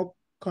couple of more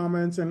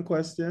comments and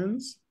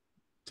questions.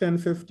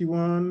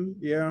 10:51.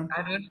 Yeah.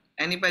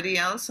 Anybody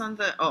else on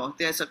the, oh,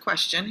 there's a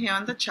question here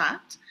on the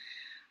chat.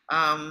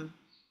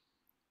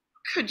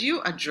 Could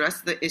you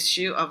address the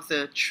issue of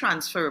the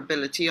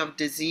transferability of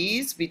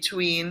disease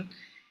between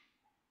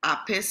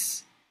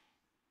apis?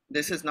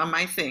 This is not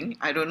my thing.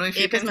 I don't know if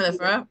Apis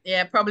mellifera.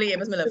 Yeah, probably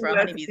Apis mellifera,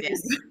 honeybees,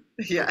 yes.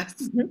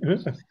 Yes.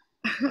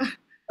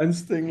 And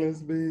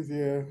stingless bees,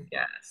 yeah.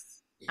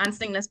 Yes. And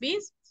stingless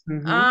bees.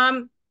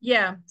 Mm-hmm.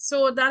 Yeah,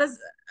 so that is,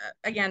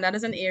 again, that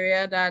is an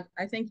area that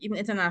I think even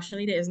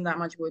internationally there isn't that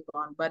much work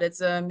on, but it's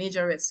a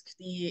major risk.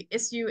 The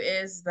issue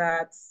is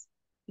that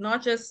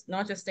not just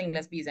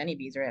stingless bees, any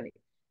bees really.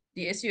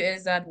 The issue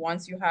is that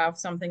once you have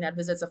something that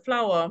visits a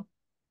flower,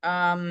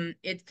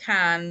 it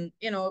can,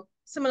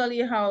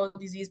 similarly how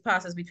disease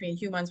passes between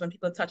humans when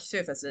people touch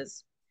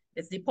surfaces,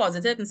 it's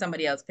deposited and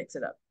somebody else picks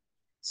it up.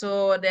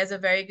 So there's a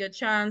very good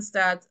chance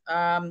that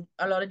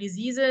a lot of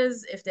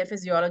diseases, if their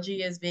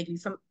physiology is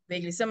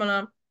vaguely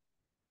similar,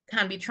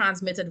 can be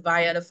transmitted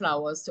via the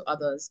flowers to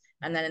others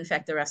and then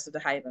infect the rest of the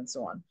hive and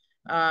so on.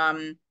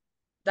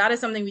 That is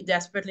something we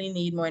desperately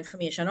need more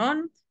information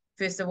on.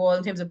 First of all,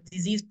 in terms of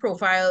disease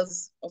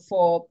profiles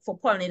for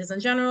pollinators in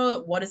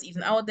general, what is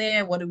even out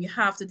there? What do we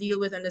have to deal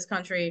with in this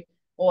country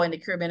or in the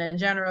Caribbean in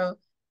general?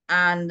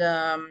 And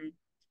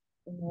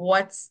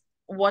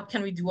what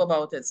can we do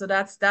about it? So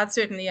that's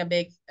certainly a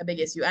big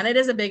issue, and it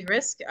is a big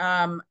risk.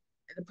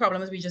 The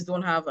problem is we just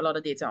don't have a lot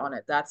of data on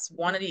it. That's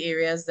one of the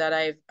areas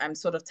that I'm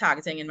sort of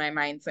targeting in my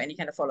mind for any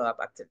kind of follow-up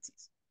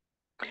activities.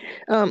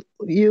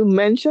 You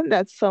mentioned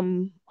that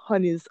some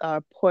honeys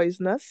are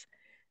poisonous,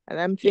 and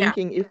I'm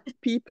thinking if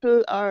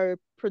people are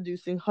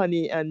producing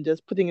honey and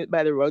just putting it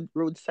by the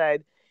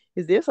roadside,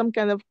 is there some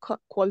kind of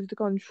quality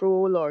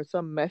control or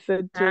some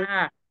method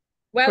to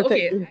protect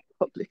the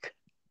public?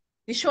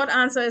 The short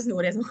answer is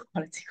no, there's no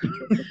quality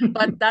control.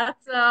 But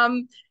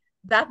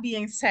that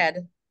being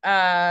said,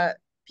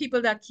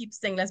 people that keep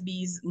stingless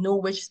bees know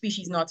which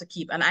species not to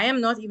keep. And I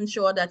am not even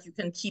sure that you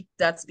can keep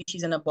that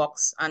species in a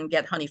box and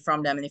get honey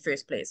from them in the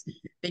first place,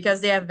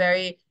 because they are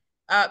very,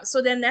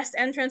 so their nest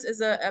entrance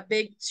is a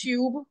big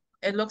tube.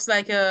 It looks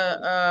like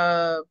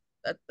a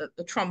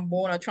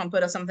trombone or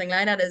trumpet or something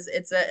like that.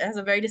 It has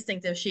a very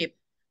distinctive shape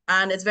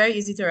and it's very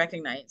easy to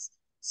recognize.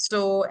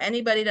 So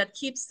anybody that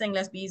keeps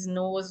stingless bees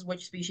knows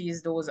which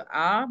species those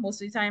are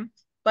most of the time,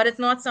 but it's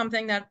not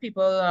something that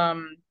people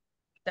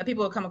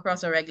will come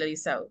across or regularly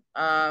sell.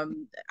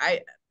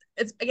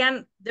 It's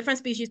again, different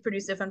species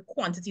produce different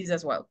quantities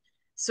as well.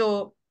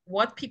 So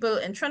what people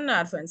in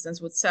Trinidad, for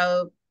instance, would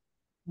sell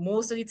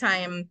most of the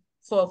time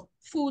for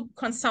food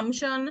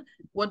consumption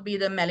would be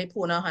the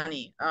Melipona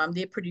honey.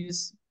 They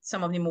produce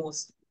some of the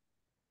most.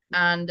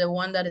 And the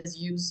one that is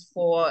used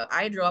for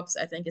eye drops,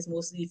 I think, is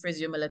mostly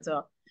Frisia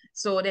mellita.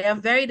 So they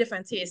have very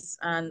different tastes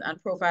and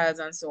profiles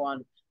and so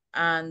on.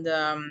 And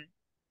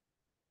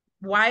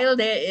while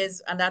there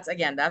is, and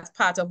that's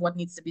part of what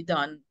needs to be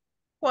done,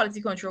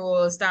 quality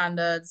control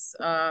standards,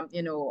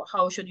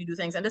 how should you do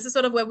things? And this is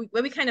sort of where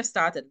we kind of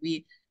started.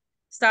 We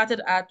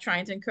started at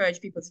trying to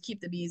encourage people to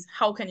keep the bees.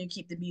 How can you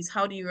keep the bees?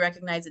 How do you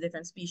recognize the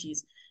different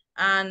species?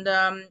 And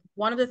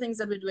one of the things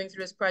that we're doing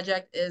through this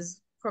project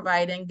is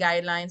providing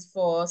guidelines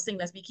for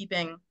stingless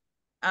beekeeping,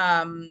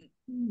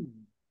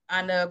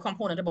 and a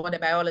component about the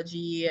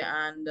biology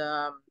and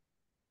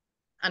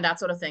that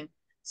sort of thing,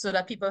 so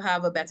that people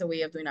have a better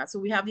way of doing that. So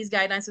we have these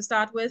guidelines to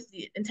start with.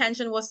 The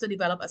intention was to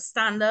develop a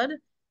standard.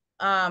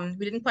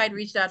 We didn't quite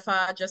reach that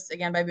far, just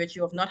again by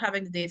virtue of not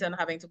having the data and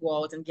having to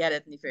go out and get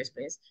it in the first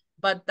place.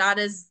 But that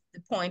is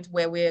the point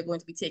where we're going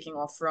to be taking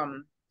off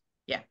from,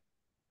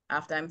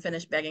 after I'm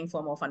finished begging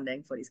for more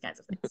funding for these kinds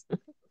of things.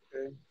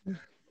 Okay.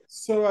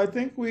 So I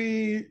think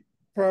we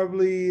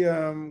probably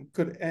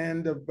could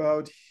end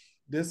about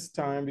this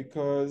time,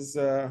 because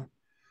I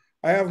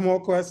have more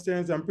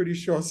questions. I'm pretty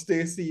sure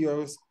Stacy,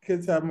 your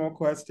kids have more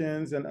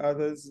questions and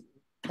others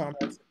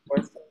comments and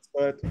questions,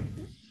 but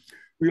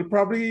we'll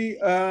probably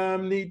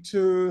need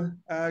to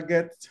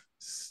get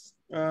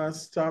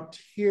stopped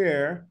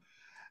here.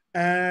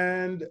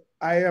 And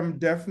I am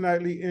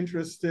definitely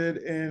interested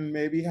in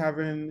maybe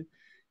having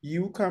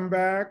you come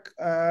back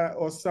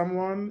or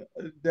someone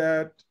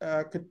that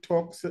could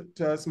talk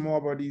to us more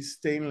about these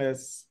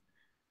stingless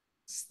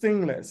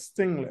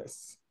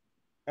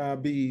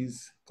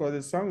bees, because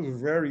it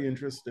sounds very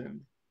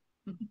interesting.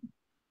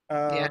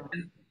 Yeah,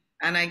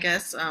 and I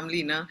guess,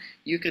 Lena,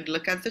 you could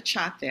look at the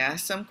chat. There are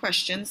some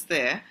questions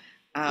there.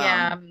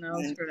 And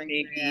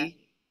maybe,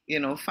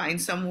 find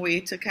some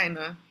way to kind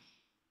of,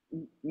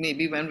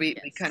 maybe when we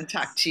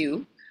contact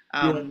you,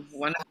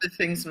 one of the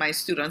things my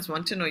students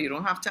want to know, you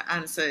don't have to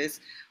answer, is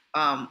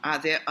are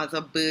there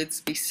other birds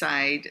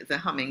beside the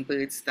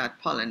hummingbirds that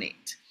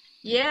pollinate?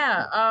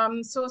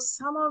 So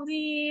some of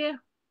the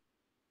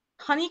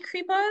honey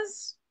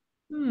creepers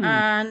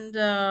and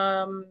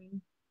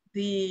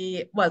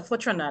for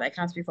Trinidad, I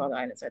can't speak for other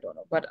islands, I don't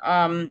know, but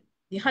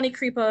honey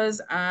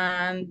creepers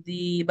and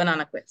the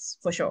banana quits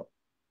for sure.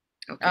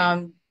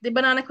 Okay. The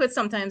banana quits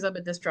sometimes are a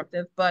bit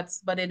destructive, but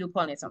they do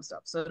pollinate some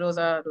stuff. So those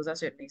are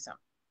certainly some.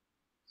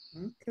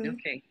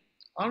 Okay.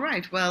 All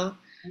right. Well,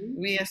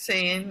 we are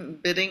saying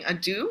bidding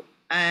adieu,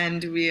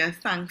 and we are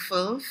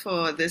thankful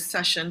for this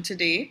session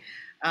today.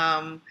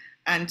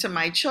 And to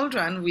my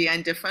children, we are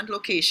in different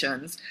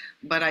locations,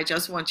 but I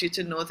just want you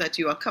to know that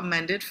you are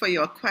commended for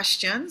your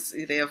questions.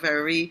 They are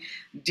very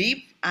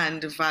deep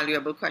and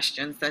valuable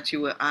questions that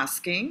you were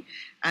asking.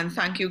 And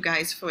thank you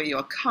guys for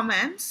your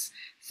comments.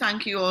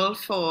 Thank you all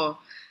for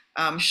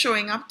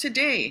showing up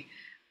today.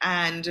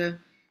 And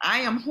I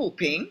am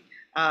hoping,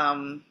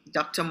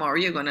 Dr.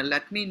 Maury, you're going to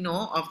let me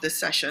know of the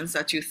sessions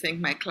that you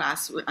think my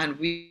class, and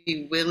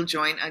we will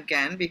join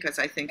again because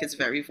I think it's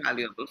very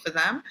valuable for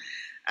them.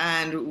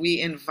 And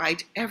we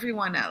invite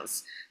everyone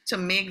else to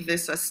make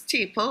this a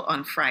staple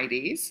on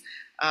Fridays,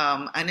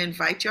 and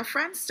invite your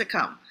friends to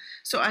come.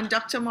 So, and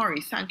Dr.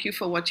 Maury, thank you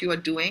for what you are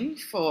doing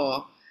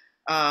for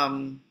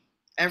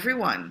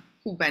everyone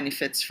who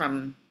benefits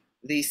from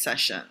these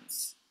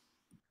sessions.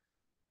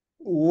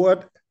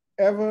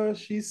 Whatever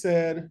she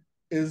said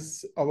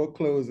is our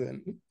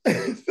closing.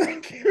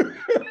 Thank you.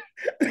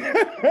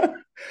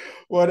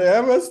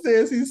 Whatever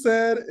Stacy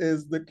said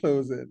is the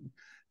closing.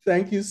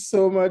 Thank you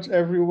so much,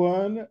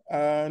 everyone.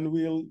 And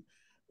we'll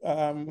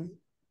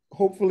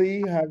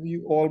hopefully have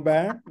you all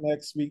back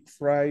next week,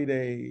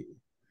 Friday.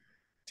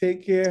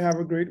 Take care. Have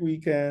a great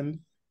weekend.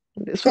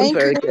 This was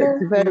very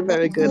good. Very,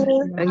 very good.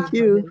 Thank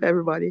you,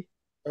 everybody.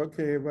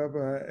 Okay,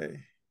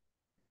 bye-bye.